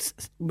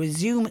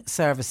resume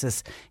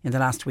services in the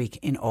last week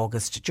in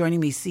August. Joining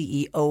me,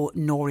 CEO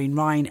Noreen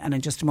Ryan, and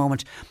in just a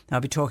moment I'll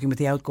be talking with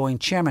the outgoing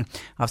chairman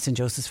of St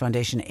Joseph's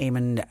Foundation,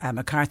 Eamon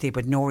McCarthy,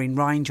 but Noreen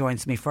Ryan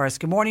joins me first.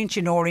 Good morning to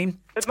you, Noreen.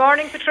 Good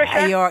morning,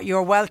 Patricia.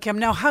 You're welcome.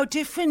 Now, how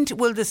different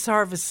will the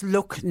service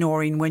look,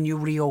 Noreen, when you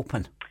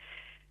reopen?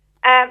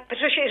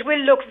 Patricia, it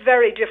will look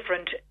very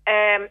different.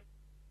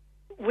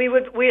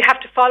 We have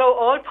to follow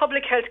all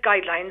public health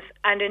guidelines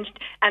and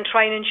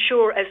try and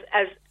ensure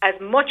as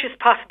much as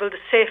possible the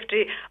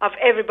safety of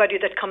everybody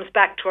that comes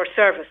back to our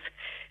service.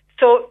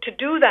 So to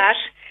do that,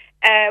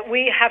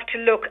 we have to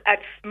look at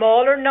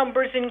smaller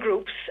numbers in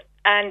groups.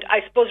 And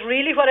I suppose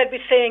really what I'd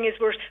be saying is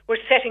we're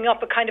setting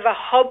up a kind of a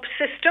hub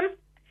system.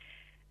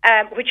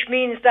 Which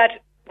means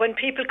that when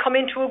people come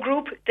into a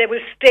group, they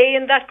will stay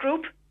in that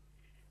group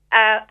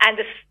and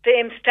the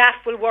same staff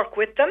will work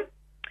with them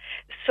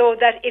so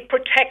that it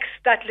protects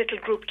that little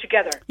group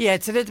together. Yeah,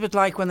 it's a little bit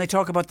like when they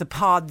talk about the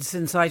pods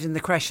inside in the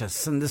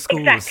creches and the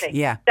schools. Exactly.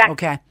 Yeah, exactly.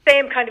 Okay.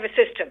 Same kind of a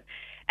system.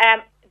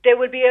 There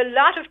will be a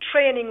lot of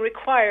training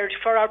required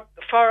for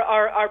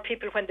our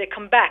people when they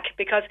come back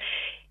because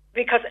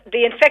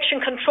the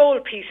infection control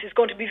piece is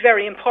going to be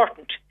very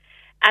important.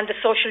 And the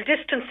social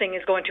distancing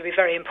is going to be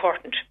very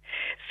important.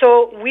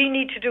 So we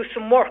need to do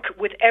some work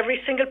with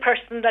every single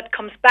person that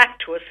comes back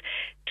to us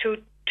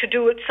to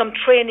do some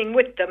training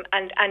with them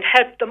and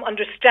help them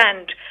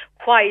understand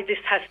why this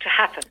has to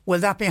happen. Will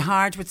that be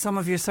hard with some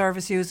of your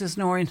service users,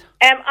 Noreen?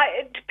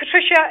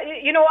 Patricia,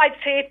 I'd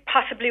say it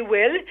possibly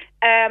will.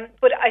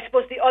 But I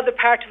suppose the other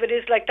part of it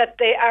is like that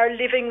they are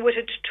living with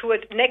it to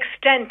an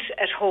extent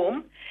at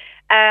home.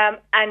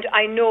 And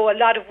I know a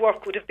lot of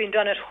work would have been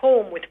done at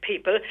home with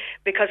people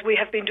because we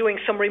have been doing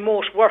some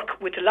remote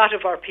work with a lot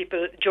of our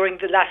people during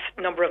the last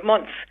number of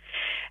months.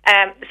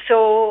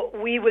 So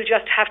we will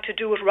just have to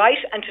do it right.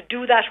 And to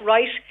do that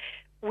right,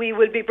 we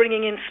will be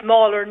bringing in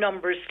smaller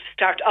numbers to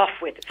start off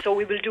with. So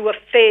we will do a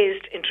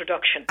phased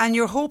introduction. And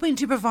you're hoping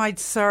to provide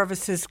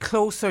services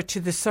closer to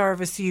the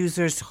service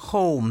user's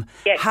home.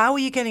 Yes. How are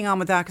you getting on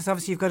with that? Because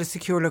obviously you've got to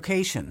secure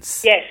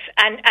locations. Yes,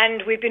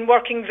 and we've been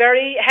working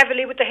very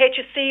heavily with the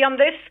HSC on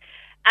this.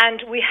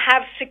 And we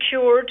have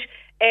secured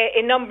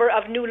a number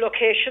of new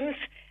locations,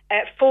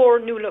 4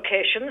 new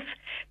locations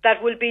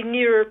that will be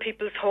nearer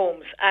people's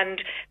homes.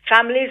 And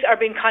families are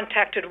being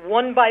contacted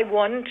one by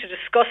one to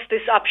discuss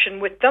this option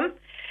with them.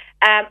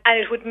 And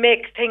it would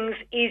make things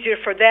easier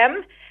for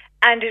them,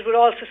 and it would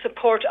also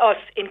support us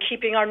in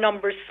keeping our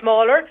numbers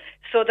smaller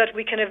so that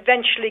we can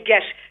eventually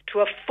get to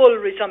a full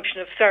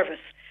resumption of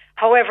service.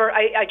 However,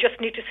 I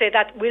just need to say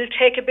that will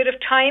take a bit of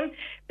time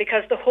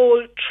because the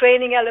whole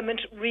training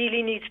element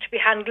really needs to be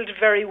handled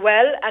very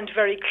well and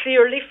very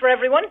clearly for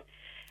everyone.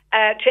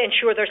 To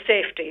ensure their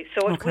safety.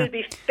 So it will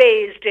be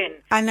phased in.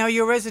 And now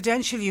your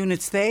residential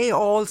units, they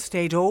all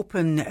stayed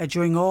open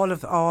during all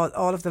of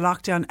the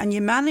lockdown, and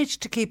you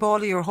managed to keep all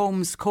of your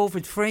homes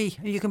COVID free.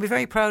 You can be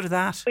very proud of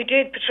that. We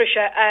did,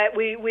 Patricia.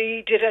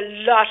 We did a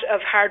lot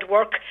of hard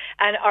work,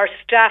 and our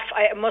staff,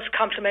 I must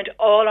compliment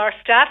all our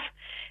staff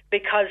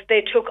because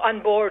they took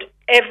on board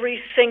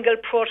every single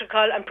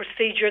protocol and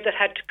procedure that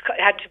had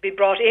to be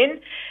brought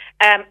in.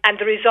 And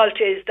the result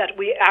is that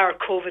we are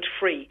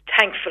COVID-free,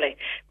 thankfully.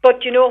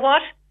 But you know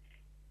what?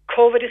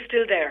 COVID is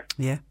still there.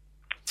 Yeah.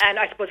 And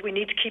I suppose we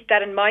need to keep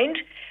that in mind.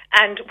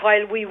 And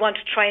while we want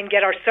to try and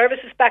get our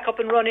services back up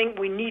and running,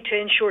 we need to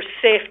ensure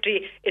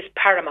safety is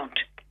paramount.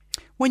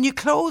 When you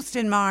closed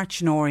in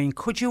March, Noreen,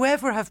 could you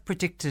ever have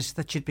predicted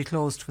that you'd be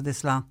closed for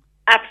this long?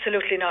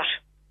 Absolutely not,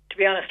 to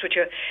be honest with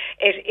you.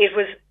 It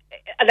was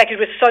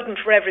sudden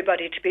for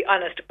everybody, to be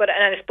honest. And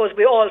I suppose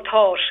we all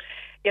thought,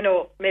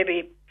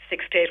 maybe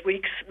 6 to 8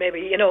 weeks,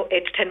 maybe, 8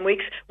 to 10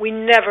 weeks. We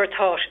never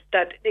thought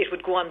that it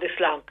would go on this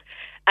long.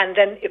 And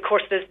then, of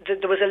course,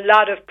 there was a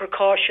lot of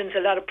precautions,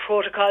 a lot of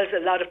protocols,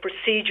 a lot of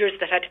procedures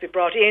that had to be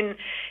brought in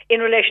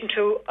relation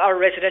to our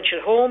residential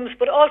homes,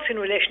 but also in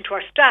relation to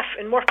our staff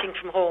in working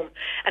from home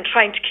and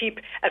trying to keep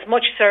as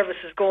much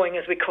services going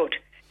as we could.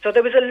 So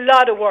there was a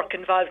lot of work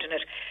involved in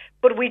it.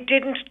 But we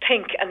didn't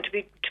think, and to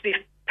be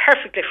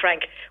perfectly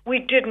frank, we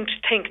didn't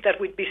think that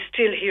we'd be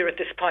still here at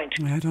this point.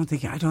 I don't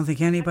think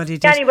anybody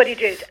did. Anybody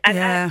did. And,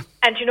 yeah.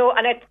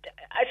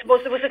 I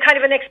suppose there was a kind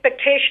of an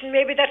expectation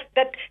maybe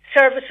that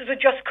services would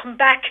just come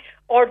back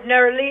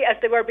ordinarily as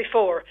they were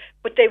before,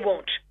 but they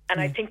won't. And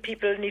I think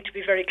people need to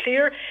be very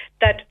clear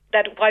that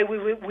while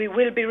we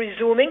will be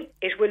resuming,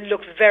 it will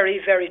look very,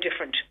 very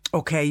different.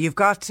 OK, you've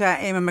got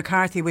Eamon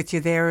McCarthy with you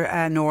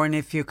there, Noreen,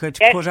 if you could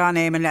put on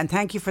Eamon. And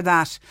thank you for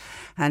that.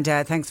 And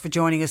thanks for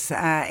joining us.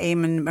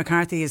 Eamon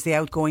McCarthy is the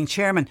outgoing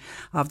chairman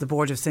of the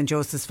board of St.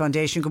 Joseph's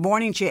Foundation. Good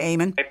morning to you,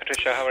 Eamon. Hey,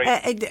 Patricia, how are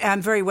you?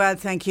 I'm very well,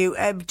 thank you.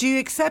 Do you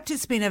accept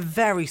it's been a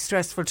very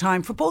stressful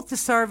time for both the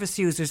service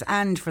users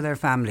and for their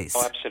families?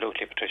 Oh,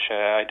 absolutely,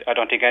 Patricia. I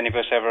don't think any of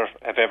us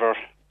have ever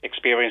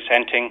experienced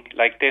anything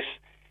like this.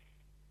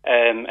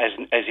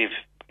 As you've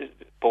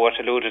both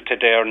alluded to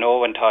there, no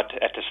one thought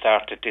at the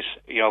start that this,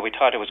 we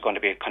thought it was going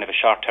to be a kind of a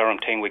short-term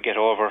thing. We'd get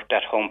over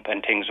that hump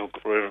and things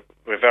would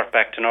revert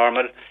back to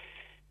normal.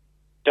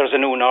 There's a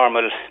new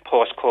normal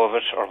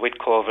post-COVID or with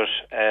COVID,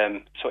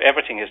 so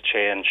everything has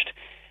changed.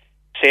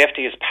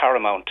 Safety is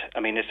paramount.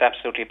 I mean, it's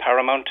absolutely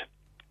paramount.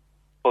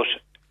 But,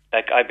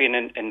 I've been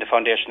in the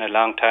foundation a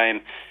long time.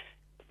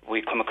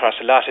 We come across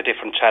a lot of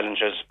different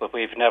challenges, but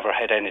we've never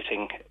had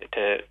anything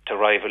to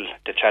rival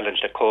the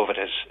challenge that COVID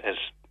has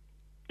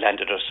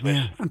landed us with.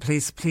 Yeah, and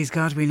please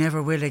God, we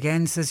never will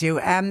again, says you.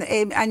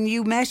 And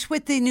you met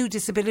with the new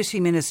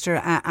Disability Minister,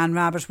 Anne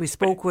Rabbitte. We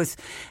spoke with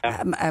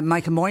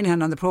Michael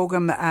Moynihan on the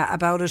programme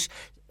about it.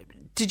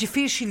 Did you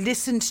feel she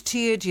listened to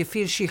you? Do you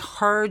feel she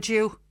heard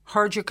you?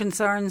 Heard your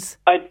concerns?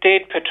 I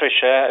did,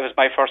 Patricia. It was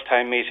my first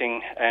time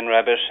meeting Anne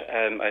Rabbitte.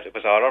 It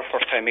was our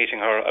first time meeting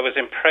her. I was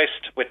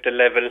impressed with the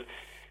level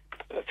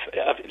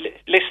of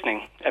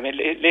listening. I mean,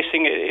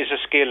 listening is a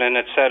skill in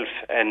itself,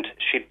 and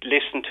she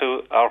listened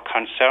to our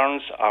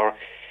concerns,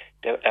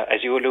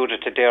 as you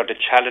alluded to there, the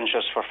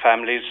challenges for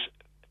families,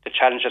 the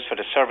challenges for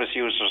the service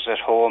users at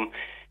home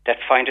that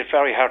find it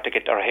very hard to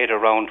get their head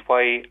around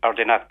why are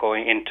they not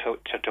going into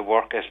to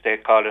work, as they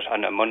call it,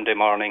 on a Monday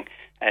morning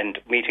and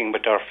meeting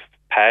with their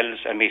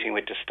pals and meeting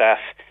with the staff.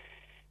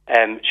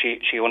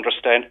 She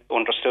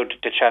understood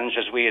the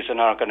challenges we as an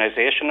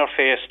organisation are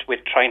faced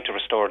with trying to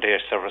restore their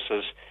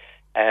services.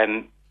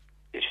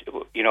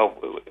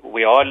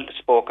 We all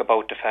spoke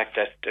about the fact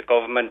that the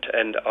government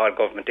and our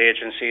government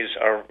agencies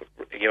are,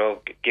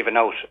 giving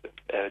out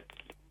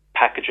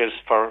packages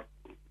for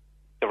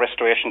the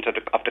restoration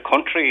of the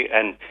country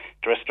and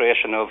the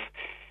restoration of,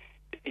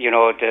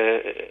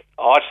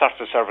 all sorts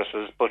of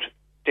services. But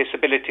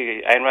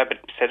disability, Anne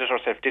Rabbitte said it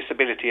herself,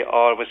 disability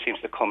always seems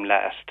to come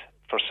last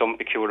for some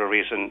peculiar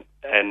reason.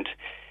 And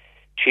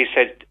she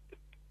said,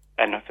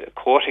 and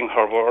quoting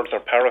her words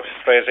or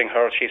paraphrasing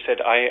her, she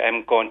said, I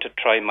am going to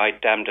try my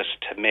damnedest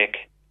to make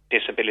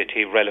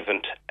disability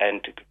relevant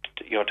and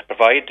to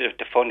provide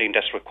the funding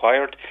that's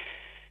required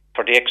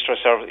for the extra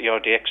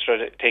the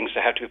extra things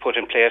that have to be put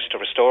in place to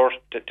restore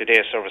the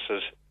day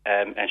services,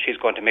 and she's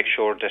going to make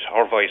sure that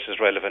her voice is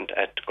relevant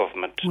at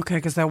government. Okay,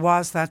 because there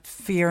was that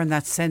fear and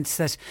that sense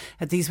that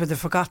these were the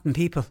forgotten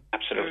people.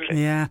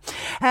 Absolutely. Yeah.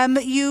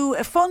 You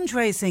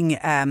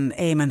fundraising,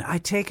 Eamon, I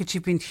take it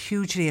you've been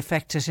hugely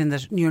affected in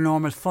your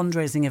normal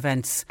fundraising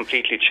events.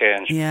 Completely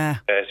changed. Yeah.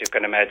 As you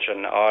can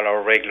imagine, all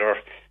our regular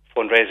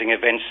fundraising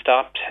events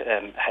stopped,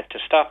 had to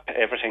stop.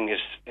 Everything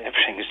is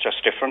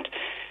just different.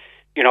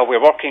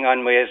 We're working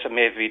on ways of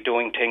maybe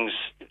doing things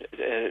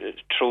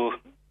through,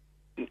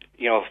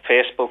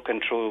 Facebook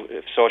and through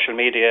social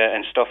media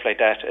and stuff like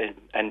that,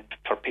 and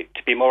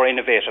to be more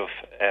innovative.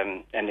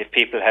 And if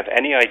people have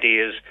any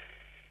ideas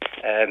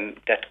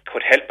that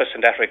could help us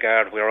in that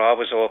regard, we're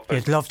always open.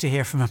 You'd love to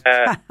hear from him.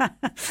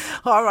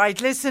 All right,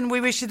 listen, we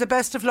wish you the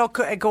best of luck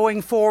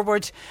going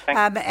forward,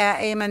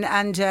 Eamon,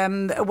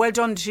 and well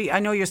done. I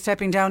know you're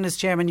stepping down as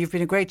chairman. You've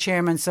been a great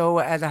chairman, so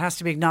that has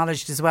to be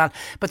acknowledged as well.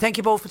 But thank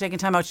you both for taking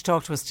time out to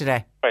talk to us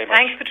today. Very much.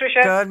 Thanks,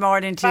 Patricia. Good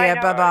morning to you.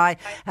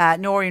 Bye-bye.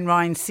 Noreen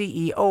Ryan,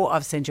 CEO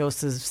of St.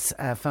 Joseph's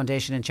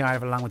Foundation in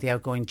Charleville, along with the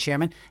outgoing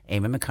chairman,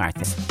 Eamon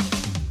McCarthy.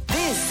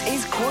 This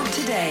is Cork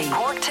Today.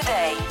 Cork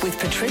Today with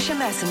Patricia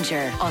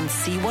Messenger on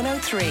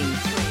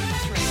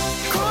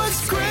C103.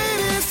 Cork's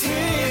greatest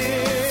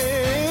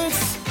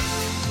hits,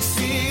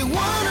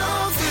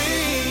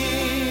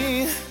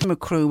 C103.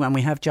 Macroom, and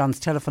we have John's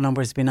telephone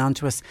number has been on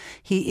to us.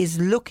 He is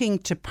looking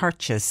to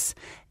purchase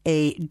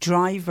a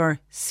driver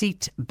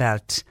seat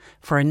belt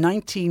for a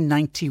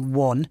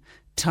 1991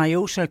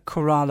 Toyota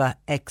Corolla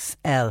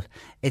XL.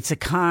 It's a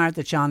car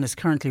that John is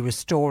currently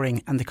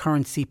restoring and the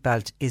current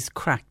seatbelt is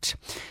cracked.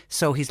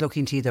 So he's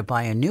looking to either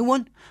buy a new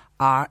one,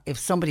 or if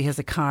somebody has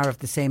a car of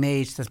the same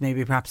age that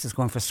maybe perhaps is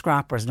going for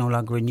scrap or is no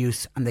longer in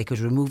use, and they could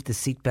remove the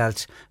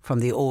seatbelt from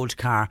the old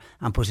car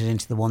and put it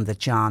into the one that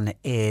John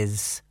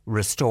is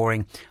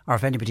restoring. Or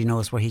if anybody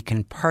knows where he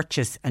can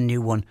purchase a new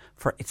one,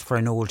 it's for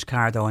an old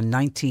car though, a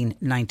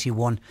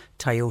 1991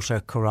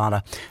 Toyota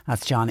Corolla.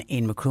 That's John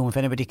in Macroom. If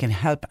anybody can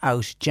help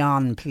out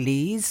John,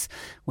 please,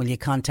 will you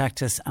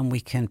contact us and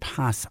we can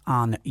pass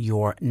on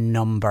your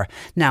number.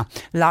 Now,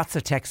 lots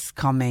of texts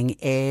coming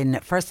in.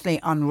 Firstly,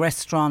 on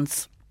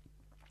restaurants.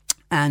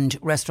 And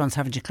restaurants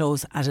having to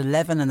close at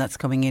 11, and that's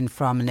coming in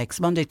from next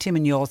Monday. Tim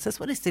in Youghal says,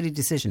 what a silly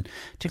decision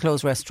to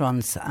close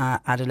restaurants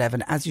at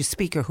 11. As your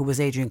speaker, who was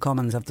Adrian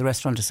Cummins of the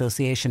Restaurant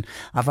Association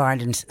of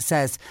Ireland,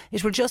 says,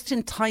 it will just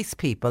entice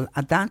people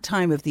at that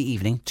time of the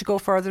evening to go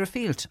further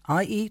afield,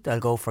 i.e. they'll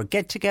go for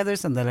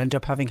get-togethers and they'll end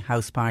up having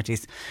house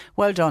parties.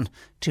 Well done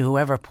to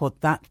whoever put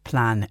that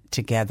plan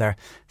together,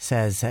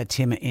 says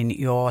Tim in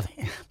Youghal.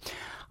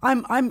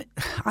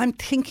 I'm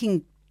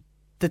thinking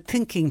the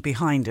thinking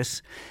behind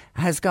it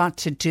has got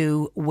to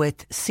do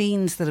with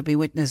scenes that have been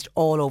witnessed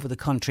all over the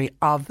country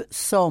of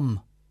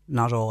some,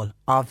 not all,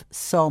 of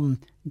some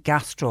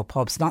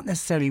gastropubs, not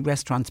necessarily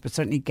restaurants, but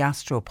certainly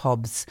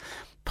gastropubs,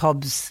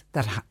 pubs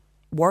that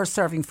were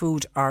serving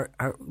food are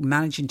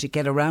managing to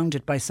get around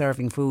it by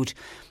serving food,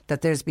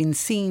 that there's been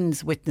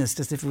scenes witnessed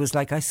as if it was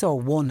like, I saw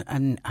one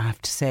and I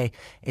have to say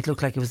it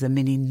looked like it was a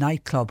mini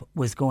nightclub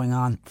was going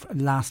on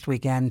last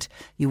weekend.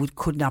 You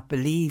could not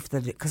believe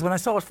that, because when I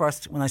saw it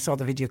first, when I saw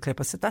the video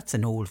clip, I said that's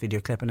an old video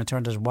clip, and it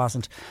turned out it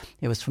wasn't.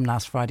 It was from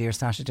last Friday or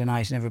Saturday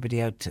night, and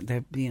everybody out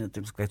there, it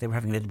was like they were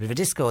having a little bit of a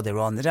disco. They were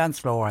on the dance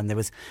floor and there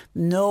was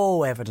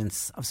no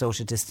evidence of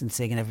social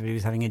distancing and everybody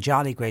was having a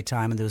jolly great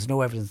time, and there was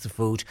no evidence of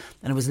food,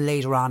 and it was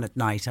later on at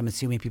night. I'm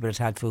assuming people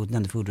had food and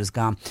then the food was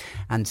gone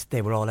and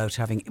they were all out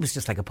having, it was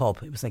just like a pub.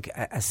 It was like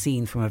a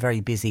scene from a very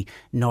busy,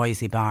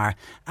 noisy bar.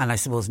 And I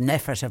suppose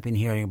NEFRT have been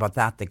hearing about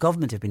that, the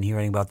government have been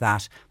hearing about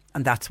that,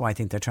 and that's why I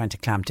think they're trying to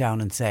clamp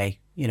down and say,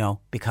 you know,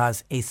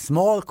 because a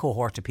small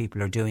cohort of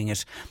people are doing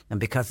it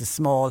and because a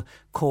small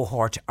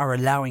cohort are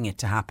allowing it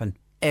to happen,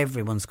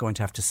 everyone's going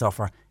to have to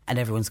suffer and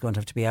everyone's going to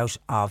have to be out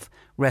of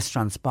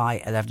restaurants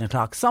by 11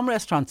 o'clock. Some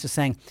restaurants are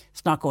saying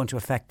it's not going to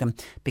affect them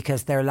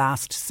because their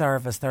last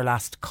service, their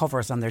last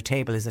covers on their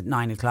table is at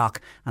 9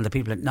 o'clock and the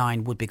people at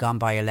 9 would be gone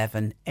by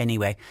 11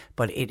 anyway.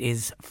 But it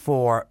is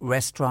for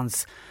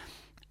restaurants.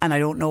 And I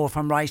don't know if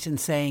I'm right in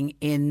saying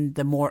in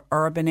the more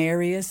urban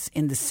areas,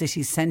 in the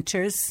city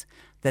centres,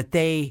 that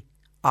they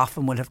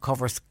often will have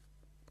covers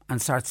and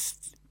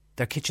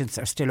their kitchens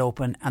are still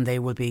open and they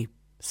will be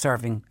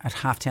serving at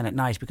 10:30 at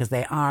night because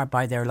they are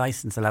by their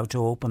licence allowed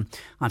to open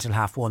until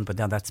 1:30, but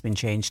now that's been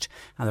changed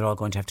and they're all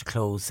going to have to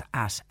close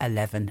at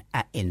 11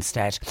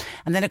 instead.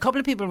 And then a couple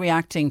of people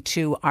reacting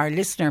to our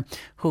listener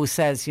who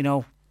says, you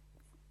know,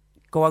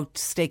 go out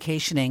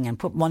staycationing and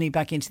put money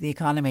back into the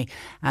economy,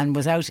 and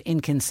was out in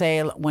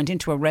Kinsale, went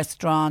into a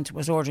restaurant,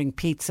 was ordering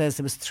pizzas.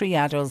 There was 3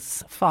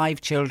 adults,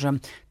 5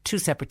 children, 2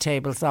 separate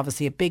tables,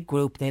 obviously a big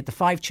group. They had the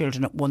 5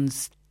 children at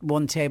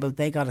one table.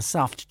 They got a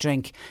soft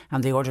drink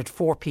and they ordered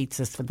 4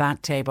 pizzas for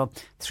that table.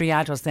 3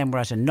 adults then were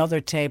at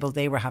another table.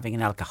 They were having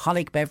an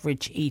alcoholic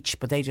beverage each,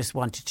 but they just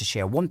wanted to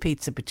share 1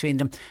 pizza between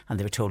them, and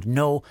they were told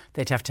no,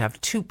 they'd have to have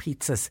 2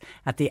 pizzas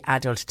at the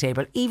adult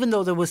table, even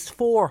though there was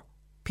 4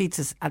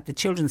 pizzas at the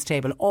children's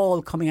table,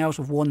 all coming out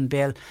of one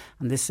bill.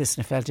 And this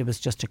listener felt it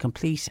was just a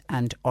complete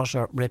and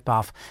utter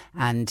rip-off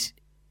and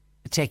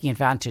taking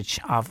advantage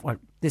of what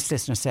this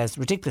listener says,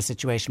 ridiculous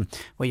situation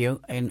where you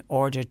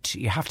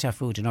have to have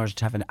food in order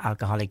to have an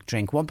alcoholic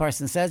drink. One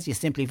person says you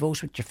simply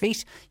vote with your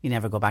feet, you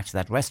never go back to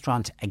that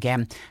restaurant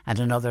again. And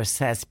another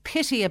says,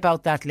 pity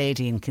about that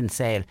lady in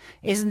Kinsale.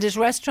 Isn't it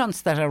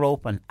restaurants that are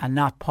open and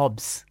not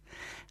pubs?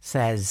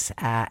 Says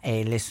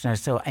a listener.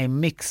 So a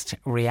mixed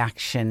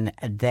reaction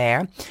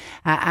there.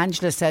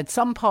 Angela said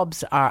some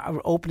pubs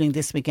are opening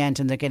this weekend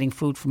and they're getting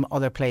food from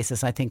other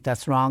places. I think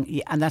that's wrong,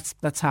 and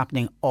that's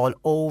happening all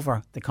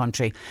over the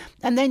country.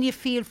 And then you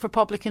feel for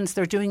publicans,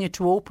 they're doing it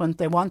to open.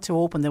 They want to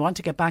open. They want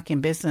to get back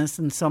in business.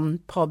 And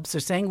some pubs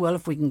are saying, well,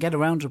 if we can get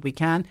around it, we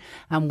can.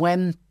 And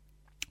when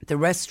the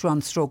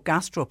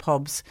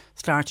restaurant/gastropubs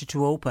started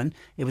to open,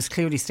 it was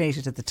clearly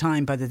stated at the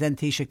time by the then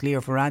Taoiseach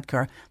Léir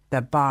Varadkar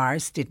that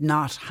bars did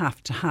not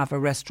have to have a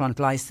restaurant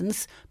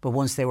licence, but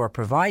once they were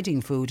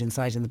providing food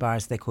inside in the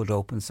bars, they could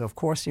open. So of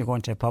course you're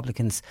going to have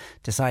publicans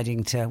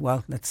deciding to,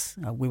 well,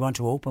 we want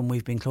to open.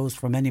 We've been closed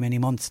for many, many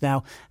months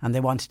now, and they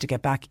wanted to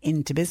get back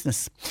into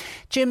business.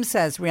 Jim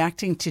says,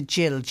 reacting to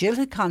Jill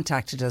had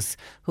contacted us,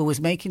 who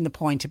was making the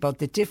point about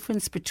the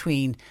difference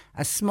between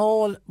a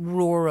small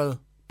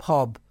rural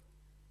pub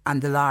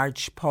and the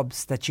large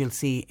pubs that you'll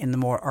see in the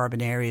more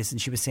urban areas.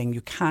 And she was saying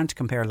you can't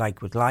compare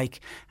like with like.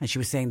 And she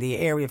was saying the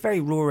area,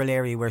 very rural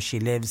area where she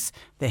lives,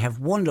 they have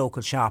one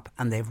local shop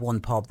and they have one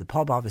pub. The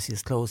pub obviously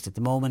is closed at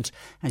the moment.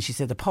 And she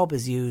said the pub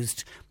is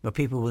used where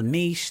people will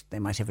meet, they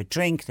might have a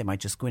drink, they might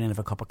just go in and have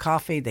a cup of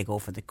coffee, they go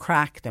for the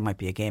crack, there might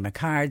be a game of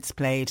cards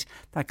played,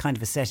 that kind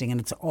of a setting.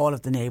 And it's all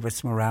of the neighbours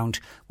from around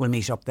will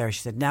meet up there. She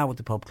said now with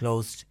the pub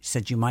closed, she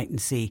said you mightn't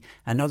see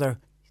another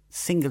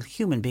single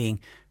human being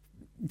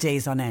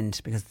days on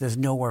end because there's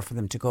nowhere for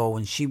them to go.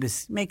 And she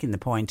was making the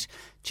point,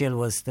 Jill,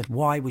 was that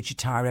why would you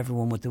tar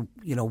everyone with the,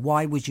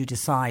 why would you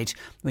decide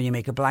when you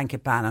make a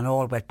blanket ban on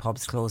all wet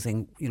pubs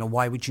closing,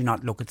 why would you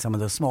not look at some of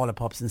those smaller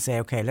pubs and say,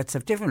 okay, let's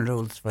have different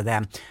rules for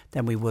them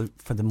than we will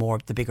for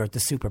the bigger,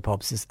 the super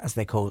pubs as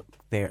they call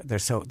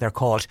they're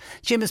called.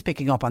 Jim is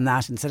picking up on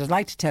that and said, I'd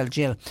like to tell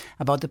Jill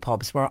about the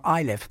pubs where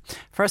I live.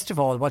 First of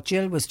all, what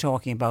Jill was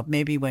talking about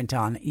maybe went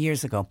on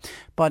years ago,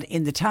 but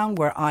in the town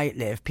where I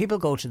live, people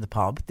go to the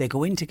pub, they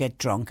go in to get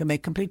drunk and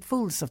make complete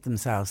fools of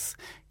themselves.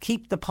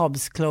 Keep the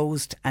pubs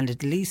closed and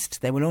at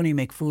least they will only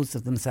make fools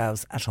of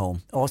themselves at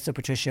home. Also,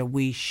 Patricia,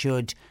 we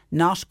should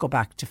not go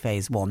back to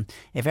phase 1.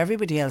 If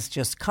everybody else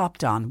just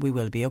copped on, we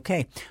will be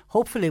okay.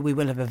 Hopefully we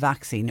will have a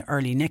vaccine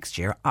early next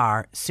year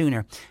or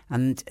sooner,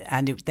 and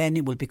then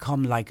it will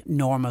become like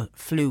normal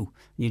flu.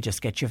 You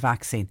just get your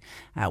vaccine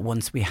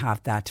once we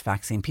have that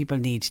vaccine. People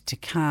need to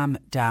calm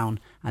down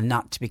and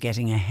not to be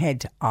getting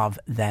ahead of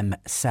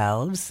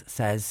themselves,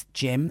 says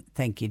Jim.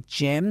 Thank you,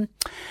 Jim.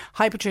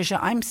 Hi, Patricia.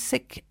 I'm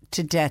sick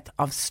to death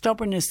of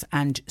stubbornness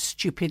and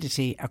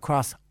stupidity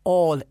across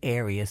all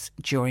areas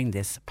during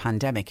this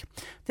pandemic.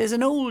 There's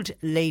an old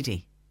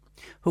lady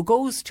who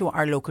goes to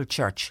our local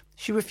church.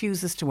 She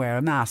refuses to wear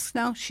a mask.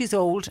 Now, she's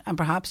old and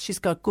perhaps she's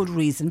got good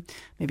reason,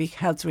 maybe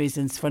health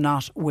reasons for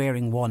not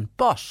wearing one.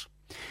 But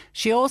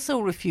she also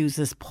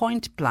refuses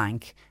point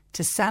blank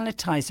to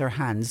sanitise her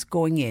hands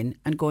going in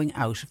and going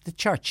out of the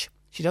church.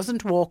 She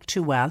doesn't walk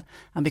too well,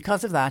 and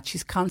because of that,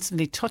 she's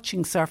constantly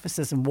touching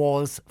surfaces and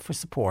walls for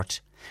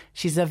support.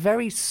 She's a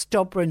very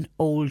stubborn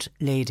old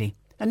lady,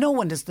 and no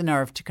one has the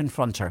nerve to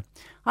confront her.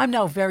 I'm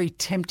now very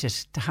tempted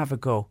to have a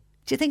go.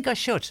 Do you think I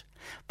should?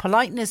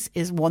 Politeness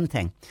is one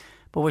thing,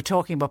 but we're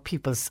talking about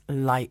people's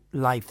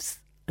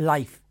life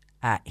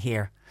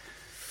here.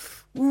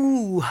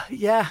 Ooh,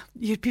 yeah,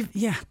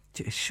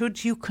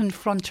 should you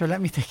confront her? Let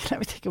me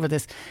think about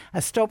this.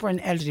 A stubborn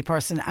elderly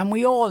person, and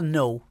we all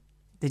know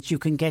that you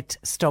can get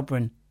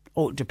stubborn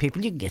older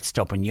people. You can get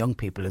stubborn young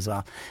people as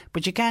well,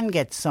 but you can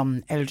get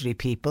some elderly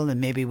people,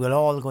 and maybe we'll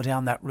all go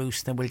down that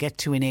route. Then we'll get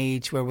to an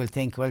age where we'll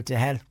think, well, to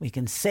hell, we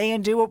can say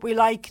and do what we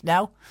like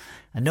now,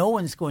 and no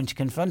one's going to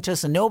confront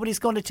us and nobody's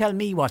going to tell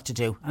me what to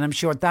do. And I'm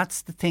sure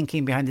that's the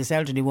thinking behind this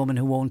elderly woman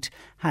who won't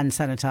hand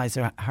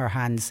sanitise her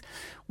hands.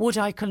 Would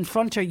I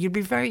confront her? You'd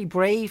be very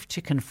brave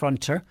to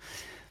confront her.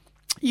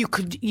 You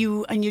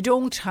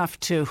don't have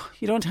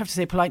to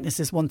say politeness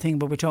is one thing,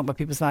 but we're talking about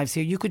people's lives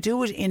here. You could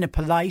do it in a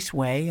polite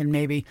way and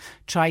maybe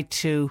try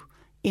to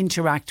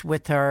interact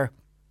with her,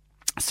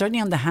 certainly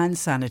on the hand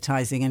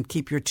sanitising, and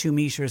keep your 2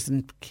 metres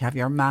and have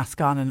your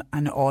mask on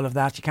and all of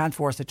that. You can't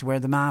force her to wear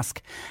the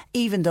mask,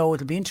 even though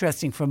it'll be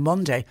interesting for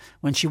Monday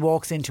when she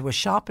walks into a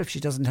shop. If she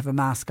doesn't have a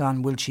mask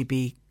on, will she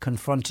be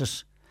confronted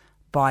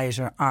by it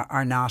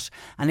or not?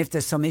 And if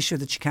there's some issue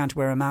that she can't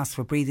wear a mask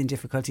for breathing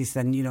difficulties,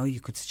 then you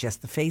could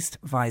suggest the face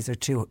visor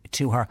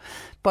to her.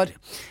 But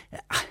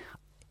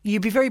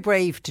you'd be very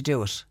brave to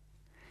do it.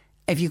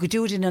 If you could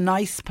do it in a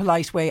nice,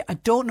 polite way. I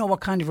don't know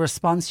what kind of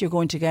response you're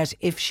going to get.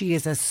 If she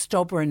is as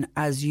stubborn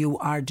as you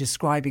are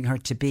describing her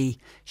to be,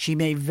 she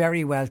may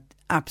very well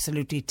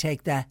absolutely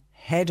take the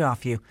head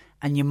off you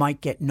and you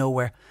might get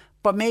nowhere.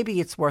 But maybe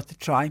it's worth a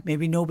try.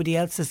 Maybe nobody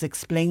else has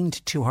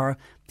explained to her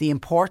the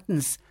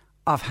importance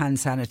of hand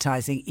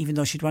sanitising, even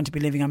though she'd want to be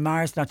living on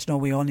Mars, not to know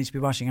we all need to be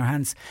washing our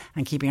hands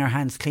and keeping our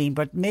hands clean.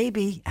 But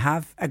maybe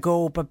have a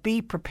go, but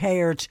be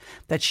prepared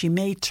that she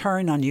may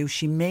turn on you.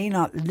 She may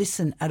not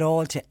listen at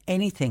all to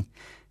anything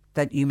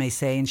that you may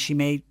say, and she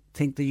may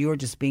think that you're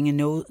just being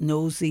a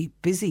nosy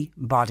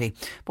busybody.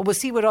 But we'll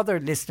see what other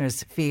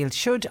listeners feel.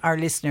 Should our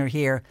listener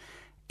here,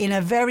 in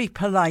a very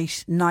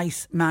polite,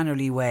 nice,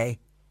 mannerly way,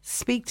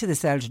 speak to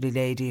this elderly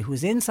lady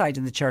who's inside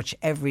in the church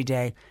every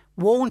day,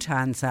 won't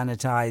hand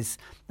sanitise,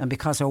 and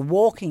because her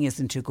walking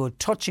isn't too good,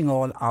 touching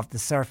all of the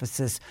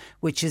surfaces,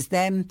 which is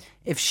then,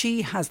 if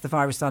she has the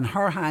virus on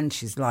her hand,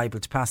 she's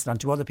liable to pass it on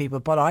to other people.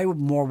 But I would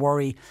more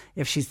worry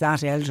if she's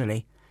that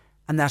elderly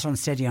and that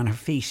unsteady on her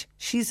feet.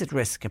 She's at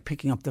risk of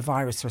picking up the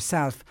virus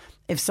herself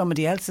if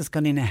somebody else has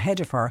gone in ahead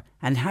of her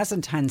and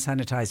hasn't hand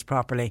sanitised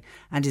properly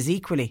and is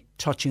equally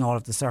touching all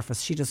of the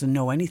surface. She doesn't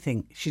know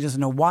anything. She doesn't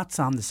know what's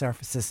on the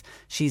surfaces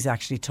she's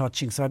actually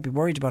touching. So I'd be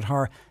worried about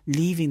her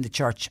leaving the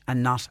church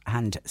and not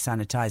hand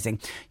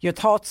sanitising. Your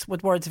thoughts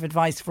with words of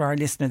advice for our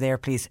listener there,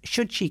 please.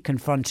 Should she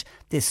confront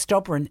this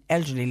stubborn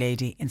elderly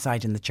lady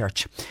inside in the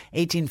church?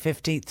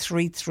 1850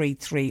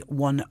 333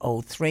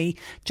 103.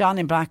 John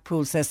in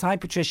Blackpool says, hi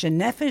Patricia,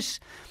 Neffet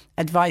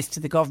advice to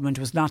the government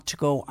was not to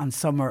go on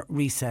summer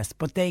recess,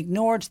 but they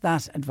ignored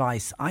that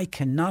advice. I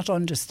cannot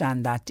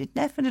understand that. Did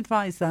Neffen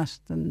advise that,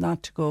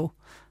 not to go?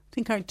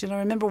 I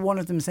remember one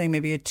of them saying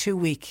maybe a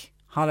 2-week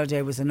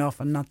holiday was enough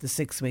and not the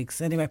 6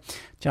 weeks. Anyway,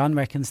 John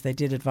reckons they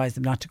did advise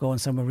them not to go on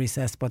summer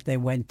recess, but they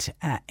went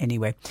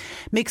anyway.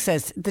 Mick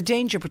says, the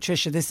danger,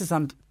 Patricia, this is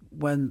on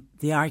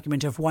the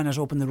argument of why not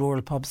open the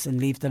rural pubs and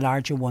leave the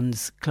larger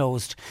ones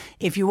closed.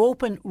 If you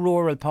open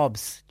rural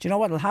pubs, do you know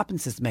what will happen,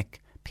 says Mick?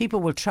 People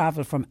will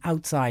travel from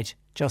outside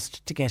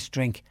just to get a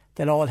drink.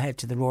 They'll all head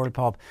to the rural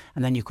pub,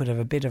 and then you could have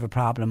a bit of a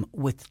problem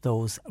with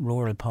those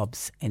rural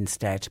pubs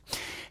instead.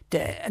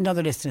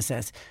 Another listener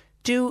says,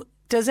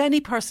 does any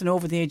person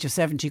over the age of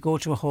 70 go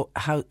to a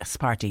house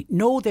party?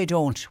 No, they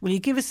don't. Will you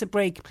give us a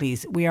break,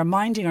 please? We are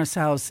minding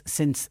ourselves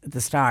since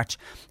the start,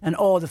 and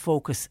all the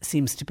focus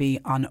seems to be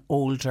on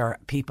older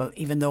people.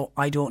 Even though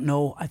I don't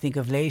know, I think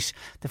of late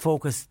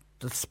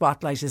the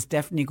spotlight is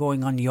definitely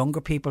going on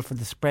younger people for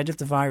the spread of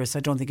the virus.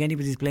 I don't think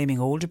anybody's blaming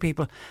older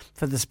people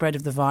for the spread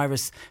of the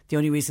virus. The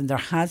only reason there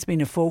has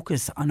been a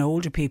focus on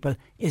older people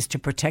is to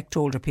protect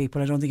older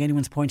people. I don't think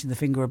anyone's pointing the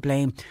finger of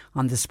blame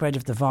on the spread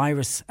of the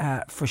virus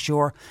for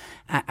sure.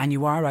 And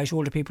you are right,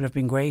 older people have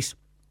been great.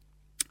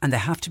 And they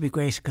have to be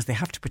great because they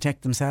have to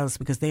protect themselves,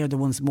 because they are the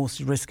ones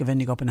most at risk of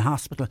ending up in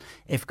hospital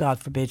if, God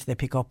forbid, they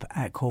pick up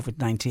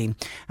COVID-19.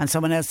 And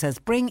someone else says,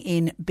 bring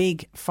in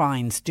big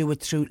fines, do it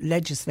through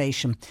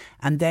legislation,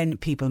 and then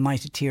people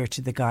might adhere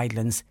to the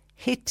guidelines.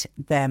 Hit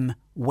them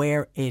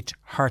where it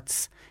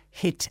hurts.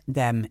 Hit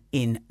them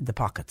in the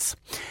pockets.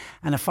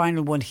 And a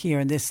final one here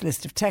in this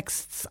list of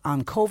texts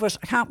on COVID.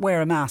 I can't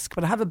wear a mask,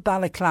 but I have a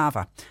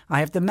balaclava. I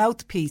have the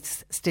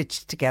mouthpiece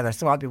stitched together,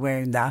 so I'll be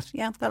wearing that.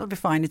 Yeah, that'll be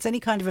fine. It's any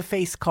kind of a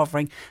face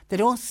covering. They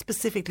don't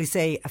specifically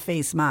say a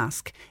face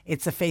mask.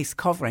 It's a face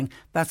covering.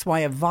 That's why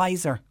a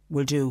visor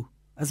will do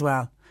as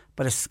well.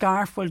 But a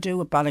scarf will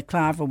do, a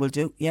balaclava will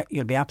do. Yeah,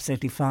 you'll be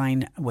absolutely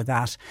fine with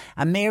that.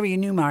 And Mary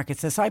in Newmarket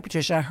says, hi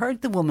Patricia, I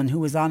heard the woman who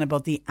was on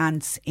about the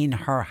ants in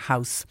her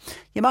house.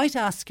 You might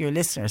ask your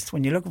listeners,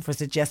 when you're looking for a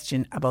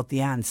suggestion about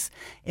the ants,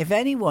 if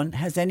anyone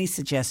has any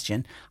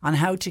suggestion on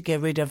how to get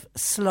rid of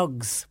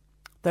slugs.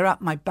 They're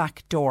at my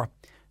back door.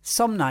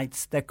 Some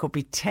nights there could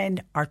be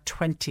 10 or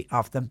 20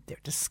 of them. They're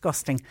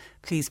disgusting.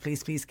 Please,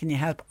 please, please, can you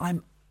help?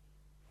 I'm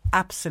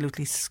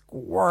absolutely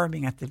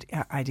squirming at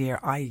the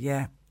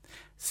idea.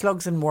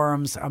 Slugs and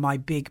worms are my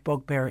big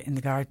bugbear in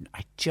the garden.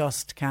 I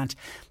just can't.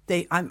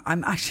 I'm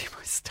actually,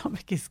 my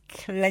stomach is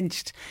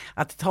clenched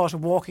at the thought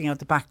of walking out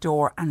the back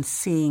door and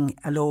seeing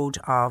a load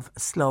of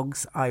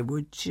slugs. I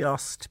would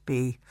just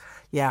be,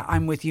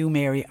 I'm with you,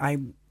 Mary. I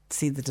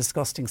see the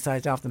disgusting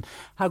side of them.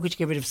 How could you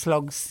get rid of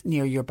slugs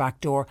near your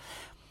back door?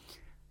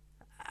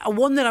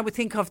 One that I would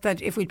think of that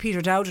if we'd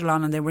Peter Dowdall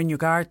on and they were in your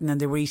garden and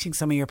they were eating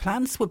some of your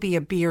plants would be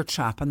a beer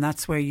trap, and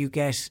that's where you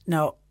get...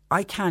 Now,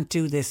 I can't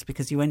do this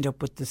because you end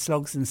up with the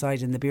slugs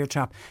inside in the beer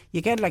trap.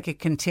 You get like a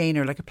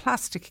container, like a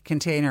plastic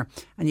container,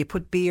 and you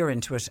put beer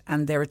into it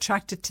and they're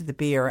attracted to the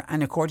beer,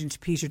 and according to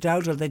Peter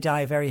Dowdall, they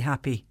die a very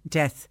happy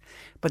death.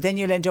 But then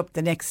you'll end up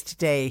the next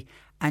day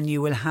and you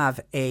will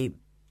have a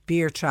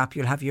beer trap.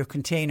 You'll have your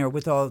container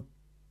with all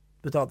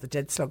the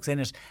dead slugs in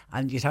it,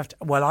 and you'd have to,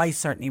 well, I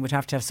certainly would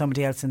have to have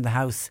somebody else in the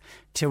house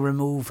to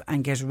remove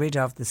and get rid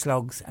of the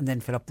slugs and then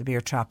fill up the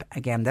beer trap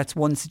again. That's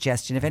one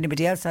suggestion. If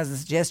anybody else has a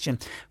suggestion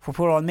for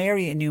poor old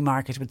Mary in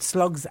Newmarket with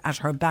slugs at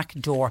her back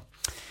door,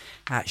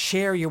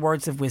 share your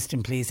words of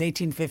wisdom, please.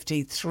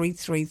 1850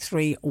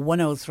 333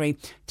 103.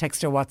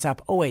 Text or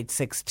WhatsApp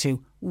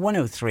 0862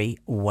 103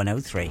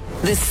 103.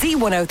 The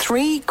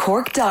C103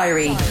 Cork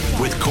Diary.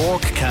 With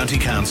Cork County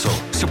Council.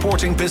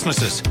 Supporting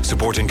businesses,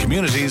 supporting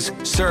communities,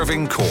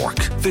 serving Cork.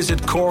 Visit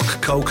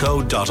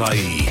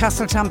corkcoco.ie.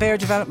 Castletownbere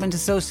Development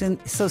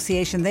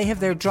Association, they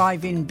have their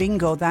drive-in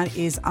bingo. That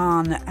is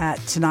on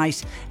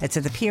tonight. It's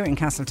at the pier in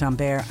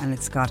Castletownbere and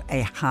it's got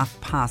a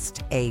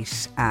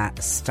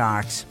 8:30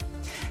 start.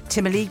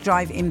 Timoleague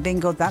Drive-in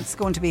Bingo, that's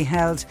going to be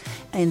held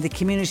in the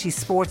community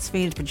sports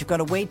field, but you've got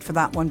to wait for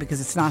that one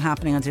because it's not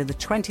happening until the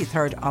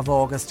 23rd of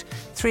August,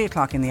 3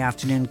 o'clock in the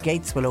afternoon.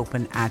 Gates will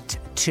open at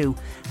 2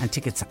 and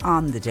tickets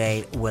on the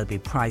day will be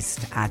priced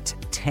at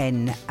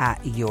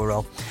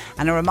 €10.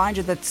 And a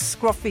reminder that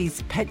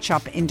Scruffy's Pet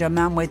Shop in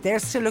Dunmanway, they're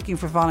still looking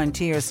for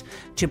volunteers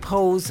to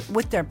pose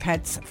with their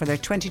pets for their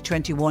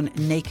 2021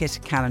 Naked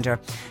Calendar.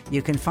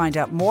 You can find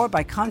out more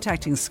by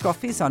contacting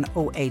Scruffy's on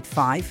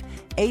 085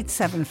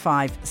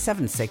 875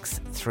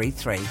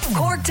 7633.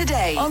 Cork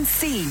Today on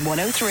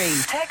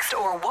C103. Text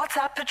or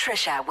WhatsApp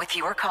Patricia with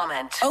your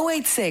comment.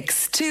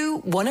 0862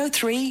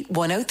 103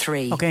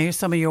 103. Okay, here's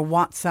some of your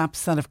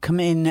WhatsApps that have come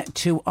in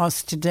to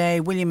us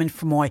today. William in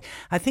Fermoy,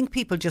 I think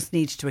people just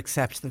need to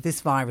accept that this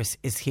virus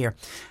is here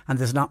and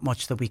there's not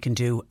much that we can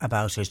do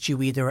about it.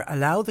 You either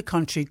allow the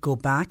country go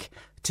back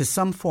to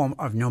some form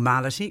of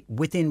normality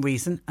within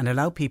reason and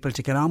allow people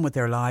to get on with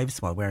their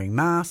lives while wearing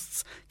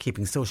masks,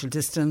 keeping social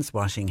distance,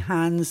 washing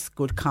hands,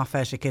 good cough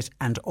etiquette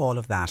and all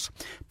of that.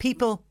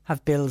 People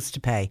have bills to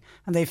pay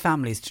and they have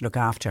families to look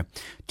after.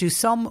 Do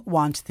some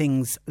want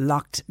things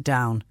locked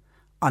down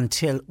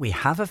until we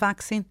have a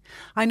vaccine.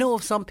 I know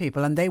of some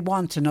people and they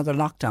want another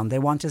lockdown. They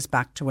want us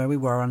back to where we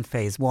were on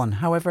phase 1.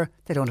 However,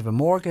 they don't have a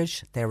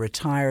mortgage, they're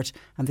retired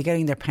and they're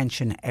getting their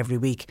pension every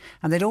week.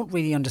 And they don't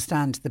really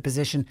understand the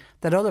position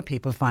that other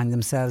people find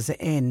themselves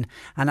in.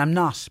 And I'm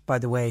not, by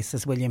the way,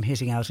 says William,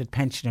 hitting out at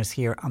pensioners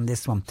here on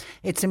this one.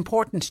 It's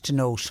important to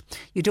note,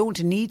 you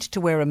don't need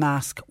to wear a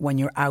mask when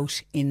you're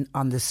out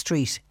on the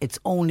street. It's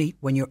only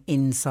when you're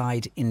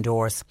inside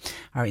indoors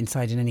or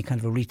inside in any kind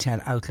of a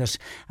retail outlet.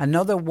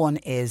 Another one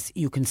is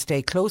you can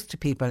stay close to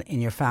people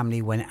in your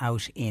family when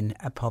out in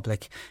a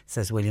public,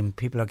 says William.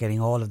 People are getting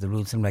all of the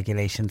rules and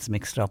regulations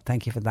mixed up.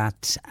 Thank you for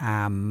that,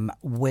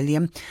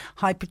 William.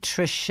 Hi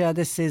Patricia,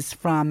 this is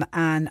from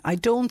Anne. I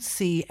don't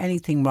see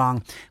anything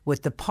wrong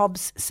with the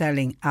pubs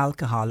selling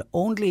alcohol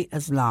only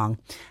as long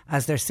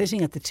as they're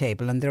sitting at the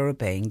table and they're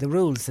obeying the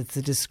rules. It's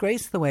a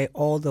disgrace the way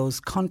all those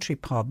country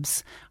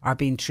pubs are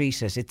being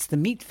treated. It's the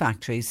meat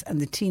factories and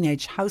the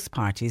teenage house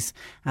parties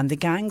and the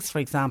gangs, for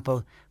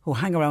example, who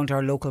hang around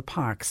our local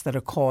parks that are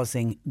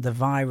causing the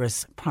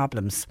virus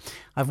problems.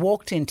 I've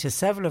walked into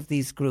several of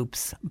these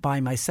groups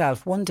by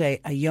myself. One day,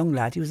 a young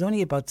lad, he was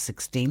only about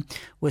 16,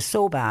 was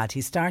so bad,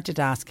 he started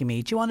asking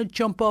me, do you want to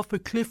jump off a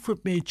cliff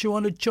with me? Do you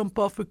want to jump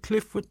off a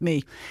cliff with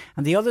me?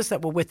 And the others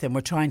that were with him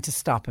were trying to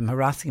stop him,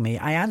 harassing me.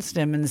 I answered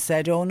him and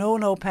said, oh,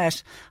 no,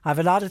 pet, I have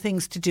a lot of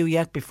things to do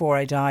yet before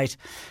I died.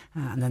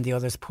 And then the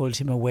others pulled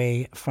him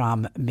away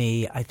from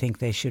me. I think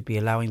they should be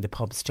allowing the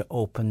pubs to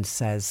open,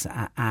 says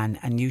Anne,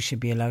 and you should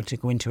be allowed to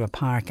go into a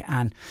park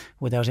and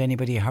without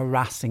anybody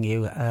harassing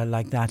you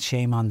like that.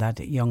 Shame on that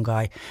young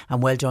guy,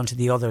 and well done to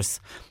the others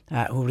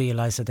who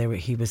realised that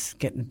he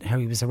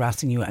was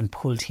harassing you and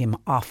pulled him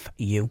off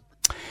you.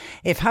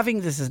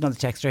 This is another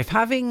texter, if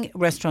having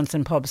restaurants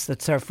and pubs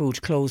that serve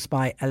food close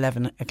by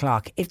 11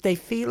 o'clock, if they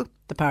feel,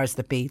 the powers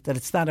that be, that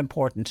it's that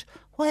important,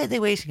 why are they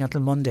waiting until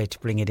Monday to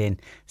bring it in,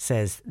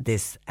 says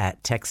this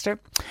texter.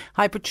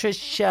 Hi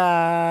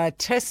Patricia,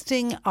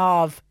 testing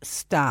of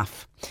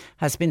staff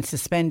has been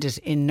suspended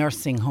in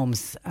nursing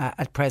homes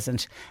at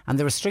present, and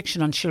the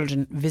restriction on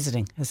children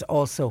visiting has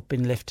also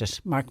been lifted.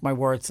 Mark my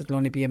words, it'll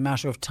only be a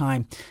matter of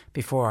time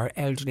before our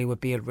elderly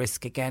would be at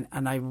risk again,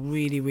 and I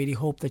really, really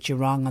hope that you're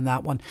wrong on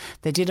that one.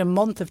 They did a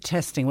month of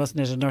testing,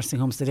 wasn't it, at nursing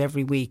homes, that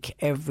every week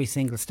every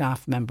single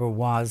staff member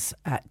was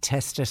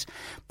tested.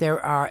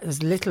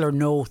 There's little or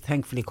no,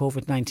 thankfully,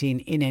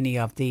 COVID-19 in any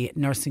of the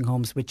nursing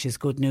homes, which is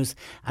good news.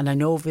 And I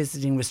know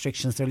visiting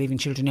restrictions, they're leaving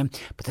children in,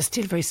 but there's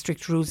still very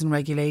strict rules and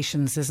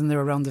regulations, isn't there,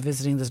 around the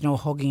visiting? There's no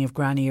hugging of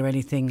granny or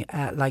anything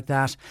like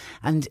that.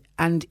 And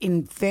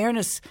in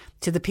fairness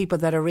to the people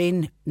that are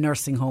in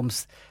nursing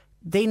homes,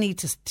 they need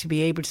to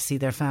be able to see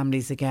their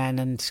families again,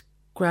 and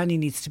granny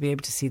needs to be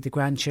able to see the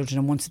grandchildren.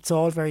 And once it's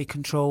all very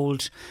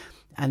controlled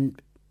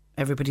and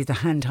everybody, the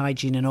hand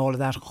hygiene and all of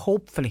that,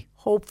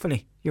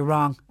 hopefully you're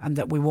wrong and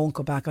that we won't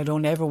go back. I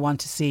don't ever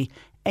want to see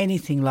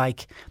anything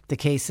like the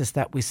cases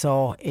that we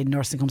saw in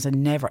nursing homes. I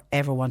never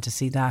ever want to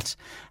see that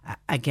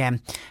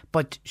again.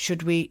 But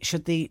should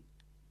the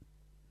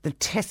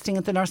testing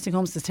at the nursing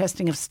homes, the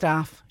testing of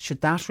staff,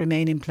 should that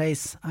remain in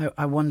place?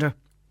 I wonder.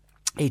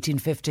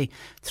 1850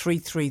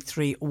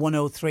 333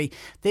 103.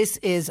 This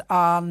is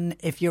on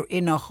if you're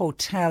in a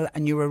hotel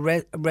and you're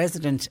a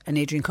resident, and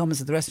Adrian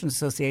Cummins of the Restaurant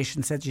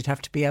Association said you'd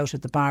have to be out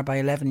at the bar by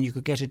 11. You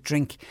could get a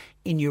drink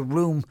in your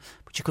room,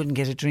 but you couldn't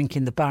get a drink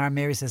in the bar.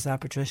 Mary says,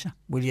 Patricia,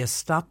 will you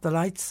stop the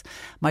lights?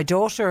 My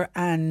daughter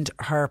and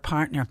her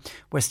partner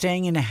were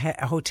staying in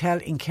a hotel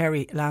in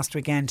Kerry last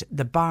weekend.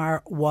 The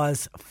bar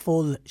was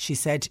full, she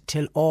said,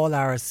 till all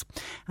hours,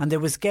 and there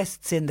was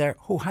guests in there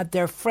who had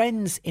their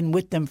friends in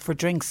with them for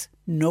drinks.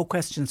 No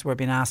questions were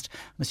being asked.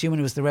 I'm assuming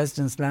it was the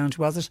residents' lounge,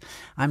 was it?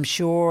 I'm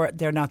sure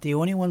they're not the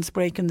only ones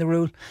breaking the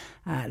rule.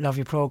 Love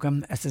your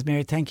programme, says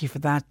Mary. Thank you for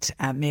that,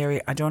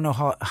 Mary. I don't know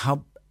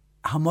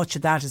how much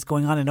of that is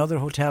going on in other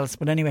hotels,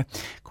 but anyway,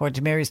 according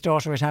to Mary's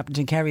daughter, it happened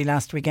in Kerry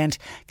last weekend.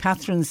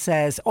 Catherine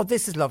says, oh,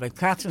 this is lovely.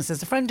 Catherine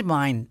says, a friend of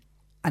mine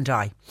and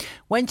I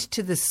went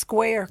to the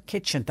Square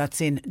Kitchen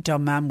that's in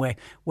Dunmanway,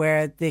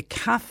 where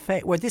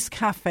this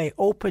cafe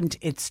opened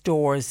its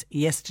doors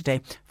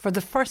yesterday for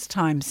the first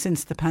time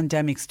since the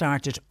pandemic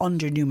started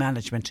under new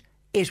management.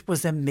 It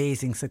was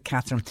amazing, said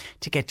Catherine,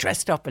 to get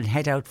dressed up and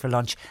head out for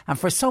lunch, and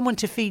for someone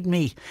to feed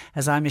me,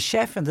 as I'm a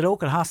chef in the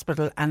local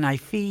hospital and I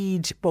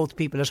feed both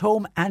people at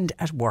home and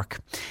at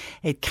work.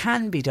 It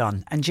can be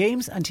done, and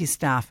James and his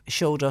staff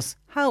showed us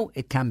how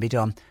it can be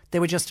done. They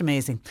were just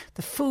amazing.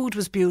 The food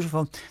was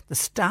beautiful, the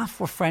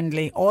staff were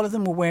friendly, all of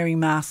them were wearing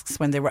masks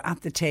when they were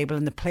at the table,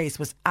 and the place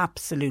was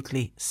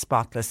absolutely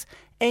spotless.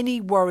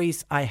 Any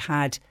worries I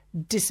had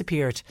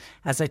disappeared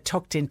as I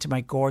tucked into my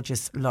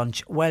gorgeous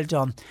lunch. Well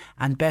done,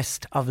 and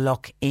best of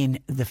luck in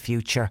the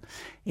future.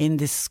 In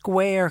the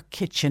Square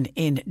Kitchen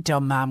in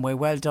Dunmanway.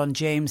 Well done,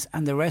 James,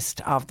 and the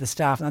rest of the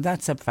staff. Now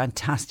that's a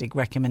fantastic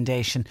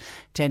recommendation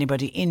to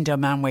anybody in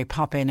Dunmanway.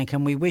 Pop in, and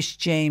can we wish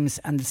James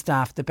and the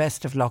staff the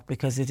best of luck,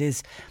 because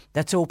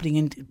that's opening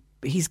in.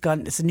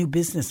 It's a new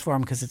business for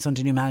him because it's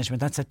under new management.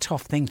 That's a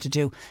tough thing to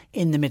do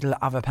in the middle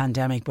of a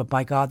pandemic, but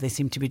by God, they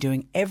seem to be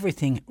doing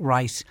everything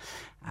right.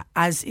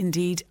 as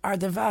indeed are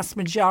the vast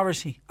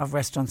majority of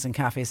restaurants and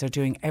cafes, are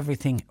doing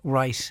everything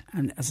right.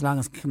 And as long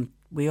as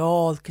we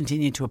all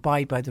continue to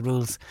abide by the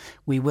rules,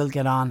 we will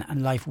get on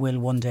and life will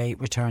one day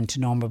return to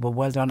normal. But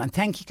well done. And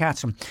thank you,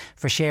 Catherine,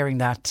 for sharing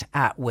that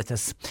with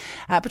us.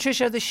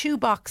 Patricia, the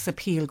shoebox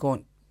appeal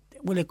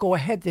will it go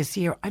ahead this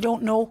year? I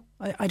don't know.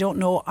 I don't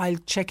know. I'll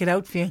check it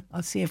out for you.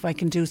 I'll see if I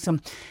can do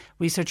some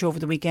research over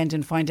the weekend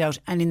and find out.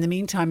 And in the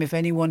meantime, if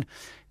anyone,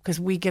 because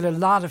we get a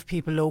lot of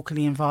people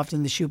locally involved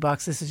in the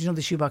shoebox. This is,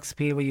 the shoebox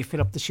appeal where you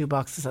fill up the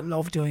shoeboxes. I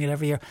love doing it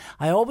every year.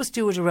 I always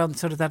do it around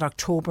sort of that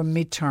October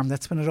midterm.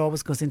 That's when it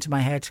always goes into my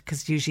head,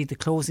 because usually the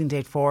closing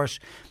date for it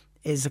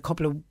is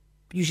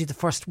usually the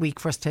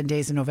first 10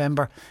 days in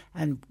November,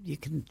 and you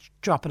can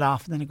drop it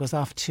off, and then it goes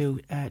off to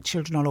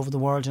children all over the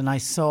world. And I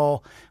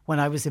saw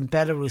when I was in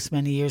Belarus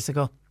many years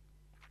ago,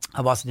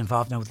 I wasn't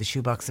involved now with the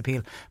shoebox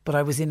appeal, but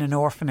I was in an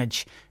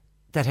orphanage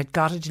that had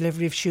got a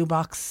delivery of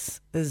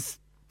shoeboxes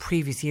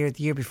previous year,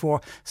 the year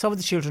before. Some of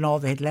the children, all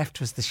they had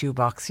left was the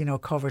shoebox,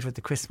 covered with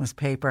the Christmas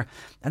paper,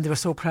 and they were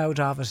so proud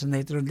of it, and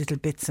there were little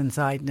bits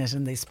inside in it,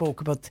 and they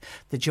spoke about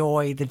the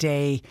joy, the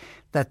day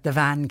that the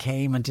van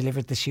came and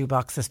delivered the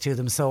shoeboxes to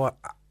them. So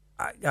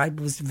I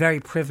was very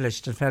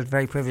privileged and felt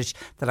very privileged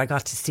that I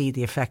got to see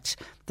the effect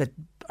that,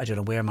 I don't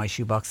know where my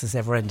shoeboxes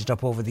ever ended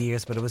up over the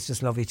years, but it was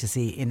just lovely to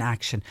see in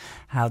action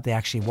how they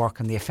actually work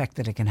and the effect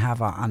that it can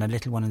have on a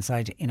little one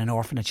inside in an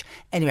orphanage.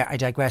 Anyway, I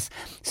digress.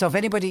 So if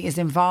anybody is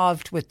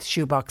involved with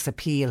shoebox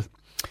appeal,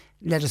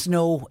 let us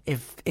know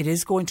if it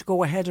is going to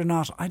go ahead or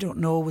not. I don't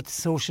know, with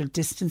social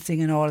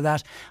distancing and all of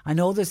that. I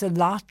know there's a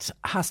lot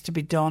has to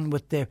be done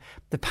with the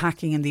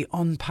packing and the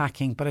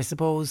unpacking, but I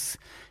suppose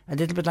a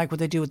little bit like what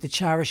they do with the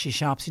charity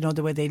shops,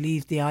 the way they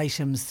leave the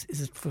items,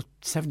 is it for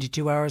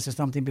 72 hours or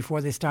something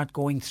before they start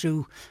going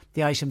through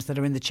the items that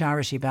are in the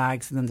charity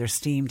bags, and then they're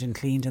steamed and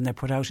cleaned and they're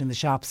put out in the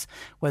shops.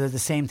 Whether the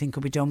same thing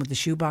could be done with the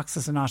shoe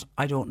boxes or not,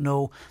 I don't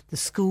know. The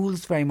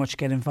schools very much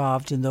get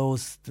involved in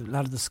those. A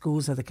lot of the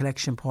schools are the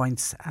collection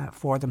points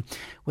for them.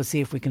 We'll see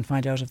if we can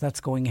find out if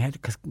that's going ahead,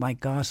 because my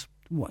God,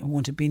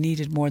 won't it be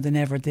needed more than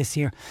ever this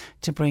year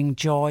to bring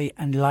joy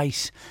and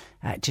light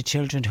to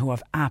children who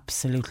have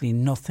absolutely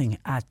nothing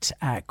at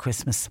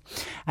Christmas.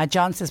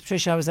 John says,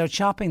 Patricia, I was out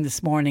shopping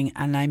this morning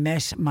and I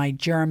met my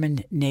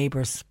German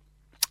neighbours.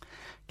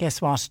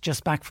 Guess what?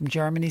 Just back from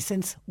Germany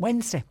since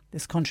Wednesday.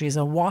 This country is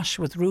awash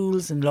with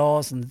rules and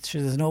laws, and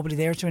sure, there's nobody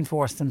there to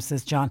enforce them,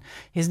 says John.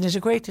 Isn't it a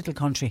great little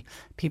country?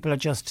 People are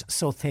just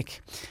so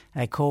thick.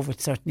 COVID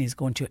certainly is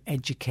going to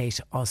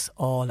educate us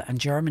all, and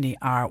Germany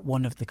are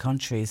one of the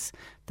countries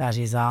that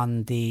is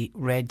on the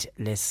red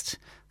list.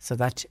 So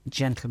that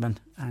gentleman,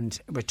 and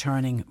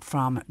returning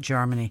from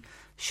Germany,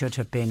 should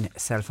have been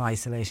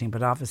self-isolating,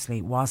 but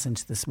obviously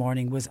wasn't this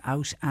morning, was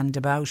out and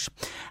about.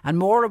 And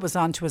Maura was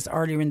on to us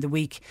earlier in the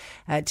week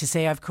to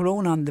say, I've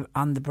corona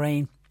on the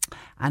brain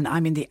and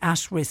I'm in the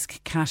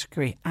at-risk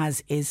category,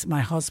 as is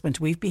my husband.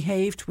 We've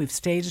behaved, we've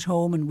stayed at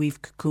home and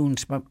we've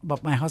cocooned,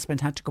 but my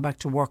husband had to go back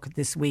to work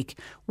this week.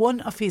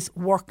 One of his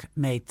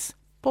workmates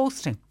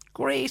posting,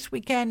 great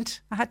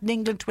weekend I had in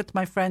England with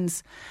my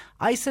friends.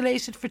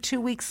 Isolated for 2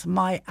 weeks,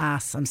 my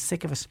ass, I'm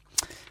sick of it.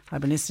 I've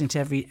been listening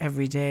to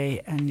every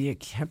day, and you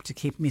help to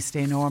keep me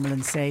stay normal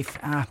and safe.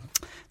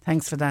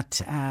 Thanks for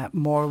that,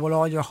 Maura. Well,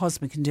 all your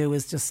husband can do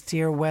is just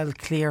steer well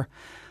clear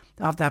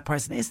of that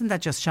person. Isn't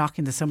that just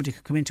shocking that somebody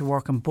could come into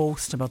work and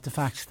boast about the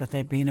fact that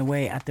they've been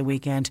away at the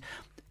weekend,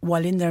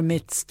 while in their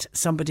midst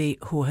somebody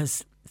who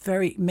has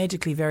very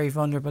medically very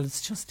vulnerable?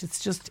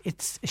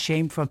 It's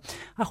shameful.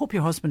 I hope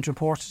your husband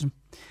reported him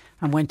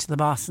and went to the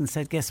boss and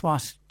said, guess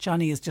what,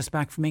 Johnny is just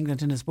back from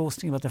England and is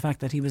boasting about the fact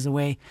that he was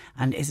away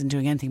and isn't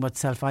doing anything but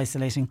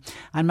self-isolating.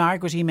 And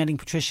Margaret emailing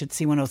Patricia at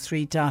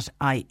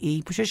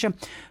c103.ie. Patricia,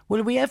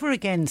 will we ever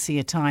again see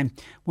a time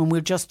when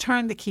we'll just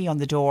turn the key on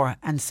the door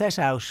and set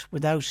out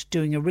without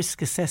doing a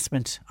risk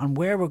assessment on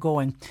where we're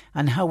going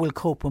and how we'll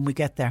cope when we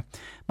get there?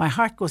 My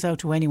heart goes out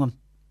to anyone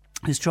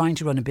who's trying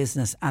to run a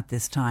business at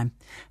this time.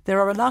 There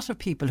are a lot of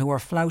people who are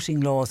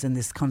flouting laws in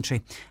this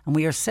country, and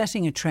we are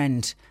setting a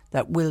trend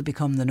that will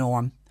become the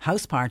norm.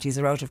 House parties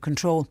are out of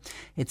control,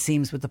 it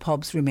seems, with the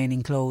pubs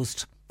remaining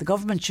closed. The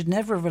government should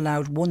never have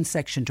allowed one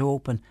section to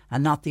open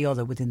and not the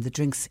other within the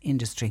drinks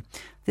industry.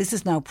 This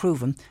is now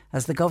proven,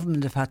 as the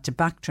government have had to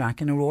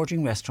backtrack and are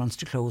ordering restaurants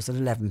to close at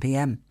 11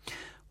 p.m.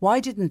 Why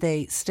didn't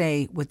they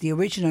stay with the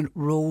original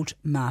road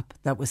map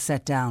that was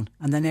set down,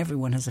 and then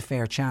everyone has a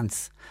fair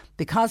chance?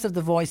 Because of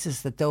the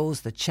voices that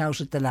those that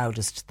shouted the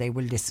loudest, they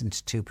were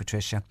listened to,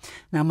 Patricia.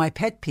 Now, my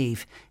pet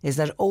peeve is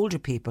that older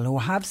people who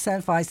have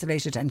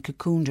self-isolated and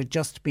cocooned are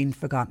just being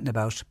forgotten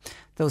about.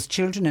 Those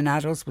children and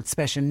adults with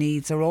special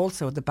needs are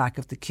also at the back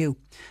of the queue.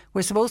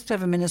 We're supposed to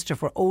have a minister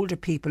for older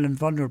people and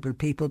vulnerable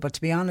people, but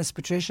to be honest,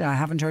 Patricia, I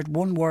haven't heard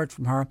one word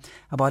from her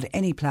about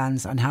any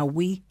plans on how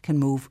we can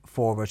move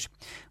forward.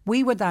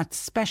 We were that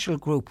special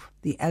group,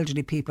 the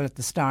elderly people at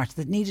the start,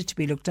 that needed to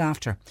be looked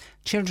after.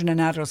 Children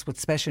and adults with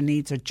special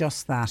needs are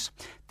just that.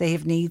 They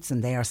have needs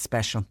and they are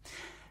special.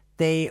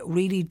 They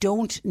really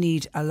don't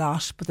need a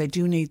lot, but they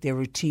do need their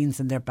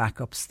routines and their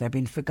backups. They're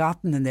being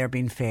forgotten and they're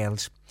being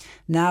failed.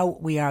 Now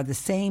we are the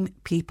same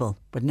people,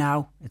 but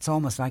now it's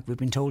almost like we've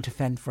been told to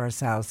fend for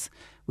ourselves.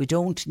 We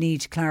don't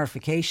need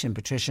clarification,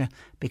 Patricia,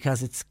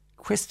 because it's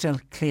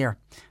crystal clear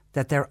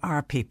that there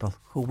are people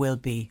who will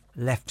be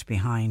left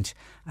behind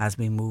as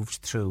we moved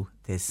through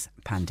this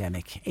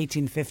pandemic.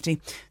 1850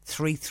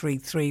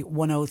 333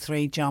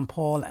 103. John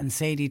Paul and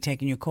Sadie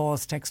taking your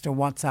calls. Text or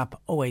WhatsApp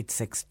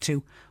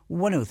 0862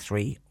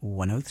 103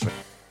 103.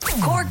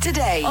 Cork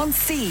Today on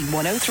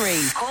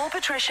C103. Call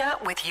Patricia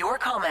with your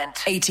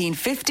comment.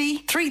 1850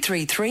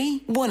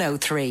 333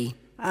 103.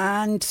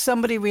 And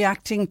somebody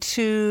reacting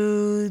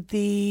to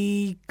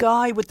the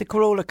guy with the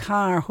Corolla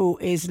car who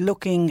is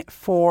looking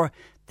for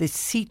the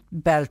seat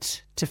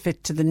belt to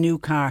fit to the new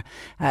car.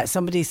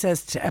 Somebody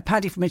says,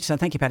 Paddy from Mitchell,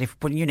 thank you Paddy for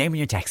putting your name in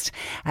your text.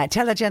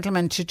 Tell a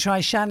gentleman to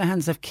try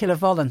Shanahan's of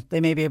Killavullen.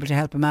 They may be able to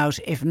help him out.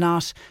 If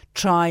not,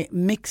 try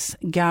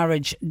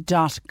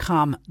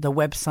mixgarage.com, the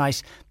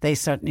website. They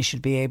certainly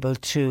should be able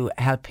to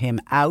help him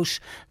out.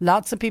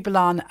 Lots of people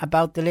on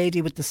about the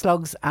lady with the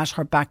slugs at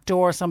her back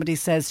door. Somebody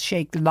says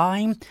shake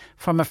lime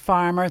from a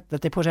farmer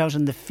that they put out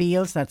in the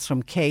fields. That's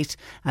from Kate.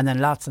 And then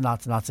lots and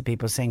lots and lots of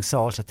people saying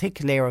salt, a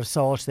thick layer of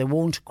salt. They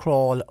won't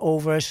crawl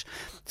over it.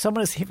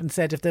 Someone has even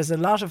said if there's a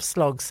lot of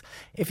slugs,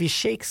 if you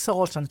shake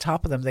salt on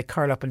top of them, they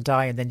curl up and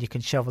die, and then you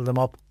can shovel them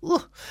up.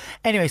 Ugh.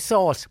 Anyway,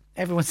 salt.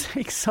 Everyone's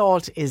saying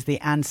salt is the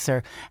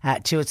answer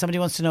to it. Somebody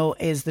wants to know,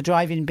 is the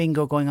drive-in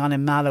bingo going on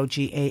in Mallow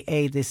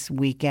GAA this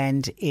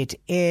weekend? It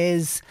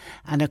is.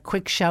 And a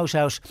quick shout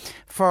out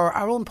for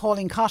our own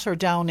Pauline Cotter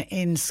down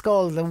in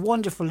Schull, the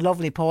wonderful,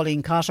 lovely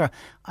Pauline Cotter.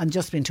 I'm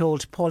just been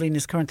told Pauline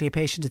is currently a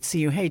patient at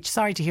CUH.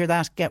 Sorry to hear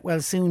that. Get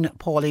well soon,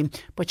 Pauline,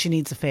 but she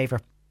needs a favour.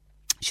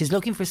 She's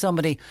looking for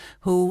somebody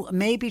who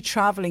may be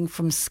travelling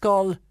from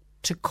Schull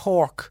to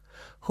Cork,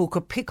 who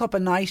could pick up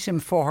an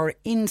item for her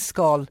in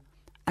Schull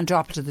and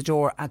drop it to the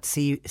door at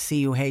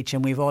CUH,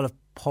 and we've all of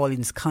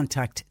Pauline's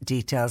contact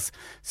details.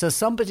 So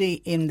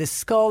somebody in the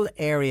Schull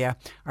area,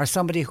 or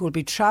somebody who will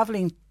be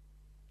travelling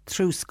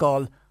through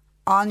Schull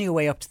on your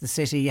way up to the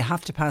city, you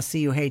have to pass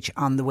CUH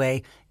on the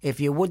way. If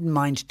you wouldn't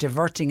mind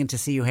diverting into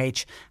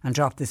CUH and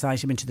drop this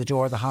item into the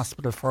door of the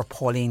hospital for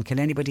Pauline. Can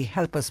anybody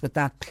help us with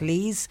that,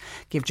 please?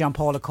 Give John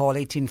Paul a call,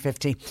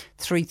 1850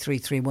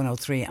 333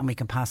 103, and we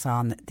can pass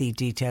on the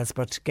details.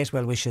 But get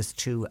well wishes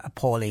to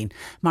Pauline.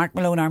 Mark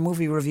Malone, our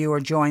movie reviewer,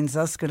 joins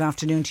us. Good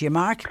afternoon to you,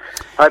 Mark.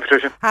 Hi,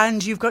 Patricia.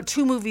 And you've got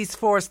two movies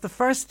for us. The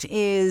first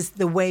is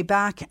The Way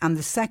Back, and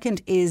the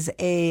second is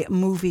a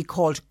movie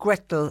called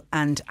Gretel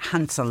and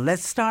Hansel.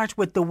 Let's start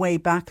with The Way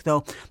Back,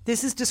 though.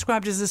 This is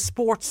described as a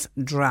sports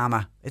drama.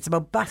 It's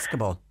about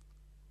basketball.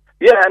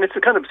 Yeah, and it's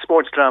a kind of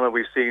sports drama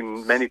we've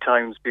seen many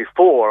times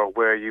before,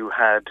 where you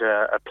had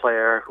a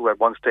player who at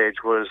one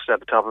stage was at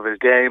the top of his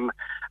game.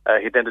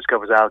 He then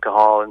discovers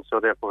alcohol, and so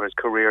therefore his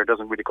career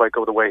doesn't really quite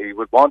go the way he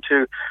would want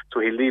to, so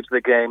he leaves the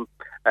game.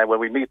 And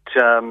when we meet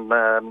Ben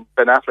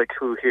Affleck,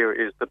 who here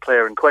is the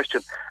player in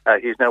question,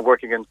 he's now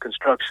working in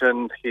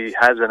construction. He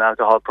has an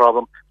alcohol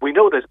problem. We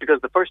know this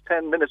because the first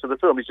 10 minutes of the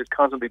film he's just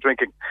constantly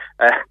drinking.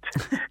 And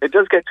it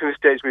does get to a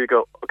stage where you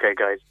go, okay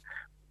guys,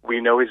 we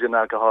know he's an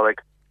alcoholic.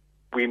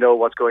 We know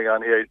what's going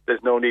on here.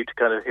 There's no need to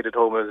kind of hit it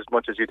home as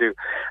much as you do.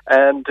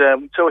 And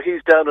so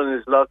he's down on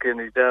his luck, and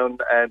he's down,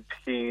 and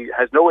he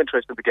has no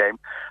interest in the game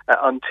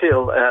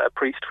until a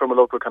priest from a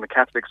local kind of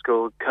Catholic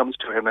school comes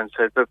to him and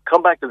says, look,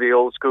 come back to the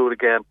old school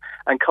again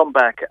and come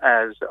back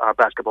as our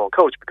basketball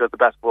coach, because the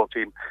basketball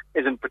team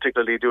isn't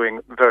particularly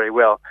doing very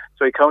well.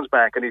 So he comes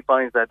back and he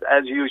finds that,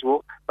 as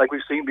usual, like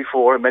we've seen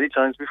before, many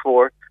times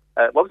before,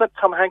 what was that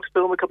Tom Hanks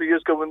film a couple of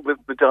years ago with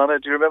Madonna?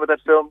 Do you remember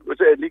that film?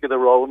 Was it League of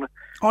Their Own?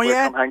 Oh,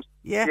 yeah. Tom Hanks,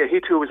 yeah, he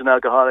too was an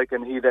alcoholic,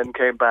 and he then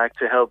came back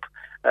to help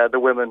the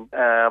women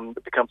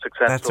become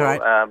successful.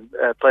 That's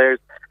right. Players.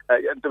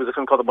 There was a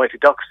film called The Mighty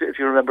Ducks, if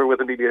you remember, with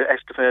Amelia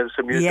Estefan.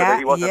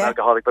 He wasn't an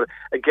alcoholic, but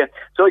again,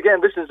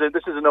 this is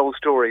an old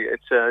story.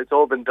 It's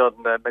all been done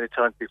many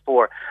times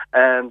before,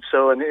 and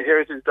here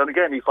it is done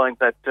again. He finds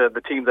that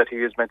the team that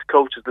he is meant to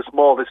coach is the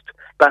smallest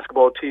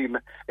basketball team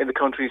in the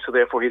country, so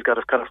therefore he's got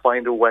to kind of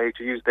find a way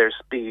to use their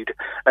speed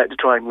to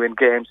try and win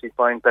games. He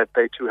finds that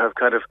they too have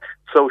kind of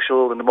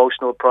social and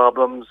emotional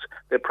problems,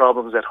 their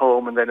problems at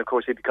home, and then of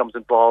course he becomes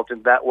involved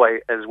in that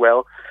way as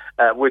well.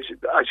 Which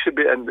I should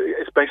be, and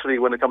especially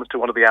when it comes to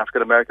one of the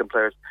African American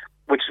players,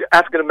 which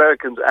African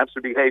Americans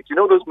absolutely hate. You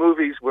know those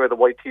movies where the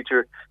white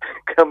teacher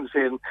comes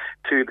in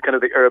to kind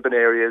of the urban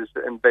areas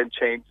and then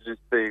changes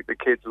the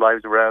kids'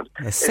 lives around?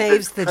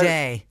 Saves the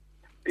day.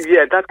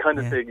 Yeah, that kind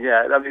of thing.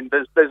 Yeah, I mean,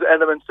 there's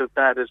elements of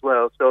that as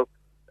well. So,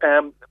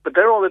 but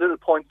they're all the little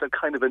points that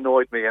kind of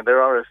annoyed me, and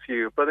there are a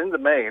few. But in the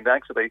main,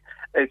 actually,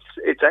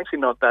 it's actually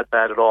not that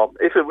bad at all.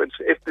 If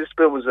this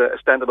film was a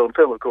standalone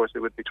film, of course, it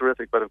would be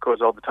terrific. But of course,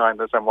 all the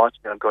time as I'm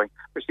watching it, I'm going,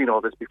 we've seen all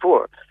this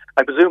before.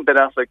 I presume Ben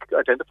Affleck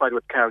identified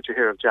with the character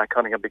here of Jack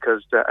Cunningham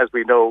because, as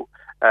we know,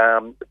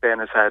 Ben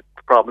has had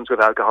problems with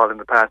alcohol in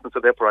the past, and so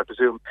therefore I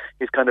presume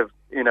he's kind of,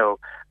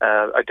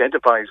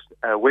 identifies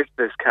with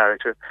this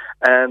character.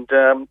 And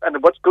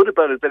what's good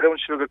about it is they don't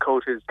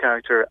sugarcoat his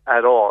character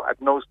at all.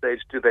 At no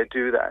stage do they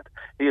do that.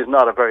 He is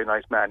not a very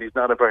nice man. He's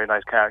not a very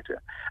nice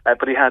character,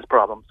 but he has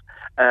problems.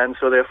 And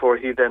so therefore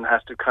he then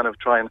has to kind of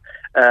try and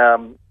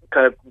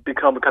kind of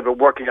become kind of a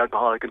working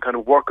alcoholic and kind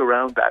of work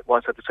around that,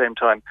 whilst at the same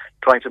time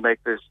trying to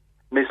make this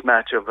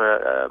mismatch of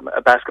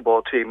a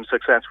basketball team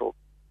successful.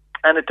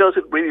 And it does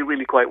it really,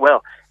 really quite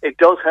well. It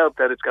does help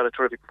that it's got a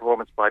terrific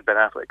performance by Ben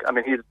Affleck. I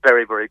mean, he's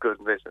very, very good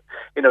in this.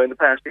 In the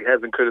past he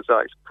has been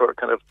criticised for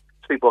kind of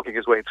sleepwalking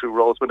his way through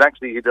roles, but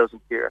actually he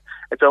doesn't here.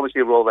 It's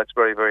obviously a role that's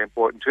very, very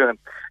important to him.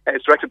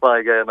 It's directed by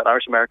an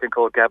Irish-American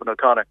called Gavin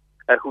O'Connor,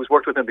 who's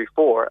worked with him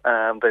before.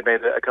 They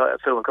made a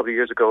film a couple of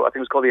years ago, I think it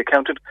was called The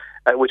Accountant,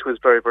 which was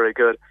very, very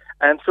good.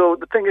 And so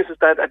the thing is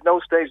that at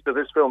no stage does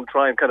this film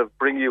try and kind of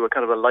bring you a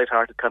kind of a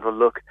light-hearted kind of a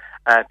look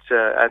at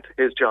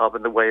his job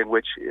and the way in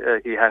which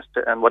he has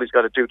to, and what he's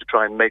got to do to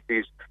try and make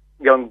these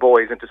young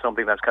boys into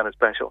something that's kind of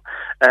special.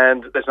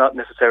 And there's not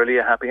necessarily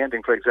a happy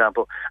ending, for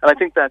example. And I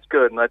think that's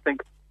good, and I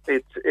think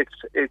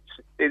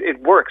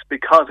it works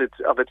because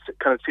of its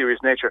kind of serious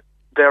nature.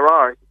 There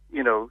are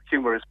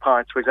humorous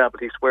parts. For example,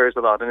 he swears a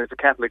lot, and it's a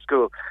Catholic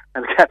school,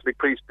 and the Catholic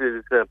priest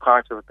is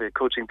part of the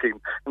coaching team,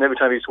 and every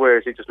time he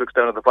swears, he just looks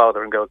down at the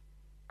father and goes,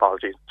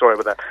 "Apologies, sorry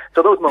about that."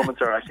 So those moments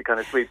are actually kind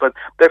of sweet, but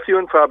they're few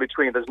and far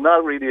between. There's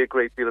not really a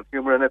great deal of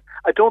humour in it.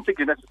 I don't think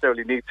you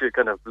necessarily need to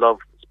kind of love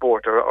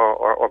sport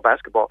or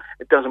basketball.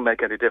 It doesn't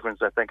make any difference,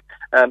 I think.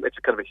 It's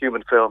a kind of a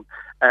human film,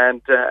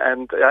 and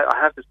I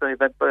have to say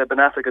that Ben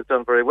Affleck has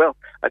done very well.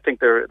 I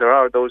think there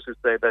are those who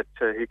say that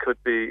he could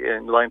be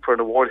in line for an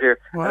award here,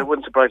 and it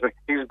wouldn't surprise me.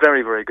 He's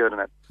very, very good in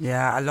it.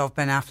 Yeah, I love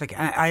Ben Affleck.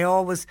 I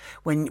always,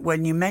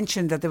 when you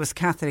mentioned that there was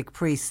Catholic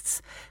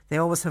priests, they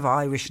always have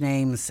Irish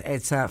names.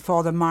 It's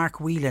Father Mark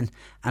Whelan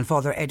and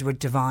Father Edward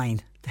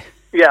Devine.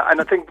 Yeah,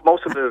 and I think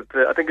most of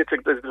I think it's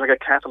like a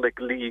Catholic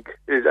league,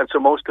 and so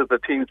most of the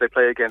teams they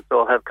play against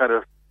all have kind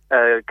of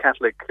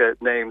Catholic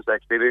names.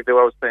 Actually, they were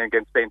always playing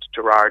against Saint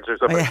Gerard's or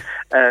something,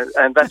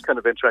 and that's kind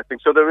of interesting.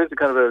 So there is a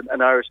kind of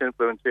an Irish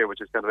influence here,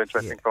 which is kind of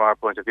interesting from our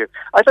point of view.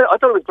 I thought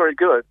it was very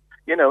good.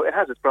 It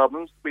has its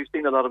problems. We've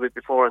seen a lot of it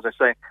before, as I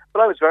say,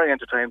 but I was very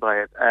entertained by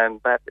it, and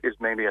that is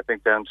mainly, I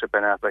think, down to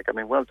Ben Affleck. I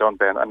mean, well done,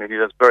 Ben. I mean, he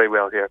does very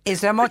well here.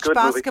 Is there much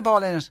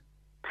basketball in it?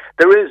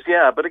 There is,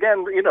 yeah, but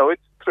again,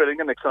 it's thrilling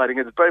and exciting.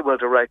 It's very well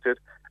directed,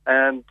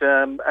 and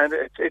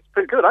it's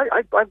pretty good.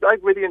 I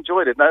really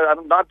enjoyed it. Now,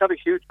 I'm not a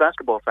huge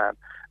basketball fan,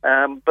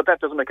 but that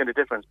doesn't make any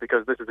difference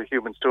because this is a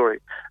human story,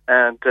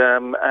 and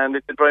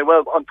it did very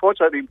well.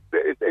 Unfortunately,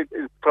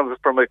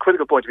 from a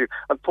critical point of view,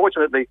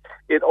 unfortunately,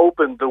 it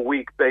opened the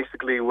week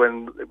basically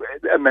when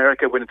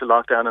America went into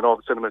lockdown and all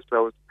the cinemas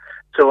closed.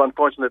 So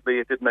unfortunately,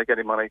 it didn't make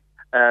any money,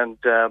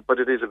 but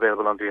it is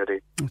available on VOD.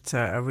 It's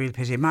a real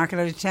pity. Mark it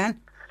out of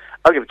 10?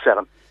 I'll give it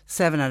 7.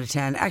 7 out of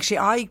 10. Actually,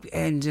 I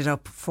ended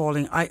up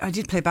falling. I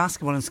did play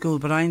basketball in school,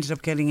 but I ended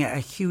up getting a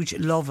huge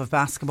love of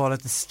basketball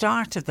at the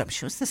start of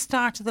it was the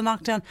start of the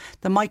lockdown.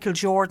 The Michael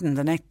Jordan,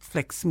 the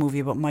Netflix movie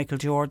about Michael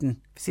Jordan. Have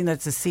you seen that?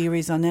 It's a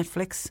series on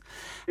Netflix.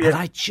 Yeah. And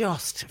I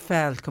just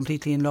fell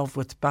completely in love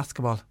with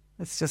basketball.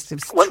 It was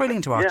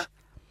thrilling to watch. Yeah.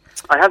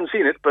 I haven't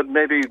seen it, but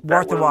maybe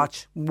worth a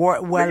watch.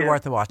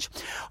 Worth a watch.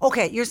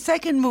 Okay, your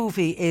second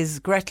movie is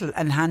Gretel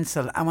and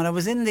Hansel, and when I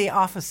was in the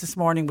office this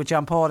morning with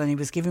John Paul and he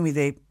was giving me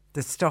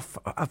the stuff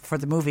for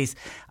the movies,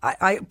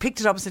 I picked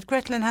it up and said,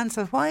 Gretel and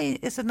Hansel, why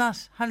is it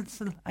not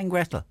Hansel and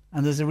Gretel?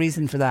 And there's a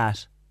reason for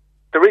that.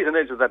 The reason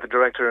is that the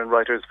director and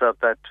writers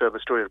felt that the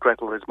story of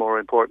Gretel is more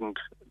important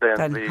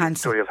than the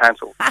story of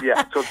Hansel.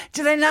 Yeah. So,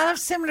 do they not have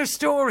similar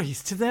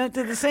stories? Did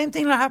the same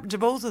thing not happen to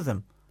both of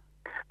them?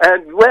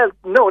 Well,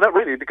 no, not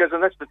really, because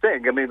that's the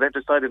thing. I mean, they've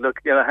decided, look,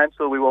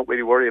 Hansel we won't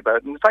really worry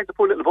about. And in fact, the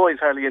poor little boy is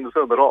hardly in the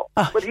film at all.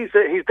 But he's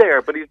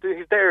there, but he's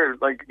there,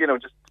 like,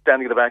 just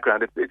standing in the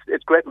background.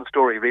 It's Gretel's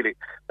story, really,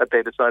 that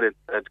they decided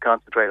to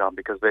concentrate on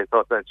because they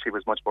thought that she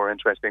was much more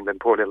interesting than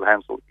poor little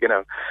Hansel,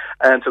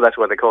 And so that's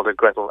why they called it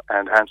Gretel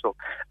and Hansel.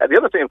 The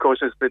other thing, of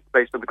course, is that it's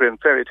based on the Grimm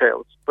fairy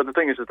tales. But the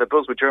thing is that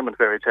those were German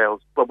fairy tales.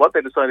 But what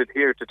they decided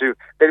here to do,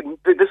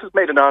 this was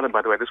made in Ireland,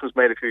 by the way. This was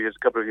made a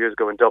couple of years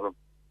ago in Dublin.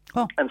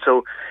 Oh. And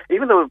so,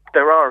 even though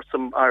there are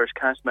some Irish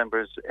cast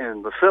members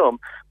in the film,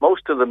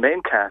 most of the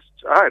main casts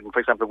are. For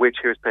example, the witch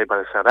here is played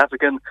by a South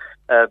African.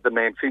 The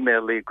main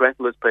female lead,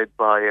 Gretel, is played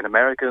by an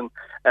American.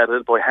 The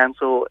little boy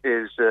Hansel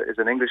is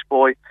an English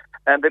boy,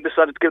 and they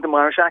decided to give them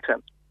Irish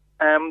accents.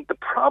 The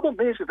problem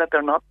is that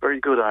they're not very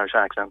good Irish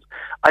accents.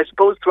 I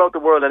suppose throughout the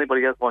world,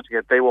 anybody else watching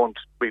it, they won't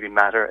really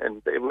matter,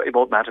 and it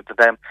won't matter to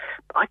them.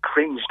 But I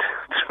cringed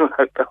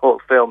throughout the whole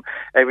film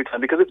every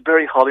time because it's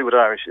very Hollywood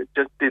Irish. It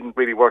just didn't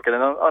really work. And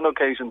on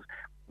occasions,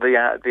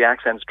 the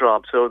accents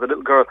drop. So the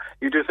little girl,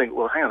 you do think,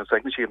 well, hang on a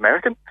second, is she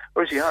American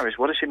or is she Irish?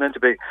 What is she meant to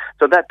be?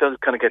 So that does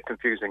kind of get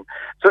confusing.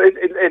 So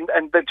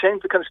and they've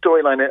changed the kind of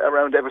storyline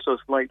around ever so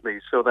slightly,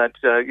 so that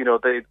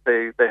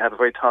they have a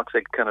very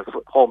toxic kind of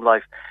home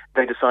life.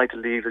 They decide to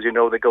leave, as you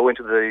know. They go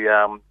into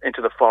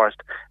the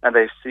forest and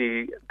they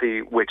see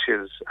the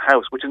witch's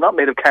house, which is not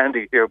made of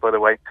candy here, by the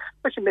way.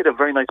 Actually made of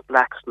very nice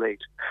black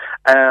slate,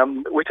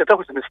 which I thought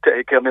was a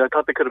mistake. I mean, I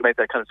thought they could have made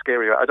that kind of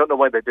scarier. I don't know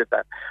why they did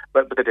that,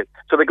 but they did.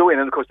 So they go in,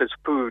 and of course there's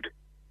food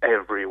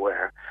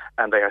everywhere,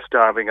 and they are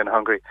starving and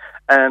hungry.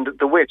 And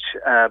the witch,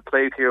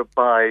 played here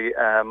by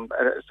a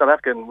South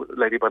African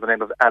lady by the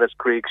name of Alice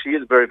Krieg, she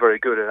is very, very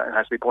good, and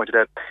has to be pointed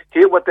out.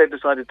 Here what they've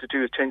decided to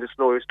do is change the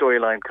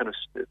storyline kind of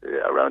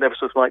around ever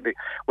so slightly,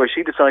 where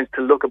she decides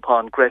to look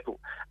upon Gretel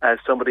as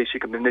somebody she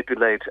can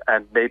manipulate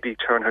and maybe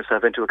turn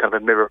herself into a kind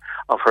of a mirror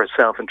of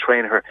herself and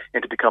train her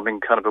into becoming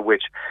kind of a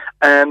witch.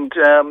 And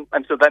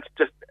so that's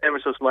just ever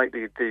so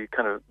slightly the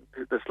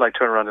slight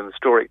turnaround in the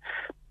story.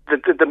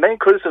 The main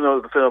criticism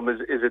of the film is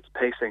its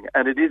pacing,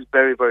 and it is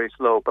very, very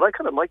slow, but I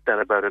kind of liked that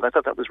about it. I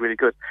thought that was really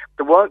good.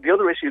 The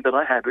other issue that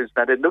I had was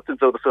that it looked as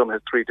though the film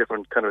has three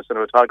different kind of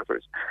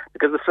cinematographers,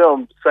 because the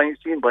film,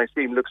 scene by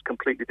scene, looks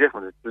completely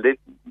different. It's lit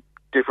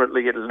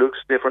differently, it looks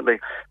differently.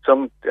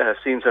 Some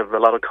scenes have a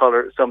lot of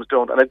colour, some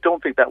don't, and I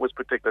don't think that was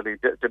particularly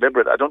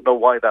deliberate. I don't know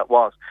why that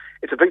was.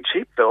 It's a very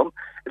cheap film.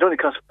 It only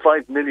cost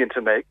 $5 million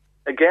to make.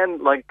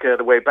 Again, like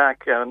The Way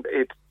Back,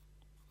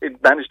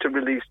 it managed to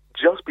release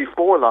just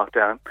before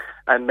lockdown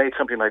and made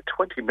something like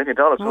 $20 million.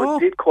 So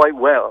it did quite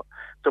well.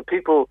 So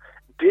people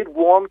did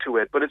warm to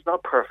it, but it's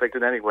not perfect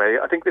in any way.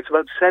 I think it's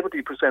about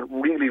 70%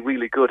 really,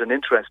 really good and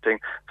interesting.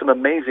 Some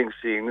amazing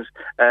scenes.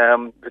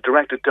 The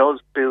director does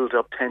build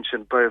up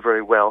tension very,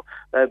 very well.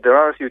 There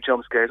are a few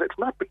jump scares. It's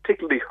not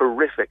particularly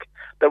horrific.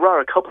 There are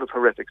a couple of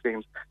horrific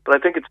scenes, but I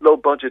think its low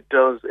budget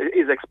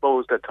is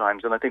exposed at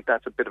times, and I think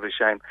that's a bit of a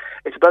shame.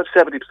 It's about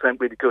 70%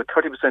 really good,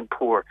 30%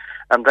 poor,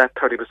 and that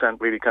 30%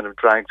 really kind of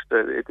drags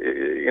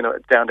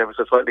it down ever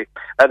so slightly.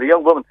 The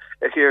young woman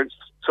here,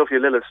 Sophia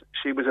Lillis,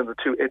 she was in the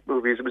two It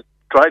movies. It was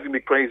driving me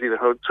crazy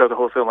throughout the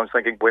whole film. I was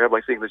thinking, where have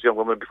I seen this young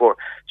woman before?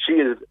 She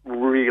is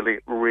really,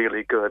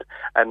 really good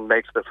and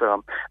makes the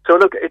film. So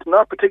look, it's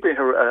not particularly,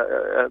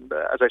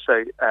 as I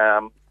say,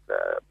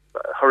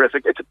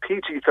 horrific. It's a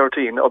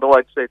PG-13, although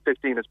I'd say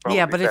 15 is probably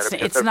but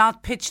better. it's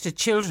not pitched at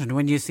children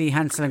when you see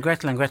Hansel and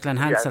Gretel and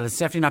Hansel. Yeah. It's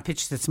definitely not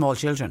pitched at small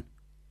children.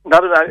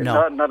 Not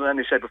in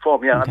any shape or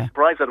form, yeah. Okay. I'm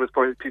surprised that it was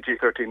probably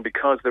PG-13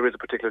 because there is a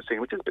particular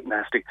scene which is a bit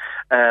nasty.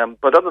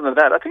 But other than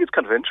that, I think it's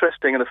kind of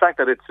interesting. And the fact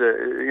that it's,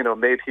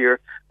 made here,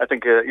 I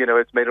think,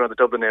 it's made around the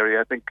Dublin area.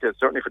 I think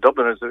certainly for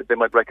Dubliners, they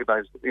might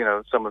recognise,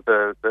 some of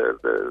the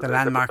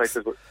landmarks.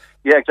 Places.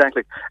 Yeah,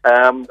 exactly.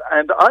 And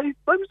I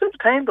was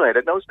entertained by it.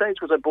 At no stage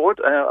was I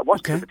bored. I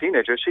watched it as a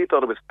teenager. She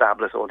thought it was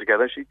fabulous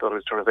altogether. She thought it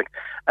was terrific.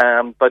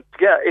 But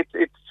yeah,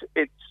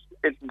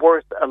 it's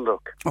worth a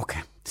look.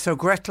 Okay. So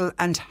Gretel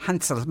and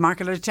Hansel, mark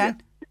it out of 10? Yeah.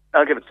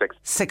 I'll give it 6.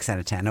 6 out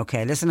of 10.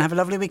 Okay, listen, have a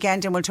lovely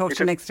weekend and we'll talk to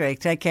you next week.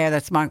 Take care.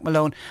 That's Mark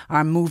Malone,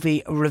 our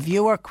movie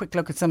reviewer. Quick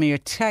look at some of your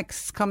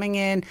texts coming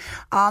in.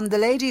 The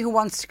lady who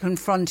wants to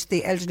confront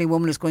the elderly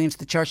woman who's going into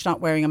the church not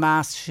wearing a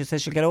mask, she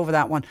says she'll get over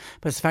that one,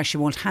 but it's the fact she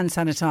won't hand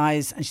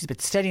sanitise and she's a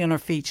bit steady on her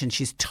feet and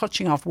she's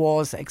touching off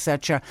walls,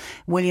 etc.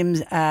 William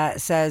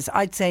says,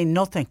 I'd say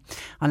nothing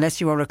unless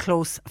you are a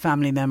close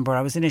family member.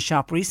 I was in a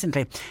shop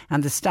recently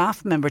and the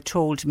staff member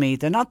told me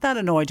they're not that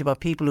annoyed about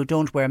people who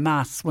don't wear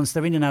masks once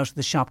they're in and out of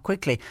the shop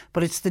quickly,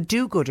 but it's the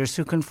do-gooders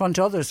who confront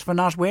others for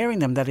not wearing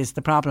them that is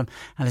the problem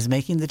and is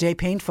making the day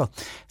painful,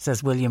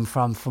 says William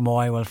from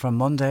Fermoy. Well, from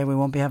Monday we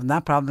won't be having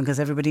that problem because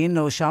everybody in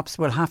those shops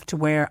will have to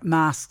wear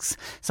masks.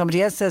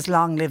 Somebody else says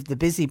long live the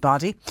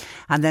busybody,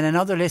 and then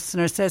another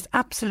listener says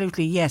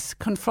absolutely yes,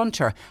 confront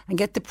her and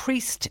get the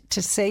priest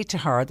to say to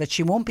her that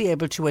she won't be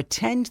able to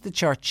attend the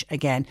church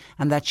again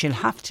and that she'll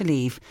have to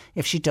leave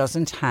if she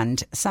doesn't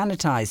hand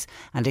sanitise,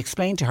 and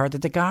explain to her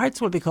that the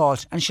guards will be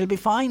called and she'll be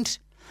fined.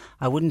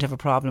 I wouldn't have a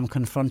problem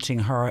confronting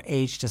her.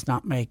 Age does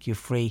not make you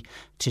free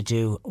to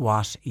do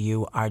what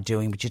you are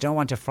doing, but you don't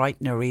want to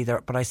frighten her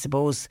either. But I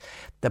suppose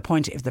the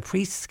point, if the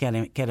priests get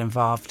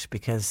involved,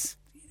 because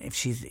if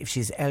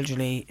she's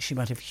elderly, she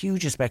might have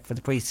huge respect for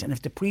the priest, and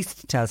if the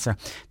priest tells her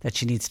that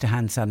she needs to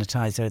hand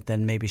sanitize her,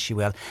 then maybe she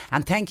will.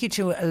 And thank you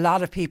to a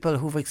lot of people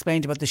who've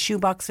explained about the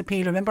shoebox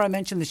appeal. Remember I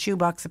mentioned the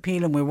shoebox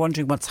appeal and we were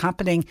wondering what's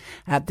happening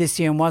this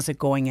year and was it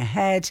going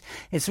ahead.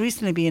 It's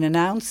recently been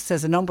announced,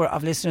 says a number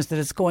of listeners, that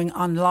it's going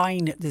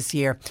online this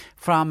year.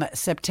 From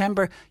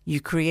September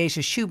you create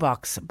a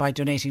shoebox by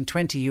donating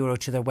 €20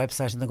 to their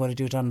website, and they're going to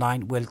do it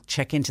online. We'll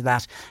check into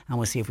that and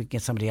we'll see if we can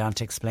get somebody on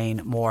to explain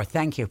more.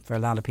 Thank you for a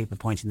lot of people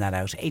pointing that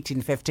out.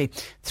 1850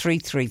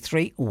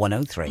 333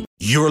 103.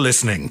 You're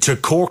listening to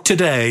Cork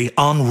Today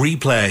on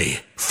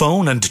replay.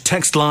 Phone and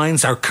text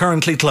lines are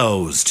currently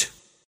closed.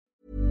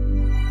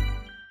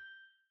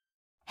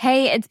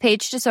 Hey, it's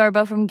Paige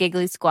DeSorbo from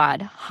Giggly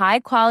Squad. High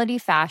quality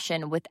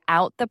fashion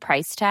without the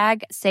price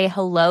tag. Say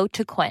hello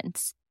to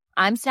Quince.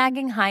 I'm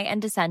snagging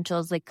high-end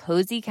essentials like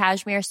cozy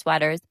cashmere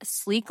sweaters,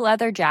 sleek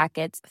leather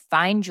jackets,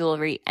 fine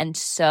jewelry, and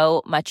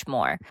so much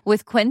more.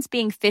 With Quince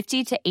being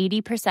 50 to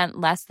 80%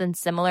 less than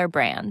similar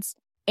brands.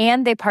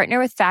 And they partner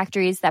with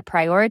factories that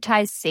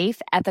prioritize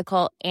safe,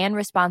 ethical, and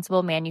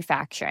responsible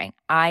manufacturing.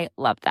 I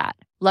love that.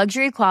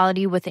 Luxury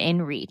quality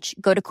within reach.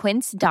 Go to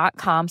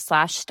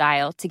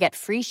quince.com/style to get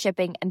free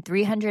shipping and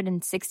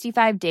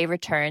 365-day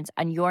returns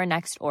on your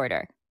next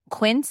order.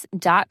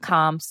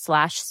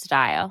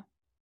 Quince.com/style.